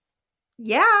effective?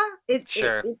 Yeah, it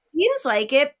seems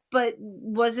like it, but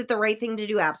was it the right thing to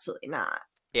do? Absolutely not.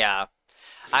 Yeah.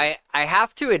 I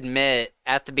have to admit,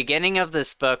 at the beginning of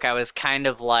this book, I was kind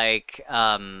of like,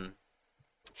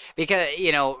 because,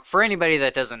 you know, for anybody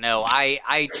that doesn't know,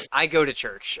 I go to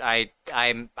church. I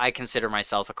consider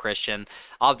myself a Christian.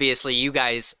 Obviously, you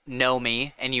guys know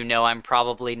me, and you know I'm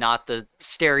probably not the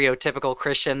stereotypical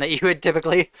Christian that you would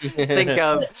typically think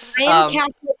of. I am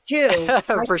Catholic too.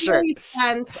 For sure.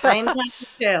 I am Catholic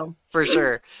too. For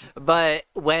sure. But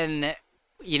when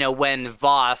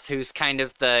Voth, who's kind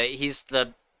of he's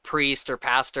the priest or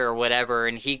pastor or whatever,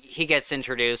 and he gets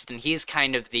introduced, and he's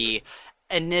kind of the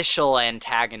initial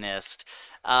antagonist,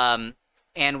 and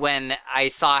when I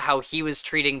saw how he was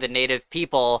treating the native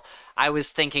people, I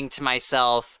was thinking to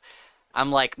myself,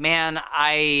 I'm like, man,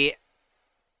 I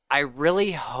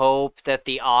really hope that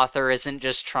the author isn't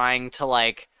just trying to,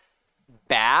 like,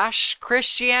 bash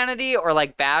Christianity or,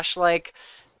 like, bash, like,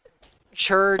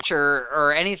 church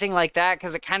or anything like that,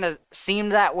 because it kind of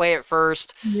seemed that way at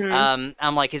first.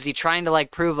 I'm like, is he trying to,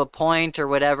 like, prove a point or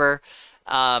whatever?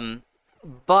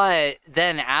 But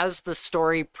then as the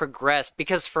story progressed,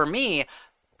 because for me,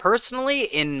 personally,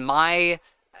 in my,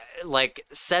 like,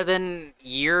 7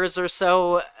 years or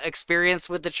so experience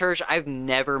with the church, I've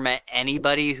never met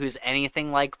anybody who's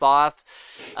anything like Voth.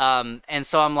 And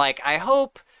so I'm like, I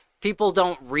hope people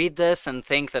don't read this and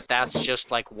think that that's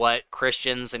just, like, what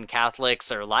Christians and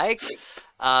Catholics are like.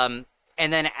 And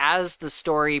then as the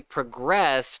story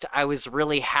progressed, I was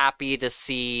really happy to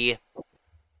see...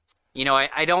 You know,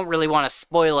 I don't really want to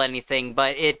spoil anything,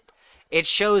 but it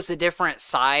shows a different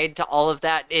side to all of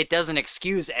that. It doesn't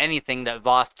excuse anything that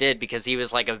Voth did, because he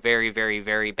was, like, a very, very,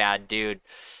 very bad dude.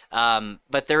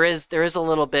 But there is a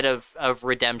little bit of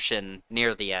redemption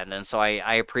near the end, and so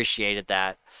I appreciated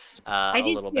that a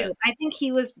little bit. I think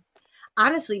he was,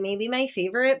 honestly, maybe my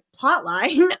favorite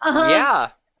plotline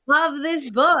of this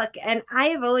book, and I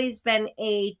have always been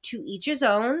a to each his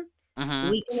own.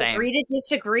 We can agree to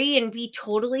disagree and be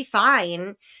totally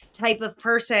fine type of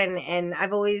person. And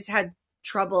I've always had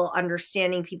trouble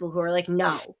understanding people who are like,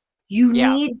 no, you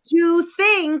need to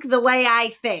think the way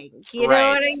I think. You know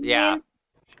what I mean? Yeah.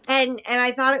 And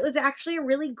I thought it was actually a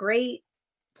really great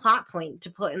plot point to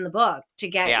put in the book to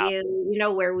get you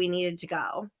know, where we needed to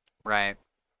go. Right.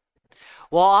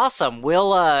 Well, awesome.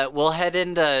 We'll head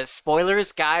into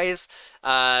spoilers, guys.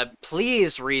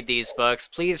 Please read these books.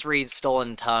 Please read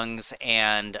Stolen Tongues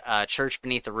and Church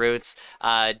Beneath the Roots.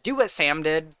 Do what Sam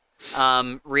did.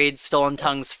 Read Stolen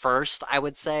Tongues first, I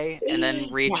would say, and then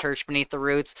read Church Beneath the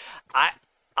Roots.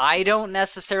 I don't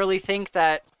necessarily think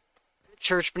that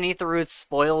Church Beneath the Roots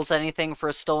spoils anything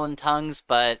for Stolen Tongues,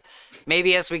 but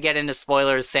maybe as we get into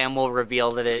spoilers, Sam will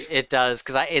reveal that it does,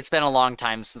 because it's been a long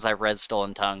time since I've read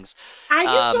Stolen Tongues. I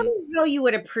just don't know how you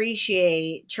would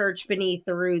appreciate Church Beneath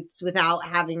the Roots without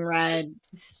having read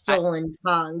Stolen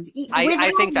Tongues.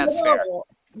 I think that's fair.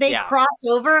 They cross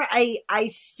over. I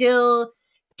still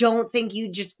don't think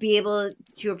you'd just be able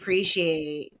to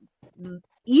appreciate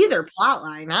either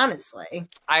plotline, honestly.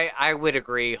 I would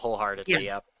agree wholeheartedly.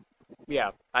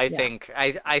 Yeah. I think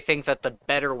that the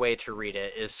better way to read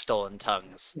it is Stolen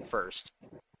Tongues first.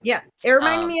 Yeah. It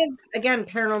reminded me of, again,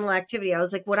 Paranormal Activity. I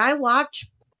was like, would I watch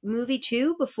movie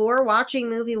 2 before watching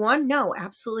movie 1? No,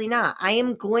 absolutely not. I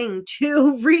am going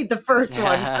to read the first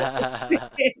one.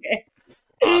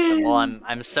 Awesome. Well,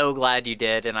 I'm so glad you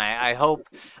did, and I hope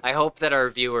that our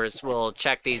viewers will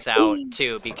check these out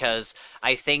too, because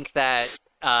I think that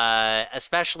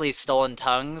especially Stolen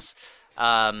Tongues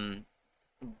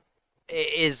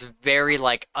is very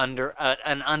like an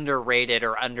underrated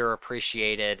or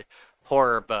underappreciated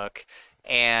horror book,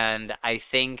 and I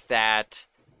think that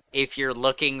if you're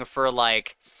looking for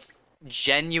like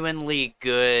genuinely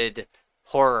good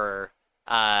horror,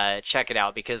 check it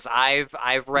out, because I've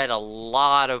read a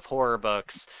lot of horror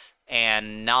books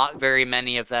and not very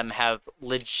many of them have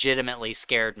legitimately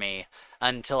scared me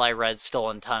until I read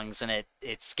Stolen Tongues, and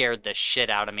it scared the shit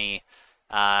out of me,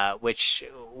 which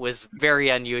was very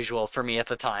unusual for me at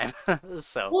the time.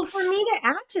 So, well, for me to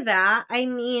add to that, I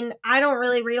mean, I don't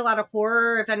really read a lot of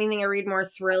horror. If anything, I read more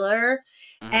thriller.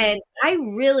 Mm-hmm. And I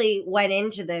really went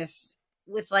into this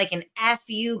with like an F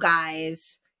you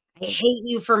guys. I hate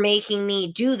you for making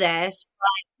me do this,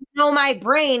 but you know my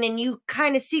brain, and you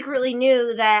kind of secretly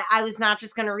knew that I was not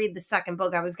just going to read the second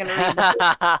book. I was going to read the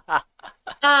book.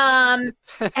 And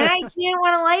I didn't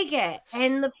want to like it.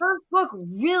 And the first book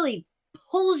really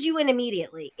pulls you in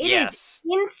immediately. It is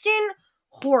instant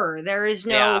horror. There is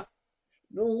no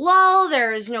lull.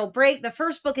 There is no break. The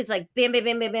first book is like bam, bam,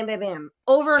 bam, bam, bam, bam, bam,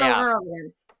 over and over and over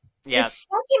again. Yeah. The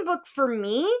second book for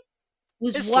me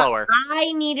was what slower.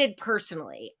 I needed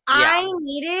personally. Yeah. I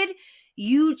needed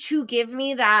you to give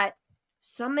me that,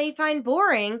 some may find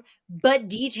boring, but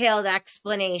detailed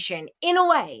explanation in a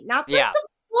way. Not like the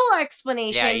full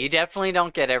explanation. Yeah, you definitely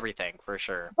don't get everything, for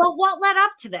sure. But what led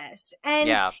up to this?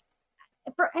 And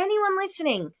for anyone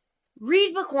listening,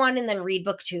 read book 1 and then read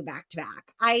book 2 back to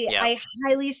back. I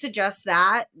highly suggest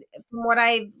that, from what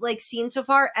I've like seen so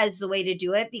far, as the way to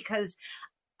do it, because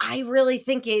I really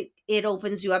think it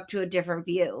opens you up to a different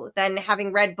view than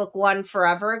having read book 1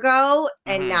 forever ago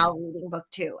and now reading book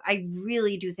 2. I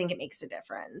really do think it makes a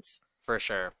difference. For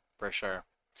sure. For sure.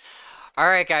 All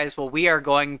right, guys. Well, we are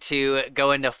going to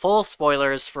go into full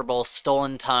spoilers for both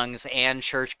Stolen Tongues and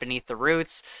Church Beneath the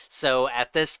Roots. So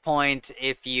at this point,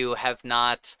 if you have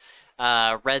not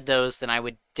read those, then I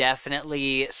would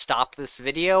definitely stop this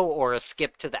video or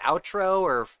skip to the outro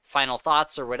or final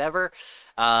thoughts or whatever,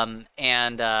 and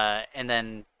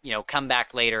then come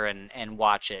back later and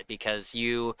watch it, because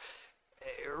you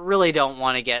really don't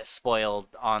want to get spoiled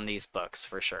on these books,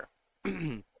 for sure.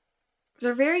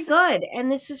 They're very good,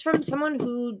 and this is from someone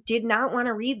who did not want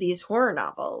to read these horror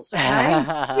novels.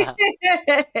 Okay?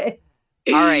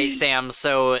 All right, Sam.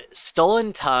 So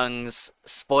Stolen Tongues,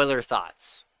 spoiler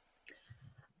thoughts.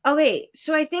 Okay,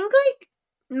 so I think like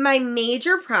my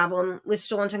major problem with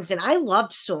Stolen Tongues, and I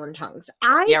loved Stolen Tongues.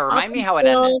 Remind me how it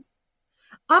ended.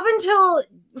 Up until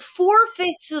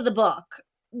 4/5 of the book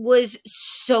was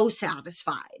so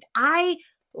satisfied. I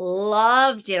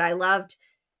loved it. I loved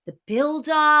the build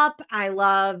up. I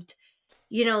loved,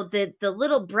 the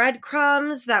little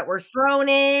breadcrumbs that were thrown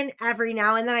in every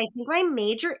now and then. I think my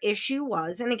major issue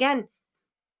was, and again,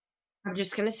 I'm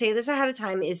just going to say this ahead of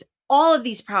time, is all of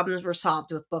these problems were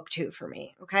solved with book 2 for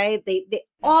me. Okay.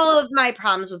 All of my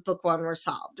problems with book 1 were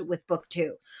solved with book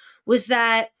 2. Was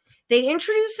that they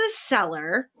introduced this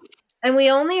seller and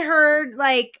we only heard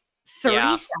like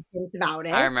 30 seconds about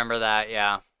it. I remember that.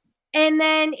 Yeah. And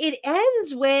then it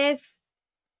ends with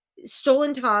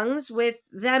Stolen Tongues, with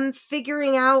them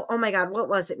figuring out, oh my God, what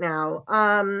was it now?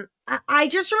 I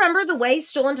just remember the way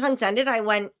Stolen Tongues ended. I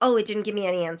went, oh, it didn't give me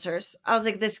any answers. I was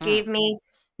like, this gave me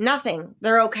nothing.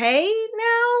 They're okay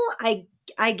now,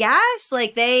 I guess.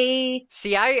 Like they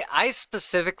see. I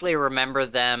specifically remember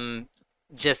them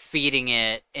defeating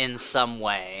it in some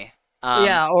way.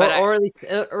 Or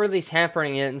at least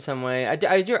hampering it in some way.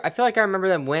 I feel like I remember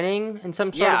them winning in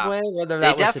some sort of way. Whether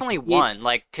they definitely won,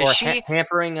 like because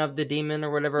hampering of the demon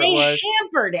or whatever it was. They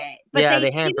hampered it, but they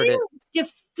didn't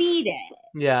defeat it.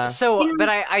 Yeah. So, but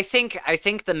I think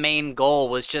the main goal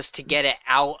was just to get it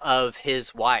out of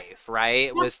his wife,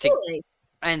 right? Absolutely.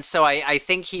 And so I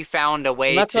think he found a way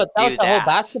And that's to that do was the whole that.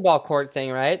 basketball court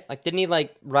thing, right? Like, didn't he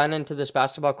like run into this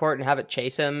basketball court and have it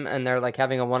chase him, and they're like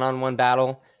having a one-on-one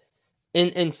battle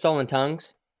in Stolen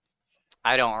Tongues?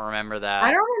 I don't remember I that.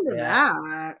 don't remember Yeah.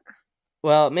 that.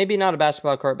 Well, maybe not a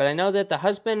basketball court, but I know that the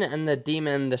husband and the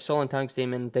demon, the Stolen Tongues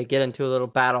demon, they get into a little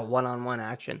battle, one-on-one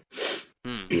action.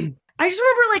 I just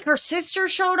remember like her sister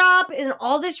showed up and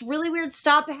all this really weird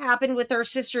stuff happened with her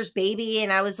sister's baby.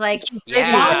 And I was like,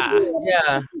 Yeah. why did her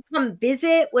Yeah. sister come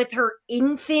visit with her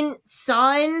infant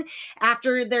son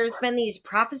after there's been these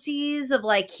prophecies of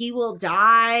like he will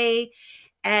die?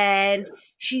 And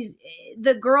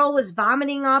the girl was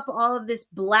vomiting up all of this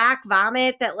black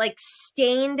vomit that like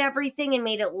stained everything and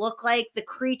made it look like the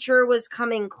creature was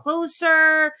coming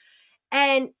closer.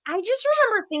 And I just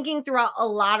remember thinking throughout a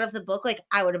lot of the book, like,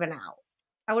 I would have been out.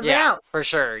 I would have been out. For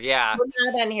sure. Yeah. I would not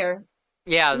have been here.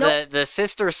 Yeah, Nope. the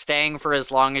sister staying for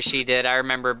as long as she did, I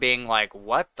remember being like,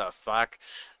 "What the fuck?"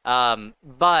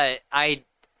 But I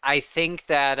think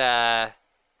that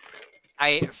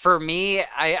for me,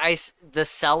 the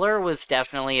cellar was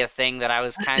definitely a thing that I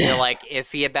was kind of like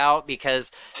iffy about,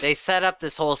 because they set up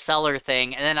this whole cellar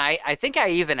thing, and then I think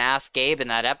I even asked Gabe in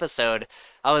that episode.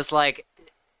 I was like,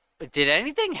 did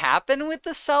anything happen with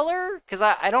the cellar? Because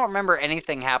I don't remember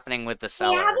anything happening with the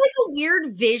cellar. They have like a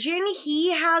weird vision.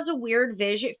 He has a weird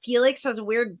vision. Felix has a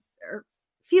weird,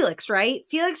 Felix, right?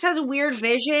 Felix has a weird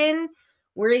vision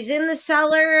where he's in the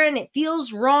cellar and it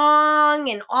feels wrong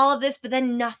and all of this, but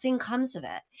then nothing comes of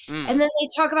it. And then they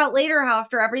talk about later how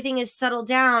after everything is settled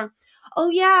down,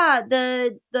 oh yeah,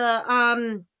 the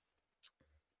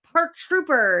park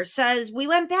trooper says we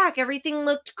went back, everything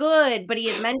looked good, but he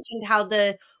had mentioned how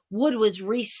the wood was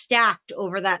restacked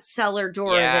over that cellar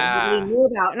door that nobody knew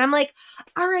about. And I'm like,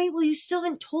 all right, well, you still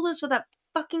haven't told us what that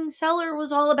fucking cellar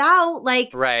was all about.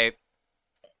 Like, Right.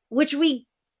 which we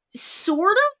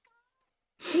sort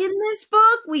of in this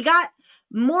book, we got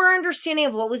more understanding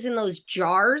of what was in those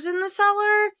jars in the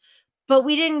cellar, but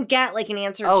we didn't get like an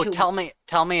answer to.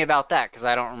 Tell me about that, because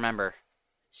I don't remember.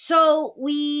 So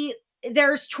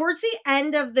there's towards the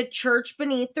end of The Church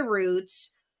Beneath the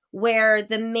Roots, where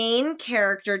the main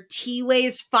character,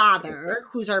 T-Way's father,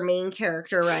 who's our main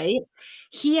character, right?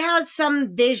 He has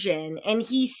some vision and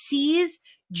he sees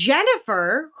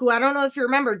Jennifer, who I don't know if you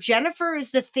remember. Jennifer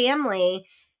is the family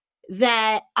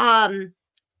that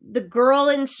the girl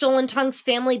in Stolen Tongues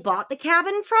family bought the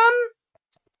cabin from.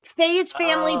 Faye's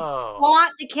family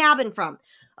bought the cabin from.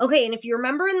 Okay, and if you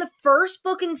remember in the first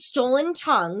book in Stolen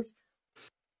Tongues,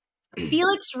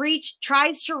 Felix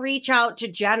tries to reach out to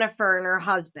Jennifer and her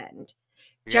husband.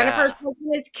 Yeah. Jennifer's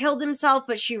husband has killed himself,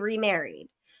 but she remarried.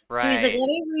 Right. So he's like, let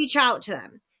me reach out to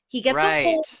them. He gets a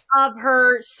hold of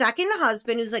her second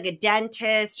husband, who's like a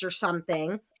dentist or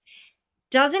something.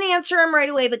 Doesn't answer him right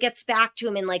away, but gets back to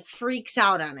him and like freaks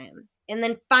out on him. And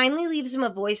then finally leaves him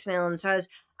a voicemail and says,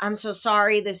 I'm so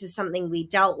sorry. This is something we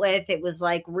dealt with. It was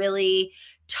like really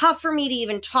tough for me to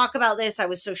even talk about this. I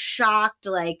was so shocked.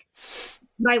 Like,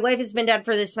 my wife has been dead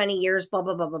for this many years, blah,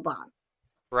 blah, blah, blah, blah.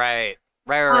 Right.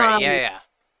 Yeah.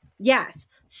 Yes.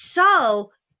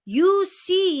 So you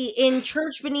see in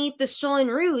Church Beneath the Stolen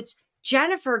Roots,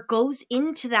 Jennifer goes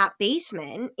into that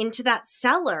basement, into that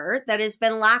cellar that has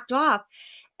been locked off,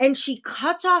 and she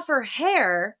cuts off her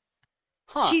hair.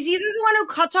 Huh. She's either the one who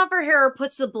cuts off her hair or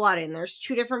puts the blood in. There's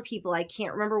two different people. I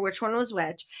can't remember which one was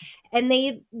which. And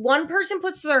one person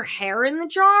puts their hair in the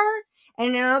jar,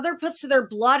 and another puts their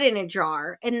blood in a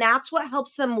jar, and that's what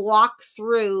helps them walk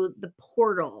through the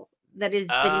portal that is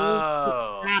beneath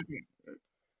the cabin.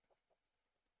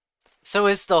 So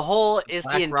is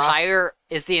the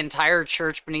entire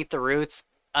Church Beneath the Roots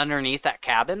underneath that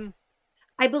cabin?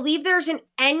 I believe there's an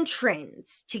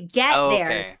entrance to get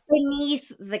there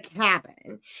beneath the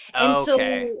cabin. And so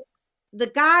the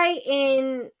guy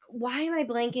why am I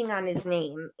blanking on his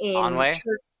name?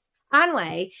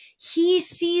 Anway, he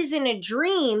sees in a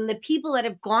dream the people that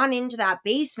have gone into that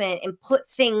basement and put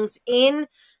things in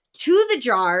to the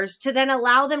jars to then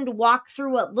allow them to walk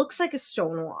through what looks like a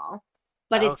stone wall,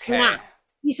 but it's not.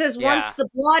 He says once the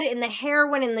blood and the hair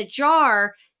went in the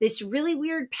jar, this really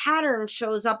weird pattern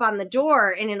shows up on the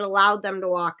door and it allowed them to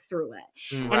walk through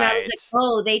it. And I was like,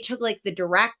 oh, they took like the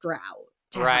direct route.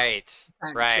 Right.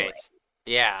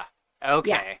 Yeah. Okay.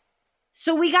 Yeah.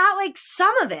 So we got like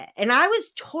some of it, and I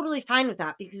was totally fine with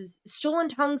that because Stolen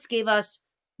Tongues gave us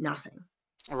nothing.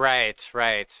 Right.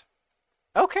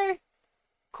 Okay.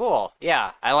 Cool.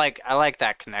 Yeah, I like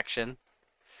that connection.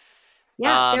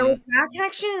 Yeah, there was that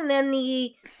connection, and then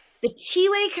the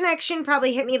T-Way connection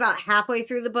probably hit me about halfway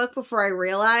through the book before I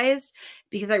realized,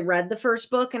 because I read the first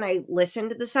book and I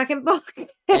listened to the second book.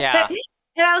 Yeah.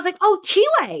 And I was like, oh,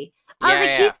 T-Way. I was like,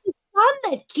 Yeah. he's the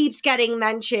son that keeps getting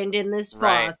mentioned in this book.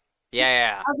 Right.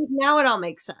 Yeah. I was like, now it all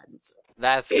makes sense.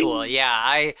 That's cool. Yeah,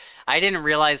 I didn't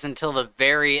realize until the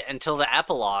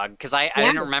epilogue, because I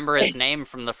didn't remember his name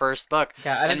from the first book.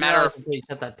 Yeah, I didn't realize until you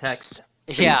sent that text.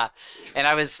 Yeah, and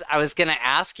I was gonna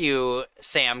ask you,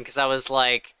 Sam, because I was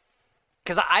like,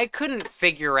 because I couldn't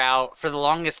figure out, for the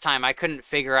longest time, I couldn't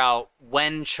figure out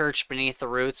when Church Beneath the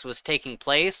Roots was taking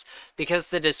place, because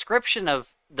the description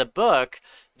of the book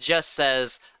just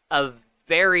says a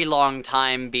very long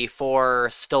time before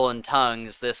Stolen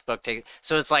Tongues, this book takes.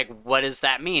 So it's like, what does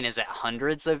that mean? Is it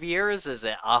hundreds of years? Is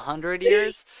it 100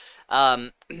 years?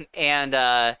 Do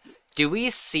we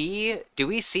see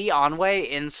Onway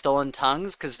in Stolen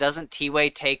Tongues? Because doesn't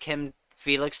T-Way take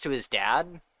Felix to his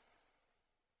dad?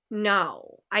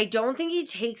 No, I don't think he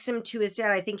takes him to his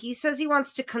dad. I think he says he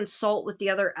wants to consult with the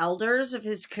other elders of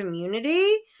his community.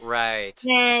 Right.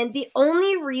 And the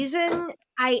only reason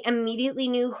I immediately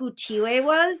knew who T-Way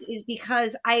was is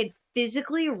because I had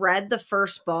physically read the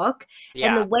first book. Yeah.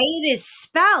 And the way it is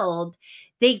spelled,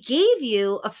 they gave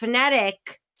you a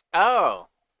phonetic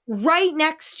right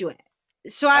next to it.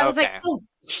 So I was like, oh,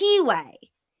 T-Way.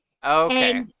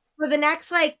 Okay. And for the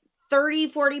next 30,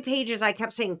 40 pages, I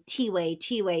kept saying T-Way,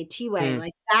 T-Way, T-Way.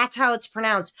 Like, that's how it's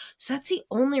pronounced. So that's the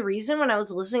only reason when I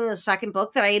was listening to the second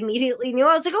book that I immediately knew.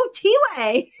 I was like, oh,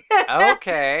 T-Way.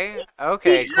 Okay,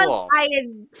 because cool. I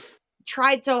had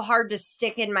tried so hard to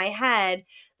stick in my head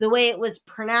the way it was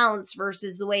pronounced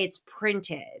versus the way it's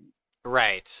printed.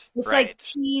 Right, It's like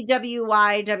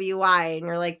T-W-Y-W-Y, and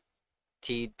you're like,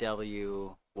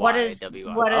 T-W-Y-W-Y. what does this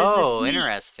mean?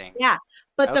 Interesting. Yeah.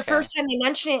 But the first time they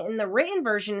mention it in the written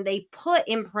version, they put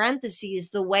in parentheses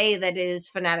the way that it is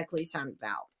phonetically sounded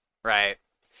out. Right.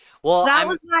 Well, so that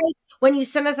was why when you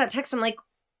sent us that text, I'm like,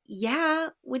 yeah,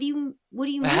 what do you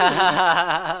mean?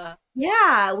 Yeah,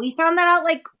 we found that out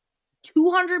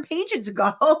 200 pages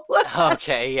ago.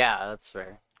 Okay, yeah, that's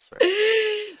fair.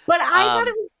 But I thought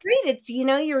it was great. It's,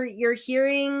 you're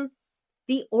hearing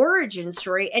the origin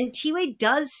story, and T-Way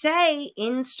does say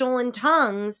in Stolen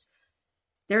Tongues,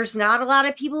 there's not a lot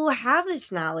of people who have this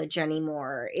knowledge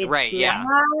anymore. It's not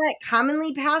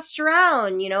commonly passed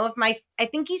around. I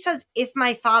think he says, if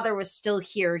my father was still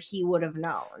here, he would have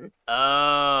known.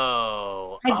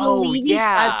 Oh. I believe he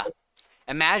says it.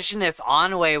 Imagine if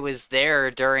Onway was there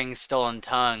during Stolen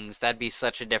Tongues. That'd be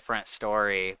such a different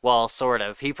story. Well, sort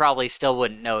of. He probably still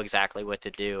wouldn't know exactly what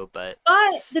to do, but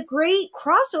the great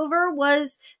crossover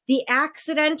was the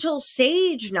accidental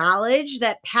sage knowledge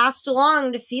that passed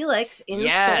along to Felix in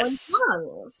Stolen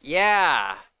Tongues.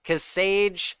 Yeah, because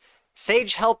Sage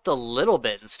helped a little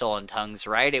bit in Stolen Tongues,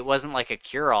 right? It wasn't like a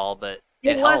cure-all, but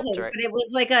it wasn't, helped, right? But it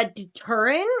was like a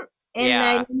deterrent. And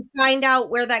then you find out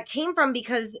where that came from,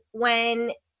 because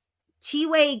when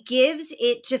T-Way gives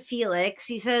it to Felix,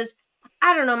 he says,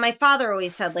 I don't know, my father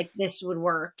always said this would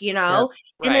work, Yep.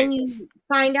 And then you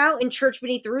find out in Church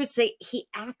Beneath the Roots that he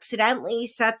accidentally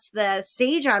sets the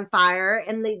sage on fire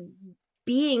and the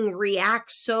being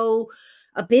reacts so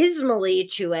abysmally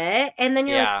to it. And then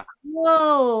you're like,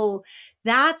 whoa,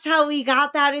 that's how we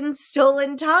got that in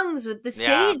Stolen Tongues with the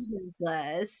sage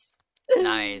necklace.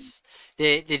 Nice.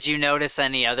 Did you notice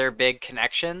any other big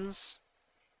connections?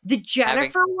 The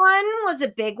Jennifer one was a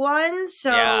big one.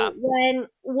 So when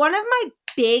one of my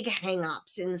big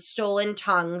hangups in Stolen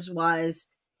Tongues was,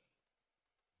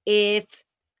 if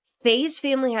Faye's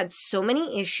family had so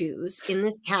many issues in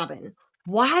this cabin,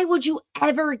 why would you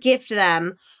ever gift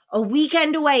them a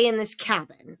weekend away in this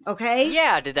cabin? Okay?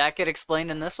 Yeah, did that get explained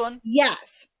in this one?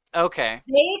 Yes. Okay.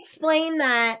 They explain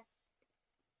that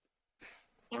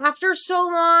after so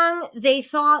long, they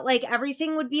thought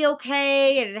everything would be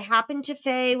okay. It had happened to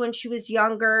Faye when she was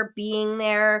younger, being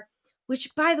there,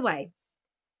 which, by the way,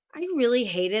 I really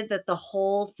hated that the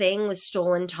whole thing with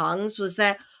Stolen Tongues was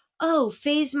that,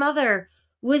 Faye's mother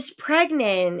was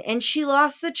pregnant and she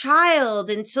lost the child.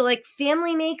 And so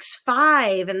family makes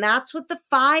 5, and that's what the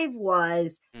 5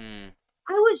 was. I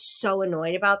was so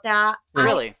annoyed about that.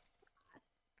 Really?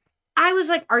 I was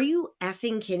like, are you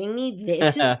effing kidding me?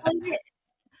 This is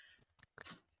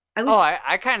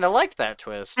I kind of liked that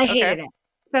twist. I hated it.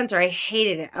 Spencer, I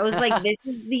hated it. I was like, this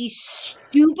is the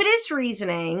stupidest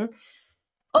reasoning.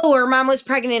 Her mom was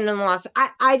pregnant and lost.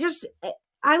 I was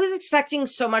expecting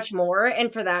so much more,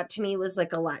 and for that to me was a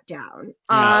letdown.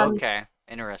 Okay.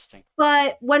 Interesting.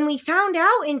 But when we found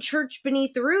out in Church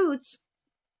Beneath the Roots,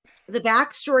 the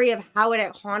backstory of how it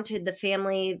had haunted the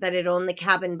family that had owned the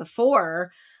cabin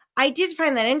before, I did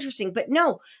find that interesting. But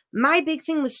no, my big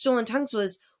thing with Stolen Tongues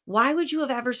was, why would you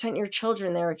have ever sent your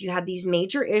children there if you had these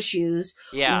major issues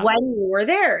Yeah. when you were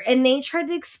there? And they tried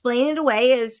to explain it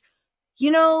away as,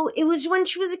 it was when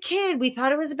she was a kid. We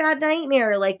thought it was a bad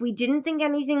nightmare. Like, we didn't think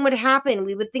anything would happen.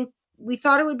 We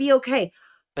thought it would be okay.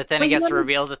 But then it gets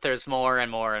revealed that there's more and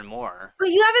more and more. But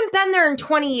you haven't been there in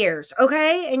 20 years,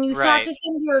 okay? And you thought to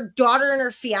send your daughter and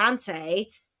her fiance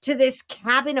to this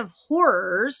cabin of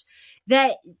horrors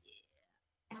that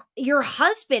your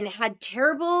husband had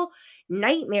terrible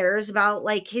nightmares about,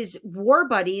 like, his war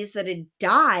buddies that had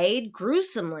died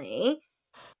gruesomely.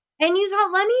 And you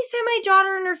thought, let me send my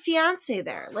daughter and her fiance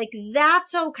there. Like,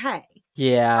 that's okay.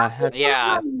 Yeah.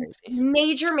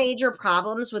 Major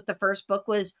problems with the first book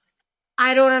was,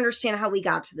 I don't understand how we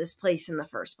got to this place in the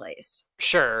first place.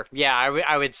 Sure. Yeah,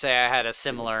 I would say I had a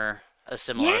similar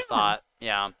thought.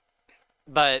 Yeah.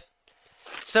 But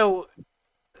so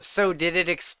did it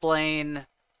explain,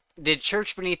 did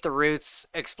Church Beneath the Roots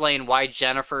explain why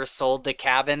Jennifer sold the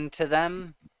cabin to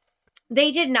them?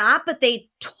 They did not, but they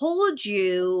told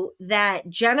you that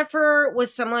Jennifer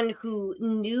was someone who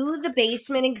knew the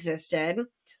basement existed,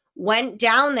 went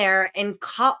down there and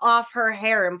cut off her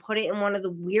hair and put it in one of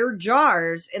the weird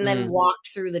jars and then walked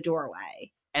through the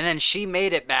doorway. And then she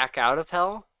made it back out of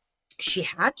hell? She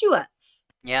had to have.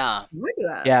 Yeah.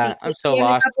 Yeah, I'm so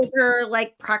lost. Up with her,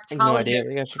 like,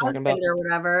 proctologist husband or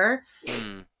whatever.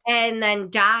 And then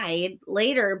died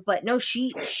later. But no,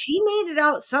 she made it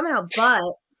out somehow. But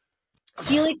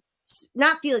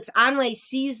Anway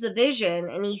sees the vision,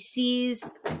 and he sees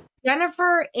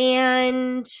Jennifer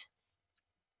and...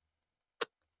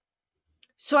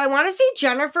 So I want to say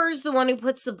Jennifer's the one who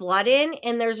puts the blood in,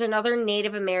 and there's another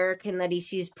Native American that he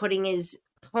sees putting his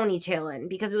ponytail in,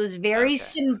 because it was very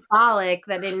symbolic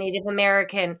that a Native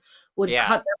American would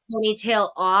cut their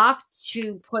ponytail off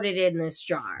to put it in this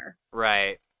jar.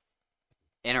 Right.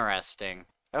 Interesting.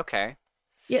 Okay.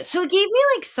 Yeah, so it gave me,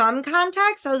 like, some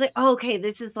context. I was like, oh, okay,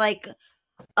 this is like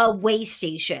a way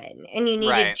station, and you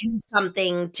need to do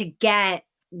something to get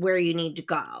where you need to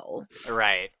go.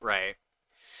 Right.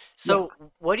 So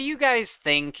what do you guys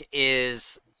think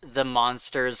is the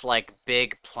monster's, like,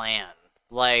 big plan?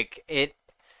 And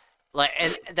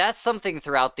that's something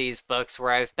throughout these books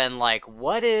where I've been like,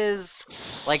 what is,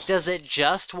 like, does it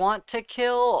just want to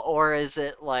kill, or is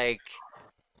it like,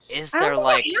 is there,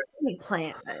 like, it has a big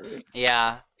plan?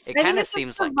 Yeah, it kind of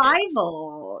seems like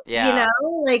survival. Yeah,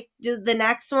 like, do the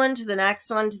next one to the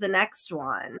next one to the next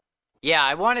one. Yeah,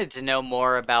 I wanted to know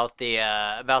more about the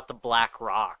black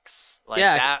rocks. Like,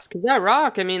 because that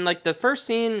rock, I mean, like, the first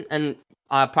scene, and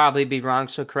I'll probably be wrong,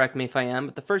 so correct me if I am,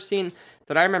 but the first scene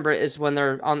that I remember is when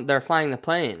they're flying the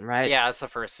plane, right? Yeah, that's the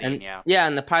first scene, and, yeah. Yeah,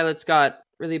 and the pilot's got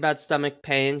really bad stomach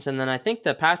pains, and then I think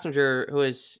the passenger, who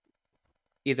is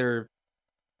either,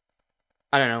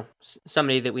 I don't know,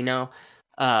 somebody that we know,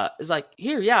 is like,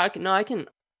 here, yeah, I can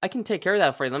take care of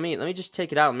that for you. Let me just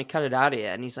take it out. Let me cut it out of you.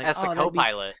 And he's like, that's the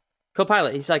co-pilot.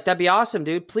 Co-pilot. He's like, that'd be awesome,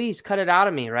 dude. Please cut it out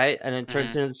of me, right? And it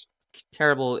turns into this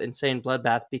terrible, insane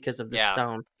bloodbath because of the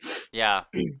stone. Yeah.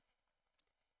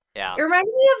 Yeah. It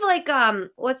reminded me of, like,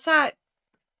 what's that?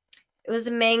 It was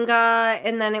a manga,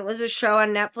 and then it was a show on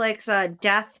Netflix,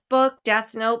 Death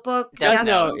Notebook. Death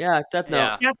Note. Death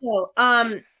Note.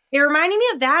 It reminded me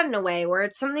of that in a way, where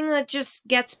it's something that just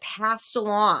gets passed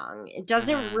along. It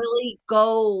doesn't really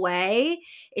go away.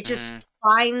 It just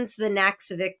finds the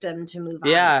next victim to move on.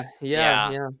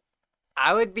 Yeah.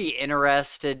 I would be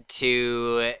interested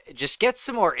to just get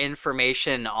some more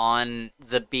information on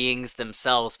the beings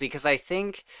themselves, because I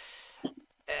think,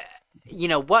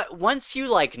 once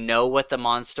you, like, know what the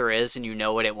monster is and you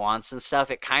know what it wants and stuff,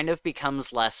 it kind of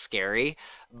becomes less scary.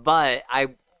 But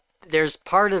there's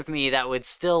part of me that would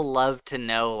still love to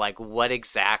know, like, what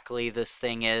exactly this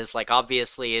thing is. Like,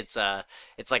 obviously it's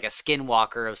like a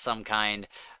skinwalker of some kind,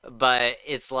 but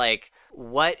it's like,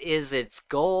 what is its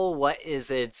goal? What is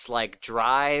its, like,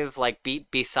 drive? Like,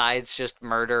 besides just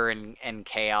murder and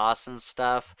chaos and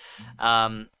stuff.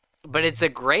 But it's a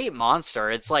great monster.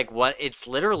 It's like, it's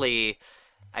literally,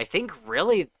 I think,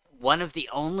 really one of the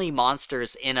only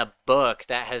monsters in a book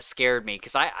that has scared me,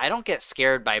 because I don't get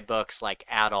scared by books, like,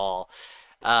 at all.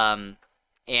 And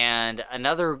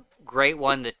another great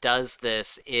one that does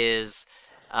this is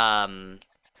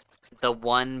the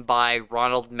one by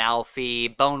Ronald Malfi,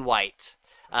 Bone White.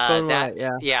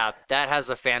 Yeah, that has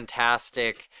a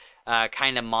fantastic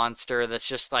kind of monster that's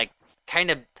just, like, kind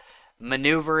of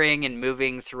maneuvering and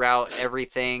moving throughout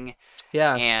everything.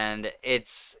 Yeah. And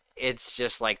it's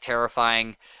just, like,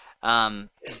 terrifying.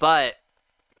 But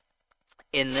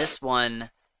in this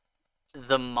one,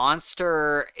 the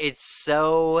monster, it's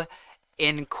so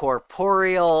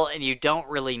incorporeal, and you don't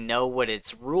really know what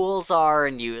its rules are,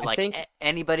 and you I think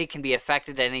anybody can be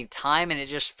affected at any time, and it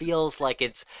just feels like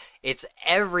it's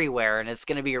everywhere, and it's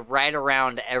going to be right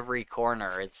around every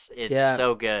corner. It's yeah,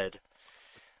 so good.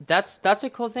 that's a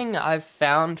cool thing I've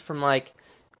found from like,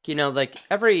 like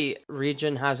every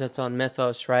region has its own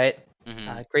mythos, right?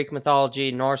 Hmm. Greek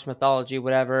mythology, Norse mythology,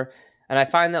 whatever. And I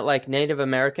find that like Native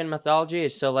American mythology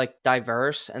is so like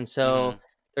diverse, and so Hmm.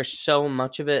 there's so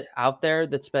much of it out there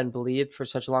that's been believed for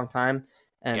such a long time,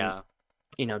 and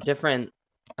Yeah. different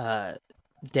uh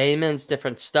daemons,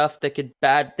 different stuff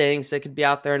bad things that could be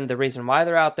out there, and the reason why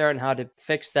they're out there and how to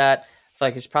fix that. I feel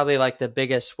like it's probably like the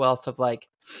biggest wealth of like,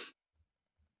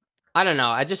 I don't know.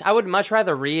 I would much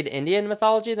rather read Indian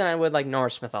mythology than I would like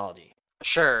Norse mythology.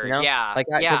 Sure. Yeah. Like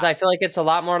because Yeah. I feel like it's a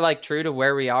lot more like true to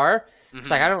where we are. It's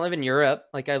like I Hmm. don't live in Europe.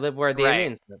 Like I live where the Right.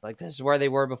 aliens live. Like this is where they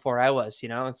were before I was.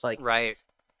 It's like Right.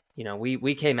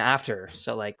 we came after.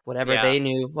 So like whatever Yeah. they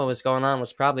knew what was going on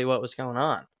was probably what was going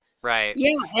on. Right.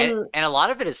 Yeah, and And a lot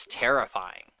of it is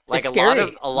terrifying. Like It's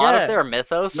scary. a lot of Yeah. their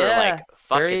mythos are Yeah, like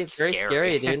fucking very, very scary.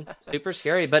 scary, dude. Super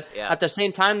scary. But Yeah. at the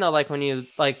same time, though, like when you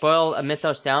like boil a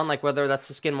mythos down, like whether that's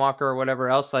the Skinwalker or whatever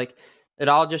else, like it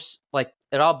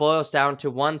all boils down to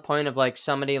one point of like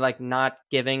somebody like not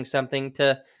giving something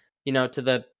to,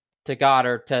 to God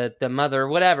or to the mother,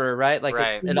 whatever, right? Like it,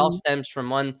 Right. it all Mhm. stems from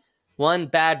one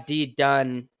bad deed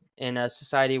done in a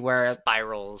society where,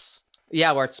 Spirals.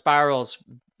 yeah, where it spirals,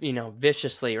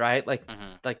 viciously, right?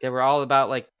 Hmm. Like they were all about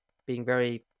like being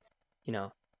very, you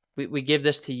know, we give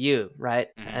this to you, right?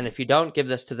 And Hmm. if you don't give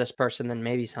this to this person, then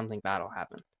maybe something bad will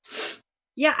happen.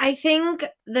 yeah, I think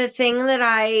the thing that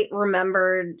I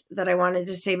remembered that I wanted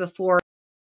to say before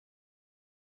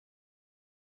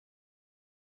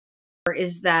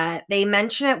is that they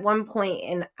mention at one point,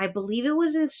 and I believe it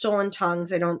was in Stolen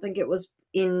Tongues, I don't think it was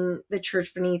in The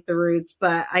Church Beneath the Roots,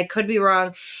 but I could be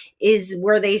wrong, is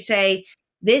where they say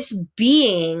this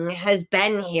being has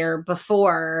been here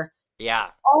before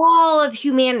Yeah. all of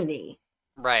humanity.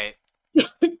 Right.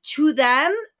 To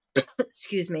them,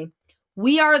 excuse me,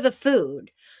 we are the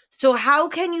food. So how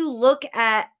can you look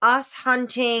at us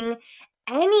hunting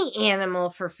any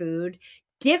animal for food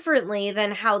differently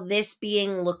than how this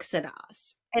being looks at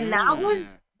us? And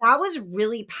Mm. that was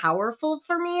really powerful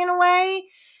for me in a way.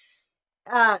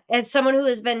 As someone who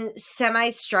has been semi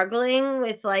struggling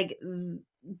with like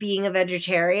being a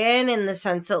vegetarian, in the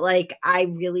sense that like I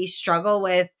really struggle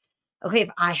with, okay, if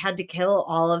I had to kill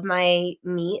all of my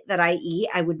meat that I eat,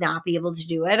 I would not be able to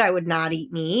do it. I would not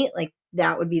eat meat. Like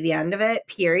that would be the end of it,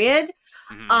 period.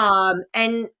 Hmm.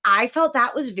 And I felt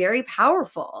that was very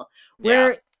powerful, Yeah.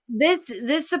 where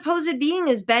this supposed being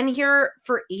has been here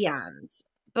for eons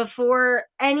before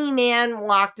any man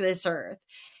walked this earth.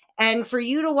 And for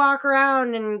you to walk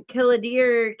around and kill a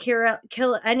deer,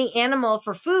 kill any animal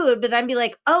for food, but then be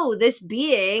like, oh, this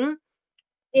being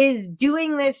is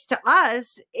doing this to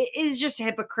us, is just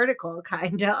hypocritical,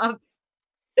 kind of.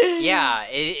 Yeah,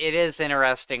 it is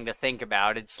interesting to think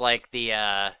about. It's like the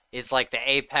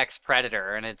apex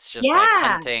predator, and it's just like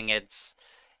Yeah. hunting its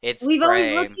We've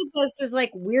always prey. looked at this as like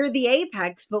we're the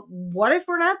apex, but what if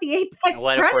we're not the apex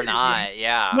What if we're predator? not?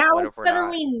 Yeah, Now what it's if we're not?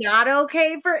 suddenly not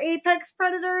okay for apex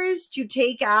predators to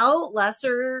take out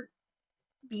lesser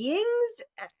beings?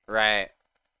 Right.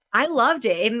 I loved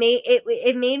it.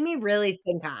 It made me really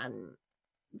think on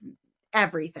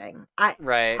everything.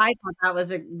 Right. I thought that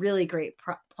was a really great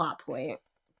plot point.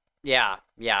 Yeah.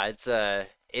 Yeah, it's an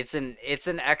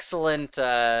excellent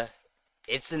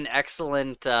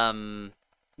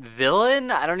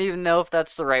villain. I don't even know if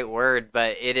that's the right word,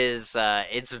 but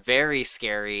it's very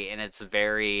scary, and it's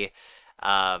very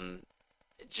um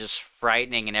just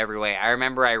frightening in every way. I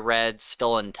remember I read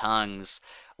Stolen Tongues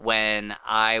when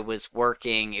I was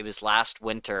working. It was last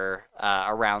winter,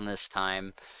 around this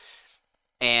time,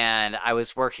 and I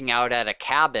was working out at a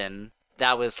cabin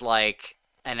that was like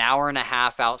an hour and a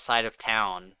half outside of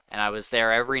town. And I was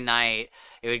there every night.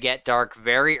 It would get dark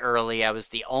very early. I was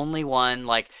the only one.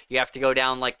 Like, you have to go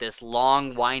down like this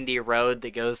long, windy road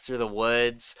that goes through the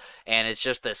woods. And it's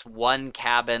just this one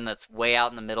cabin that's way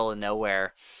out in the middle of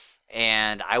nowhere.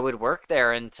 And I would work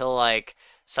there until like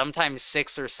sometimes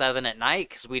 6 or 7 at night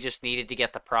because we just needed to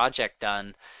get the project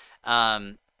done.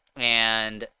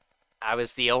 And I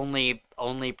was the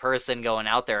only person going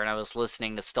out there, and I was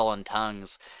listening to Stolen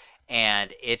Tongues,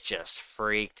 and it just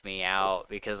freaked me out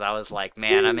because I was like,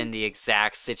 man, I'm in the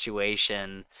exact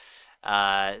situation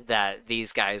that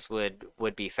these guys would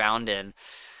be found in.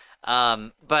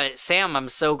 But Sam, I'm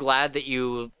so glad that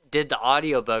you did the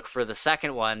audiobook for the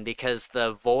second one, because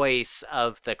the voice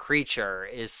of the creature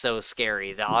is so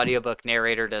scary. The audiobook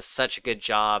narrator does such a good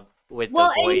job with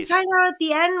Well, the and you voice. find out at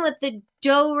the end what the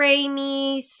do re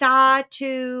mi sa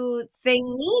tu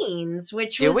thing means,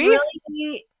 which Do was we?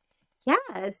 really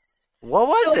yes. What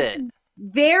was So it? at the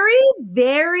very,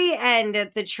 very end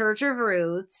at the Church of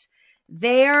Roots,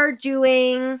 they are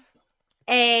doing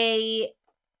a,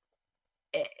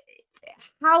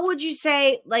 how would you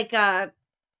say, like a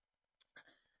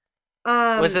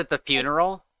Was it the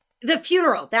funeral? the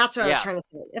funeral. That's what I was Yeah. trying to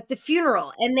say. At the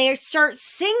funeral, and they start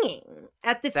singing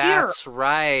at the funeral That's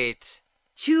right.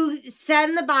 to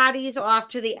send the bodies off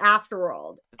to the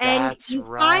afterworld. And That's you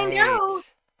find out right.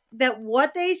 that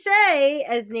what they say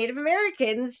as Native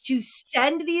Americans to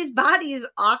send these bodies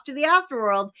off to the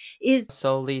afterworld is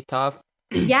Solely tough.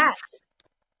 yes.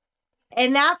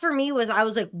 And that for me was, I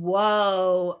was like,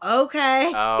 whoa,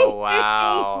 okay. Oh,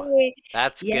 wow.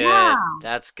 That's Yeah. good.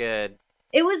 That's good.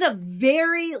 It was a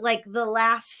very, like, the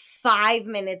last 5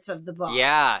 minutes of the book.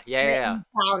 Yeah. That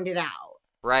you found it out.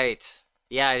 Right.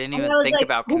 Yeah, I didn't And even I was think like,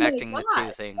 about oh my connecting the two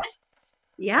God. things.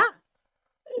 Yeah.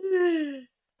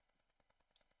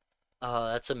 Oh,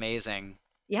 that's amazing.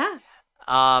 Yeah.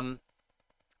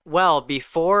 Well,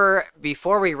 before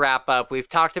we wrap up, we've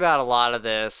talked about a lot of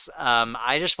this.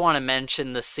 I just want to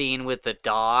mention the scene with the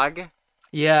dog.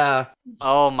 Yeah.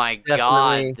 Oh my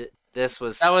Definitely. God, this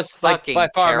was like fucking by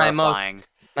far terrifying.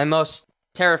 my most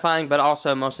terrifying, but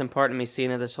also most important to me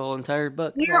scene of this whole entire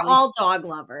book. We are all dog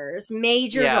lovers,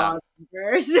 major Yeah. dog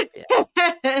lovers.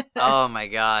 Oh my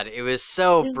God, it was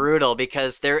so brutal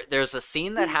because there's a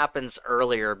scene that happens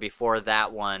earlier before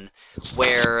that one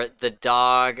where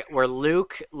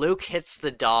Luke hits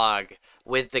the dog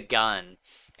with the gun,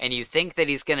 and you think that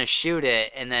he's gonna shoot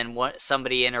it, and then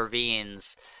somebody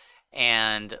intervenes,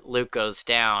 and Luke goes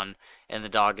down, and the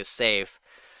dog is safe.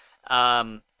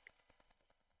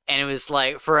 And it was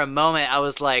like, for a moment, I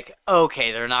was like,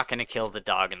 okay, they're not going to kill the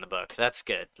dog in the book. That's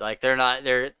good. Like,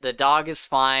 the dog is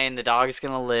fine. The dog is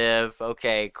going to live.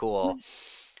 Okay, cool.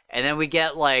 And then we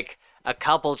get, like, a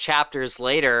couple chapters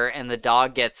later, and the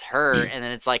dog gets hurt, and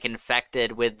then it's, like,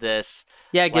 infected with this,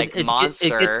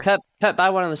 monster. It gets cut by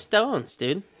one of the stones,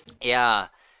 dude. Yeah.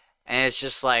 And it's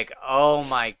just like, oh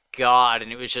my God.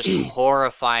 And it was just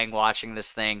horrifying watching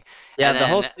this thing. Yeah, and the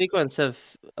whole sequence of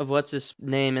what's his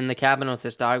name in the cabin with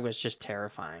his dog was just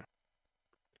terrifying.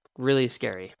 Really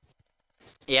scary.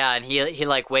 Yeah, and he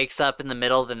like wakes up in the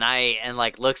middle of the night and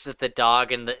like looks at the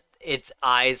dog, and its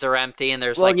eyes are empty, and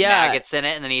there's maggots in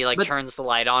it, and then he turns the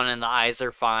light on and the eyes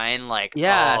are fine. Like,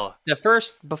 yeah,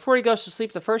 before he goes to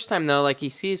sleep the first time though, like he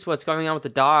sees what's going on with the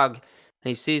dog, and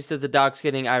he sees that the dog's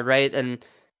getting irate and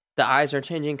the eyes are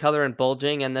changing color and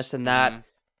bulging and this and that.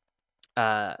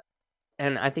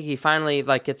 And I think he finally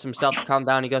like gets himself to calm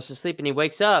down. He goes to sleep and he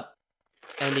wakes up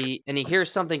and he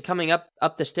hears something coming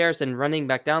up the stairs and running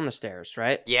back down the stairs,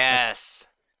 right? Yes.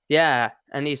 Yeah,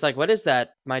 and he's like, "What is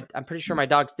that? I'm pretty sure my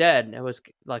dog's dead. It was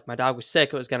like my dog was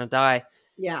sick. It was gonna die."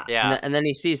 Yeah. Yeah. And then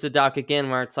he sees the dog again,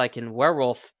 where it's like in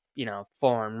werewolf,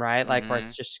 form, right? Like where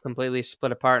it's just completely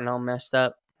split apart and all messed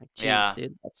up. Like, jeez,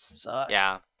 dude, that sucks.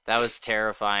 Yeah, that was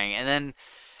terrifying. And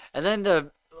then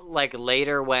to like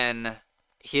later when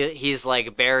he's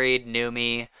like buried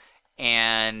Numi,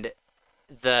 and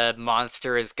the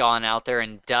monster has gone out there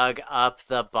and dug up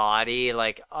the body.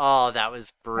 Like, oh, that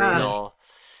was brutal.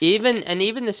 Even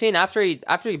the scene after he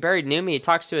buried Numi, he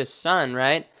talks to his son,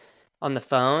 right, on the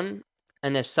phone,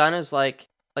 and his son is like,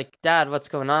 Dad, what's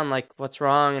going on? Like, what's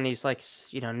wrong? And he's like,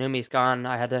 Numi's gone.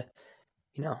 I had to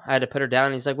put her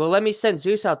down. He's like, well, let me send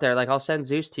Zeus out there. Like, I'll send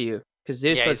Zeus to you, because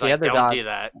Zeus was the other don't dog. Do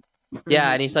that.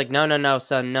 Yeah, and he's like, no,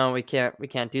 son, no, we can't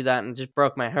do that, and it just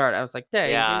broke my heart. I was like,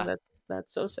 dang, dude,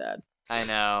 that's so sad. I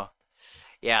know.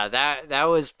 Yeah, that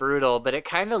was brutal, but it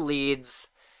kind of leads.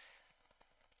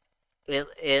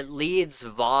 It leads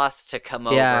Voth to come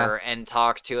over and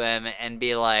talk to him and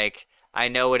be like, I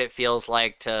know what it feels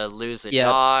like to lose a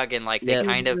dog, and like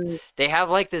they have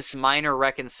like this minor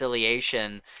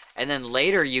reconciliation, and then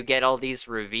later you get all these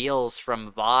reveals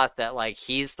from Voth that like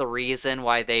he's the reason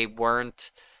why they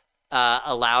weren't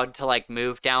allowed to like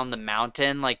move down the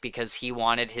mountain, like because he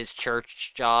wanted his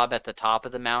church job at the top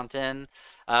of the mountain,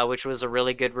 which was a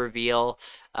really good reveal.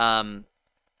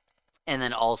 And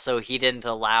then also he didn't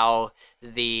allow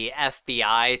the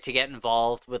FBI to get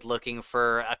involved with looking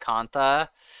for Akantha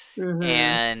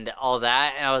and all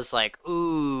that. And I was like,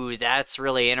 ooh, that's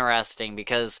really interesting,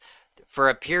 because for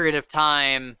a period of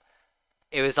time,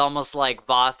 it was almost like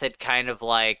Voth had kind of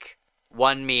like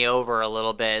won me over a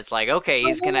little bit. It's like, okay,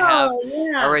 he's going to have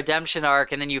a redemption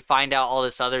arc, and then you find out all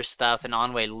this other stuff, and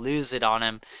Onway lose it on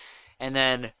him. And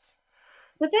then...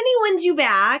 But then he wins you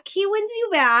back. He wins you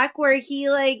back where he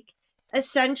like...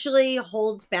 essentially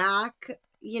holds back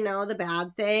the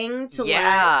bad thing to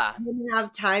Yeah. let him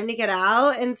have time to get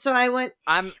out. And so I went,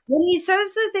 I'm when he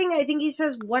says the thing, I think he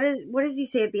says, what does he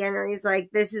say at the end? Where he's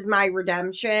like, this is my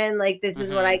redemption. Like, this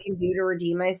is what I can do to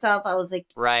redeem myself. I was like,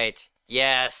 right.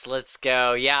 Yes, let's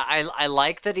go. Yeah, I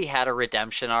like that he had a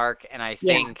redemption arc, and I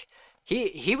think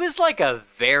he was like a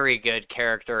very good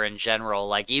character in general.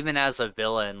 Like, even as a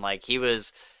villain, like he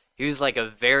was like a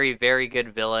very, very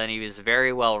good villain. He was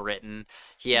very well written.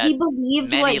 He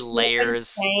believed many what he layers. had been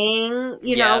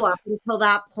saying, up until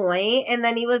that point, and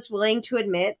then he was willing to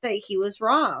admit that he was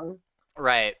wrong.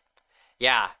 Right.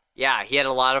 Yeah. Yeah, he had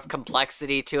a lot of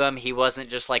complexity to him. He wasn't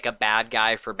just like a bad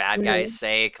guy for bad guy's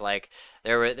sake. Like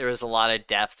there was a lot of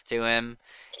depth to him.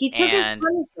 He took his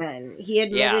punishment. He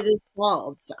admitted his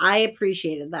faults. I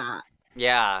appreciated that.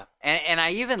 Yeah, and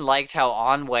I even liked how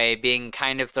Onway, being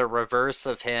kind of the reverse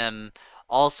of him,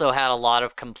 also had a lot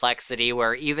of complexity.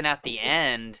 Where even at the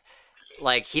end,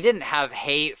 like he didn't have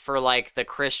hate for like the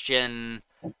Christian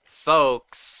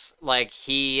folks. Like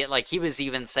he was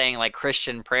even saying like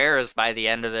Christian prayers by the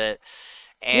end of it.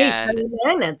 And he said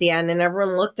amen at the end, and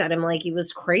everyone looked at him like he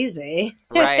was crazy.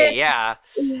 Right, yeah.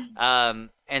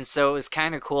 And so it was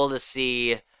kind of cool to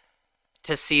see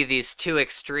these two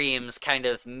extremes kind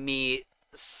of meet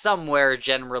somewhere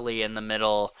generally in the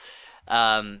middle.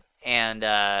 And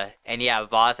yeah,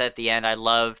 Voth at the end, I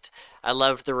loved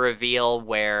the reveal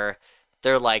where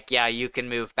they're like, yeah, you can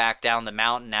move back down the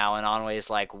mountain now, and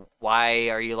Onway's like, why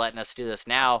are you letting us do this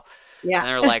now? Yeah. And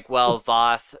they're like, well,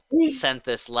 Voth sent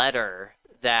this letter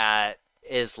that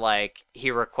is like,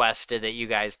 he requested that you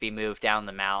guys be moved down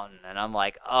the mountain. And I'm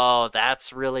like, oh,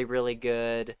 that's really, really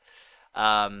good.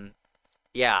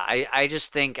 Yeah,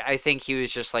 I think he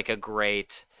was just like a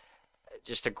great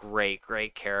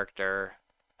character.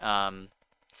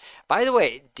 By the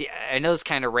way, I know it's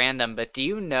kind of random, but do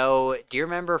you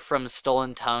remember from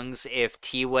Stolen Tongues if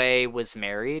T-Way was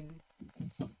married?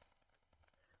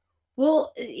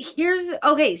 Well,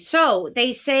 so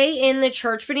they say in The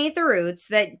Church Beneath the Roots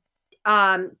that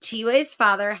T-Way's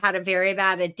father had a very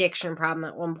bad addiction problem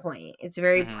at one point. It's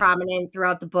very prominent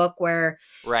throughout the book where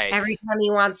every time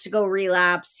he wants to go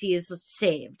relapse, he is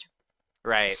saved.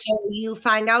 Right. So you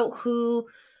find out who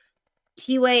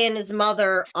T-Way and his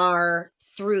mother are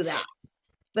through that.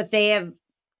 But the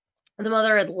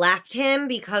mother had left him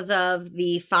because of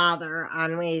the father,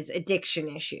 Onway's addiction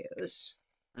issues.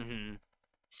 Mm-hmm.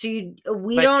 So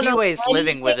we don't know. T-Way's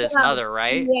living with his mother,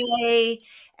 right? T-Way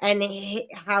and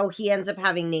how he ends up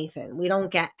having Nathan. We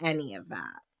don't get any of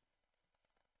that.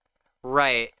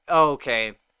 Right. Oh,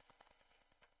 okay.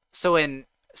 So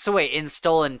wait, in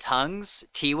Stolen Tongues,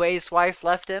 T-Way's wife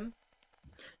left him?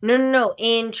 No.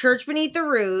 In Church Beneath the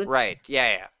Roots. Right.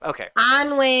 Yeah. Okay.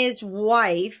 Onway's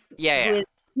wife, who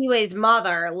is T-Way's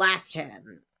mother, left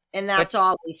him. And that's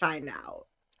all we find out.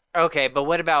 Okay, but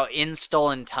what about in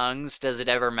Stolen Tongues? Does it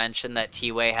ever mention that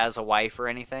T-Way has a wife or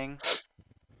anything?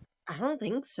 I don't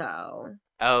think so.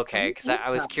 Okay, because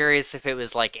I was curious if it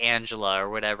was like Angela or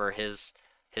whatever his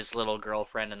little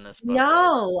girlfriend in this book.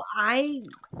 No, I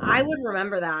would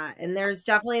remember that. And there's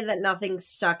definitely that nothing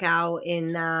stuck out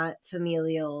in that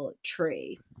familial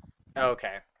tree.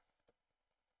 Okay.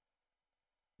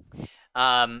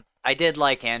 I did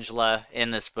like Angela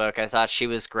in this book. I thought she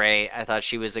was great. I thought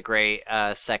she was a great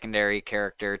secondary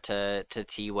character to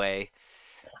T-Way.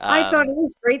 I thought it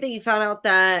was great that you found out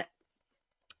that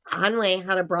Onway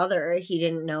had a brother he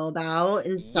didn't know about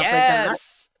and stuff like that.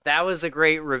 Yes, that was a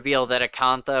great reveal that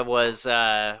Akantha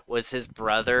was his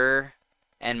brother,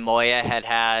 and Moya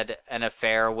had an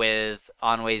affair with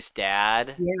Onway's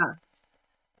dad. Yeah.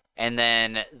 And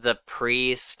then the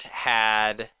priest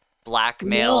had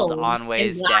blackmailed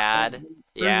Onway's dad.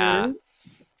 Yeah.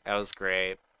 That was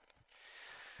great.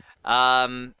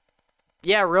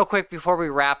 Yeah, real quick before we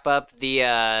wrap up,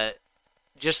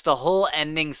 just the whole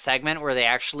ending segment where they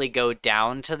actually go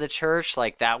down to the church,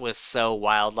 like that was so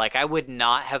wild. Like I would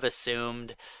not have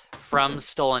assumed from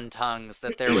Stolen Tongues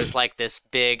that there was like this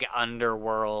big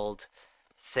underworld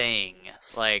thing.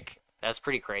 Like that's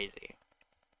pretty crazy.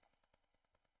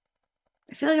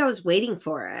 I feel like I was waiting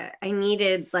for it. I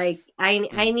needed I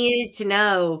needed to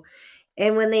know.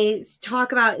 And when they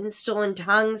talk about in Stolen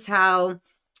Tongues how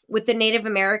with the Native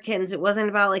Americans, it wasn't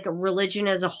about like a religion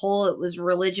as a whole. It was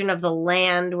religion of the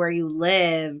land where you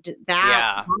lived.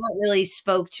 That really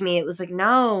spoke to me. It was like,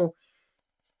 no,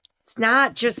 it's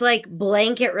not just like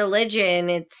blanket religion.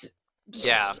 It's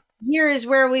here is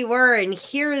where we were and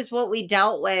here is what we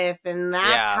dealt with. And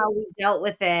that's how we dealt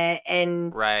with it.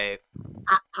 And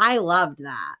I loved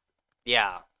that.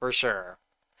 Yeah, for sure.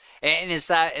 And is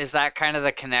that kind of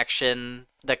the connection,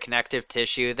 the connective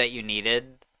tissue that you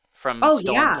needed from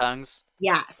Stolen Tongues?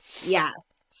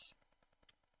 Yes.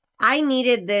 I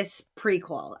needed this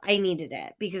prequel. I needed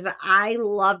it because I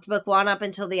loved book 1 up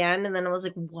until the end, and then I was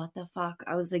like, what the fuck?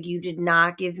 I was like, you did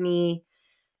not give me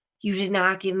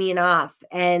enough.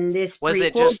 And this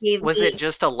prequel gave was me... it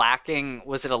just a lacking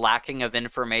of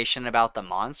information about the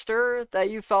monster that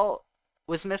you felt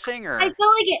was missing? Or I felt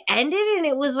like it ended and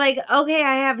it was like, okay,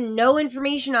 I have no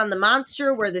information on the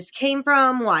monster, where this came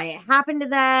from, why it happened to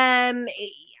them.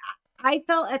 I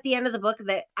felt at the end of the book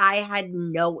that I had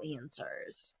no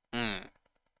answers.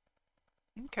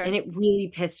 Okay. And it really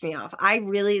pissed me off. I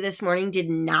really, this morning, did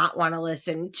not want to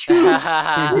listen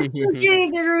to Journey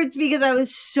Through the Roots because I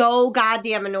was so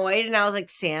goddamn annoyed. And I was like,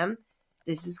 Sam,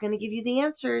 this is going to give you the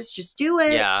answers. Just do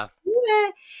it. Yeah. Just do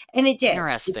it. And it did.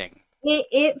 Interesting.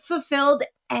 It fulfilled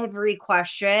every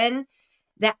question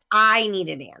that I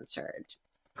needed answered,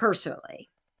 personally.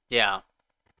 Yeah.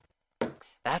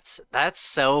 That's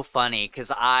so funny,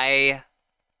 because I'd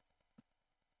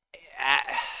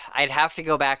have to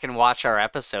go back and watch our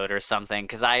episode or something,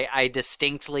 because I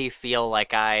distinctly feel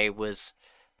like I was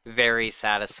very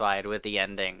satisfied with the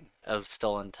ending of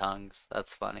Stolen Tongues.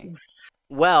 That's funny.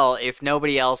 Well, if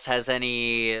nobody else has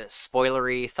any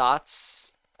spoilery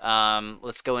thoughts,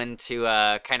 let's go into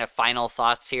kind of final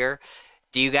thoughts here.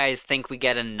 Do you guys think we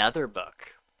get another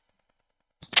book?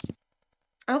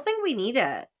 I don't think we need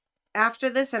it. After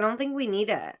this, I don't think we need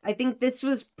it. I think this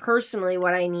was personally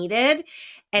what I needed,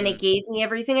 and it gave me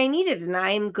everything I needed, and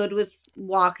I'm good with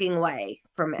walking away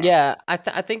from it. Yeah, I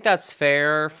think that's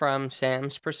fair from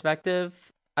Sam's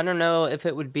perspective. I don't know if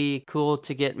it would be cool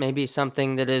to get maybe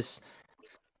something that is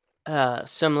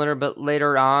similar but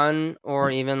later on, or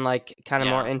even like kind of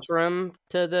more interim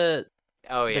to the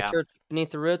Church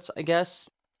Beneath the Roots, I guess.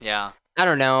 Yeah. I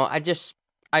don't know.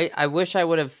 I wish I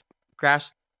would have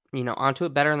grasped onto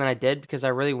it better than I did, because I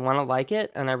really want to like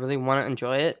it and I really want to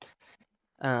enjoy it.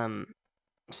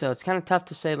 So it's kind of tough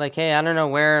to say, like, hey, I don't know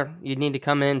where you need to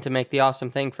come in to make the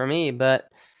awesome thing for me, but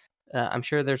I'm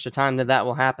sure there's a time that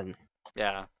will happen.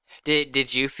 Yeah.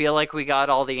 Did you feel like we got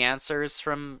all the answers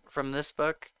from this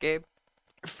book, Gabe?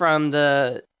 From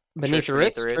the Beneath the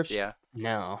Roots? Yeah.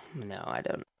 No, I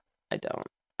don't.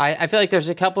 I feel like there's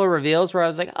a couple of reveals where I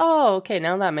was like, oh, okay,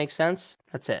 now that makes sense.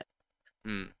 That's it.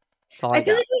 I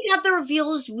feel like we got the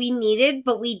reveals we needed,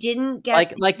 but we didn't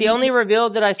get like the only reveal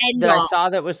that I saw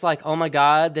that was like, oh my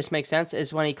god, this makes sense,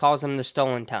 is when he calls them the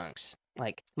Stolen Tongues.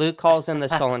 Like Luke calls them the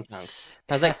Stolen Tongues.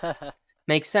 I was like,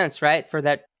 makes sense, right, for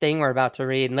that thing we're about to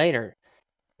read later.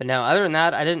 But no, other than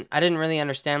that, I didn't really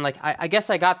understand. Like I guess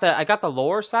I got the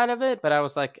lore side of it, but I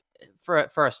was like,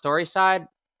 for a story side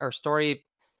or story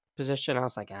position, I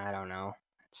was like, I don't know.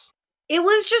 It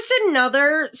was just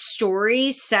another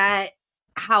story set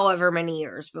however many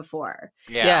years before.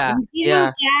 Yeah. We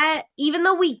didn't get, even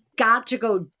though we got to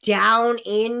go down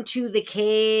into the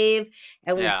cave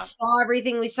and we saw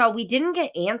everything we saw, we didn't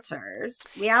get answers.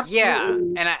 We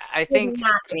absolutely and I think did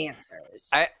not get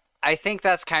answers. I think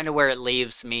that's kind of where it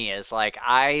leaves me, is like,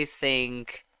 I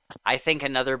think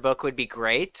another book would be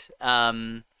great.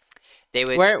 They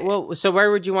would so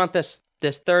where would you want this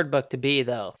third book to be,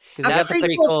 though? Because That's the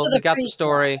prequel, we got the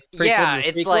story.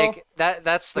 It's like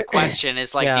that's the question,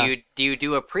 is like, do you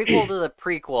do a prequel to the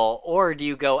prequel, or do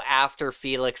you go after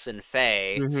Felix and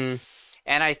Faye?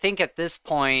 And I think at this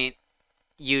point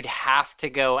you'd have to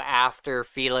go after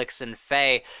Felix and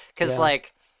Faye, because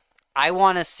like, I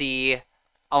want to see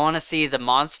the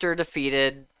monster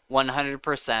defeated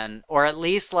 100%, or at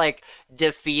least like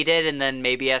defeated, and then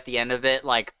maybe at the end of it,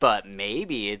 like, but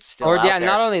maybe it's still out there.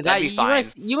 Not only that, you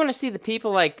want to see the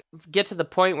people like get to the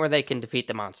point where they can defeat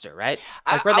the monster, right?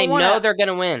 Like where they know they're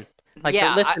gonna win. Like,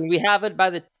 listen, we have it by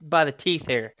the teeth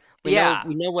here. We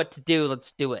know what to do.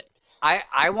 Let's do it.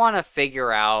 I want to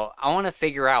figure out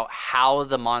how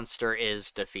the monster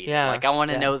is defeated. Like, I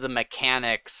want to know the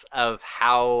mechanics of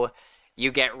how you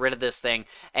get rid of this thing.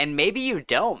 And maybe you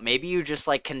don't. Maybe you just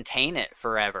like contain it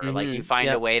forever. Like, you find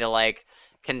a way to like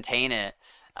contain it.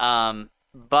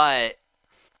 But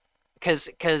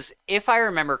because if I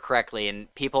remember correctly,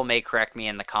 and people may correct me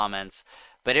in the comments,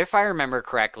 but if I remember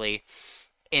correctly,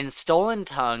 in Stolen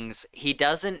Tongues, he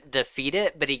doesn't defeat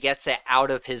it, but he gets it out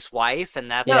of his wife,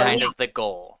 and that's kind of the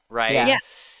goal, right? Yeah.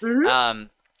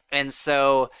 And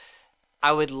so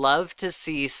I would love to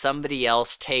see somebody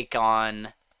else take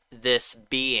on this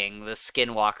being, the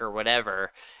Skinwalker,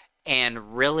 whatever,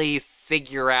 and really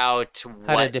figure out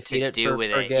what to do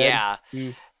with it. Yeah.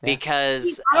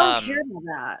 Because I don't care about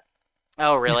that.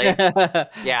 Oh, really?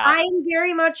 Yeah. I'm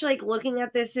very much like looking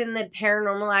at this in the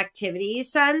Paranormal Activity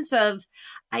sense of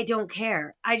I don't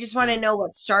care. I just want to know what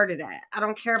started it. I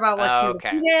don't care about what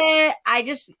completed it.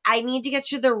 I need to get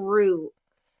to the root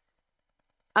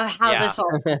of how this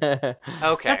all started.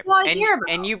 Okay. That's all I care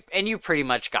about. And you pretty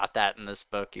much got that in this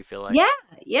book, you feel like?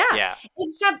 Yeah.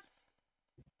 Except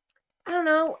I don't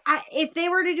know. If they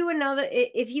were to do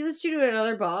if he was to do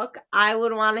another book, I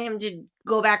would want him to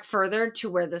go back further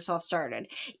to where this all started.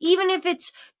 Even if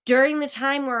it's during the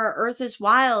time where our Earth is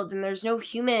wild and there's no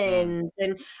humans.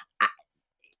 And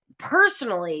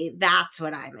personally, that's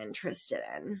what I'm interested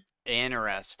in.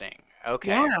 Interesting.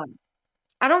 Okay. Yeah.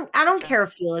 I don't care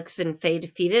if Felix and Faye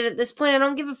defeated at this point. I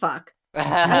don't give a fuck.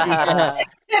 I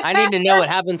need to know what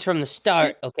happens from the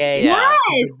start, okay?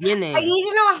 Yes! Beginning. I need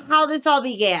to know how this all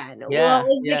began. What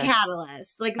was the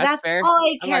catalyst? Like, that's all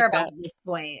I care about at this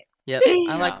point. Yep.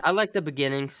 I like the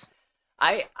beginnings.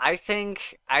 I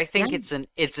think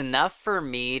it's enough for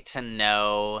me to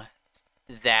know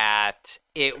that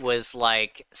it was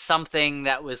like something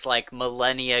that was like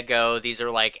millennia ago. These are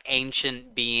like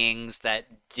ancient beings that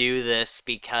do this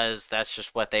because that's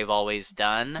just what they've always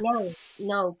done.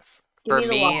 No. For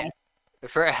me,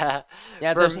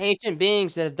 those ancient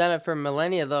beings that have done it for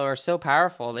millennia though are so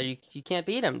powerful that you can't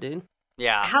beat them, dude.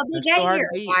 Yeah. How'd they get here?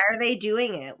 Why are they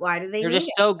doing it? Why do they? They're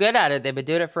just so good at it. They've been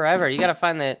doing it forever. You got to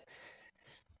find that.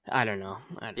 I don't know.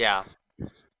 Yeah.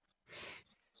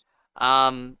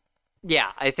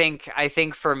 Yeah. I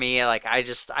think for me, like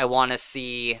I want to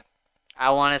see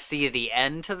the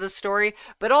end to the story,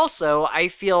 but also I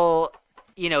feel,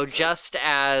 just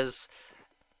as,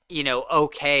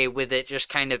 okay with it just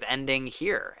kind of ending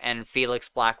here and Felix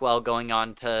Blackwell going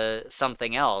on to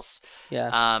something else.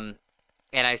 Yeah.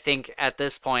 And I think at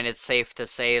this point it's safe to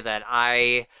say that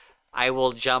I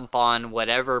will jump on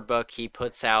whatever book he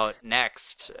puts out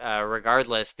next,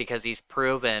 regardless, because he's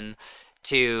proven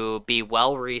to be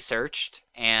well researched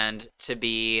and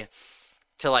to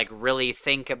like really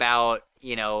think about,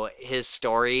 his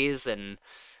stories and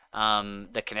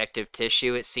the connective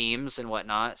tissue, it seems, and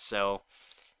whatnot. So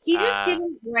he just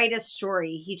didn't write a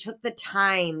story. He took the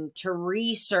time to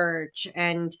research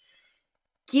and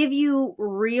give you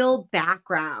real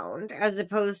background as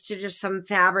opposed to just some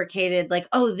fabricated, like,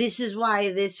 oh, this is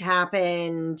why this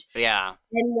happened. Yeah.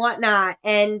 And whatnot.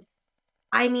 And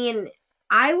I mean,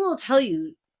 I will tell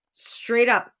you straight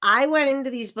up, I went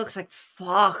into these books like,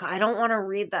 fuck, I don't want to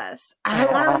read this. I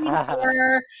don't want to read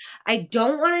more. I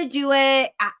don't want to do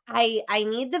it. I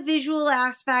need the visual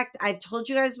aspect. I've told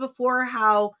you guys before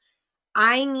how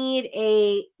I need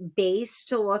a base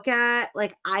to look at.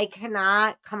 Like, I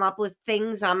cannot come up with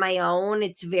things on my own.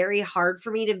 It's very hard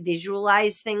for me to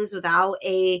visualize things without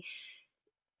a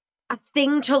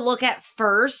thing to look at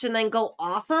first and then go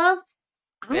off of.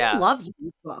 I loved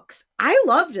these books. I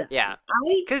loved it. Yeah.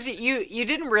 Because you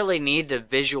didn't really need to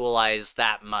visualize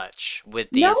that much with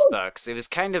these books. It was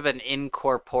kind of an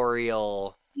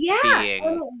incorporeal being.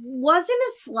 And it wasn't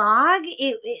a slog.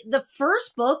 The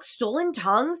first book, Stolen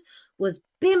Tongues, was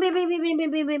bam, bam, bam, bam, bam, bam,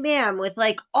 bam, bam, bam, with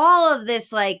like all of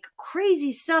this like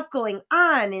crazy stuff going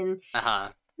on. And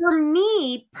for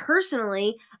me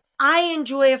personally, I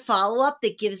enjoy a follow-up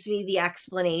that gives me the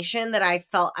explanation that I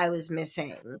felt I was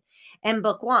missing in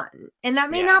book one. And that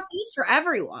may not be for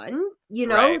everyone,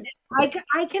 Right.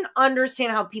 I can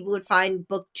understand how people would find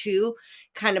book two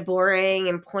kind of boring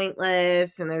and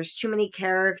pointless and there's too many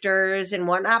characters and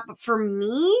whatnot. But for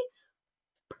me,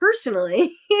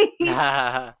 personally,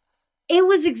 it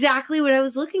was exactly what I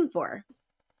was looking for.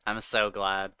 I'm so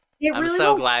glad. I'm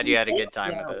so glad you had a good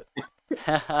time with it.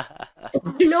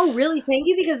 No, really, thank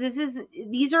you, because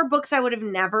these are books I would have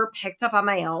never picked up on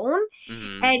my own.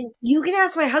 And you can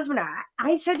ask my husband.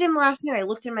 I said to him last night, I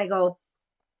looked at him, I go,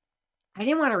 I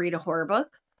didn't want to read a horror book.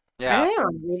 I didn't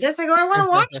want to read this. I go, I want to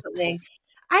watch something.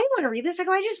 I didn't want to read this. I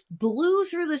go, I just blew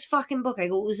through this fucking book. I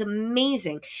go, it was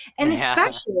amazing. And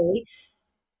especially,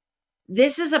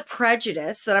 this is a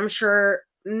prejudice that I'm sure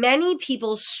many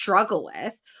people struggle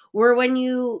with, where when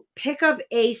you pick up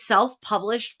a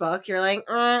self-published book, you're like,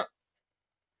 I'm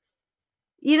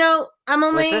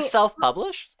only... Was this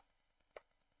self-published?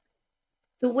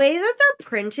 The way that they're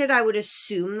printed, I would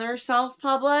assume they're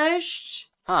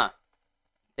self-published. Huh.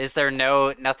 Is there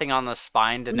nothing on the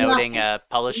spine denoting a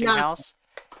publishing house?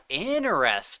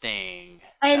 Interesting.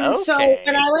 And so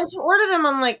when I went to order them,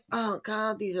 I'm like, oh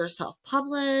God, these are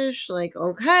self-published. Like,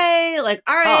 okay. Like,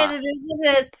 all right, it is what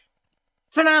it is.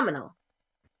 Phenomenal.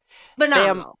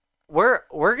 Sam,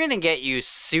 we're gonna get you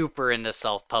super into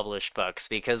self-published books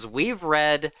because we've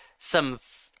read some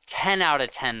 10 out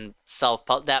of 10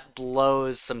 that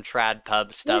blows some trad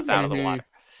pub stuff out of the water.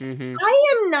 Mm-hmm. I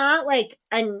am not like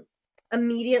an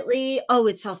immediately, oh,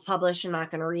 it's self-published, I'm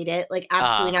not going to read it. Like,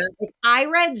 absolutely not. Like, I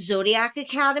read Zodiac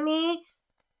Academy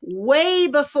way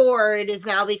before it is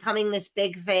now becoming this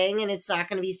big thing, and it's not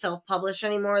going to be self-published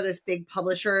anymore. This big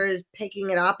publisher is picking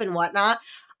it up and whatnot.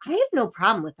 I have no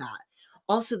problem with that.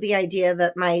 Also, the idea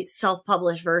that my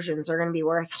self-published versions are going to be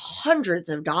worth hundreds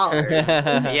of dollars.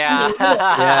 Regardless.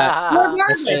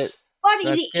 But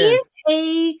it is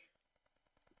a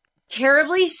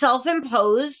terribly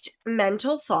self-imposed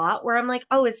mental thought where I'm like,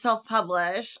 oh, it's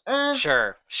self-published.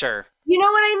 Sure. You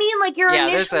know what I mean? Like, your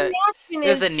initial reaction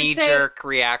is there's a knee-jerk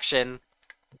reaction.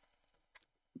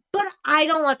 But I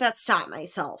don't let that stop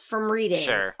myself from reading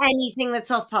anything that's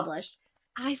self-published.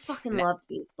 I fucking loved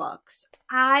these books.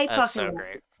 Loved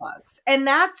these books. And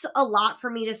that's a lot for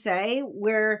me to say,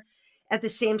 where at the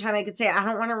same time I could say I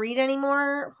don't want to read any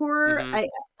more horror. Mm-hmm.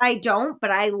 I don't,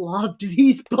 but I loved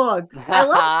these books. I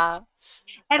love them.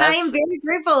 And I am very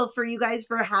grateful for you guys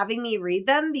for having me read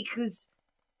them, because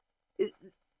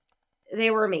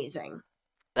they were amazing.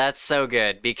 That's so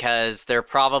good, because they're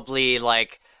probably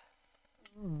like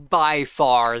by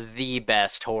far the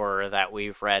best horror that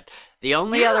we've read. The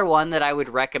only other one that I would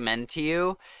recommend to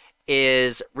you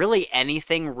is really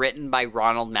anything written by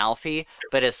Ronald Malfi,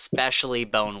 but especially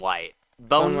Bone White.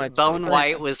 Bone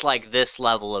White was like this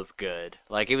level of good.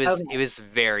 Like, it was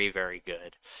very, very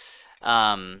good.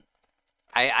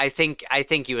 I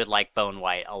think you would like Bone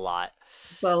White a lot.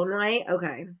 Bone White?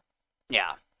 Okay.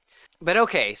 Yeah. But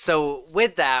okay, so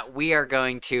with that, we are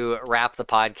going to wrap the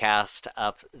podcast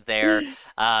up there.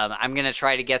 I'm going to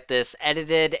try to get this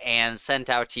edited and sent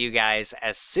out to you guys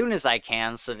as soon as I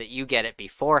can so that you get it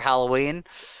before Halloween.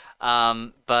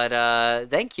 But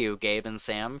thank you, Gabe and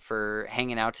Sam, for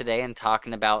hanging out today and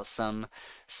talking about some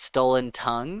stolen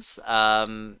tongues.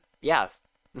 Yeah.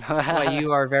 Well,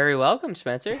 you are very welcome,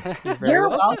 Spencer. You're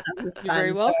welcome, Spencer. You're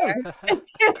very welcome.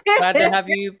 Glad to have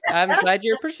you. I'm glad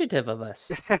you're appreciative of us.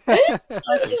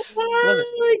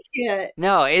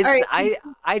 No, it's right.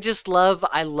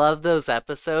 I love those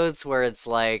episodes where it's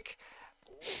like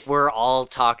we're all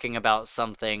talking about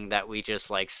something that we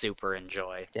just like super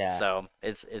enjoy. Yeah. So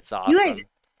it's awesome.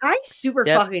 I super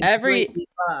fucking hate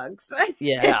these bugs.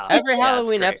 Yeah. Every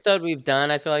Halloween episode we've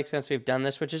done, I feel like, since we've done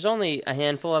this, which is only a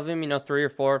handful of them, 3 or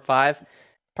 4 or 5,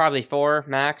 probably 4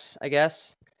 max, I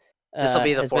guess. This will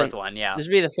be the 4th one, yeah. This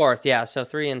will be the 4th, yeah. So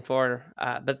 3 and 4,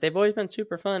 but they've always been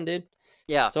super fun, dude.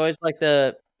 Yeah. It's always like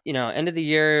the end of the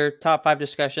year top 5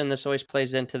 discussion. This always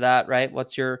plays into that, right?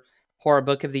 What's your horror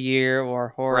book of the year or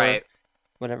horror,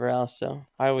 whatever else? So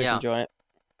I always enjoy it.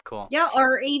 Cool. Yeah,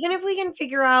 or even if we can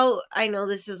figure out, I know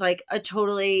this is like a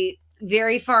totally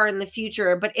very far in the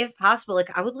future, but if possible,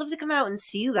 like, I would love to come out and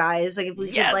see you guys. Like, if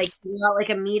we could like do out like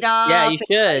a meetup. Yeah, you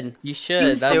should. You should.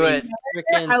 Let's do it.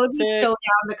 I would be so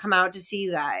down to come out to see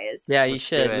you guys. Yeah, you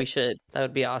should. We should. That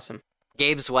would be awesome.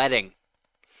 Gabe's wedding.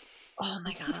 Oh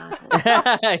my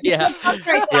god. Yeah. That's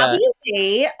right. So I'll be your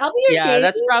date. Yeah,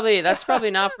 that's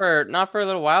probably not for a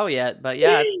little while yet, but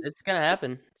yeah, it's gonna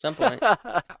happen at some point.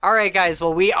 All right, guys.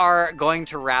 Well, we are going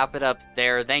to wrap it up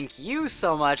there. Thank you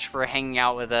so much for hanging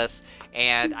out with us,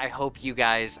 and I hope you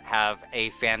guys have a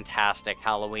fantastic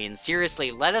Halloween. Seriously,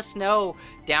 let us know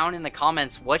down in the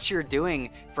comments what you're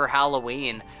doing for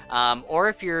Halloween, or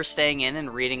if you're staying in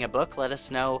and reading a book, let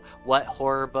us know what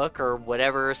horror book or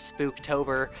whatever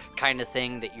Spooktober kind of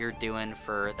thing that you're doing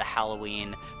for the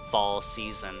Halloween fall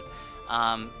season.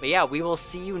 But yeah, we will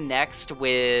see you next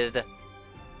with,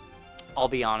 I'll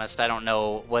be honest, I don't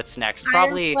know what's next.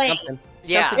 Probably something.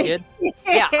 Yeah. Good.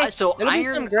 Yeah, so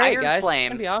Iron guys.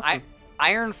 Flame. Be awesome.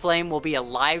 Iron Flame will be a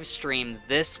live stream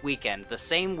this weekend. The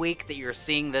same week that you're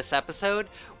seeing this episode,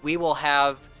 we will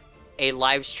have a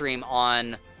live stream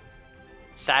on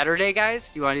Saturday,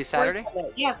 guys. You want to do Saturday?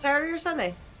 Yeah, Saturday or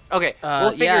Sunday. Okay,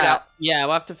 we'll figure it out. Yeah,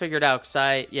 we'll have to figure it out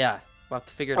we'll have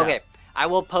to figure it out. Okay, I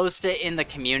will post it in the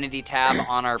community tab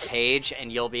on our page,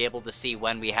 and you'll be able to see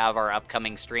when we have our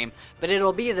upcoming stream. But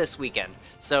it'll be this weekend,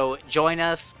 so join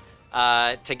us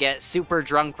to get super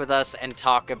drunk with us and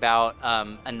talk about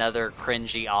another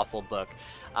cringy, awful book.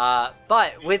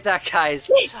 But with that,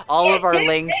 guys, all of our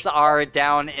links are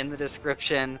down in the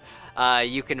description.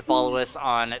 You can follow us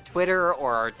on Twitter,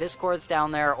 or our Discord's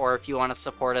down there, or if you want to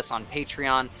support us on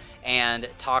Patreon and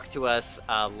talk to us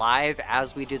live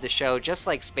as we do the show, just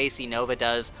like Spacey Nova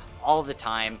does all the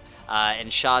time,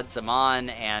 and Shad Zaman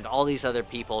and all these other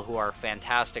people who are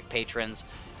fantastic patrons.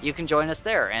 You can join us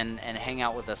there and hang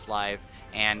out with us live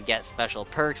and get special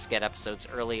perks, get episodes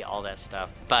early, all that stuff.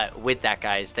 But with that,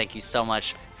 guys, thank you so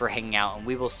much for hanging out, and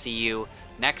we will see you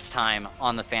next time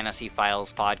on the Fantasy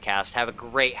Files podcast. Have a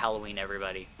great Halloween,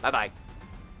 everybody. Bye-bye.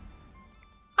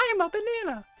 I'm a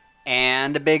banana.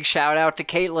 And a big shout out to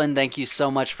Caitlin. Thank you so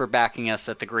much for backing us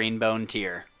at the Green Bone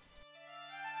tier.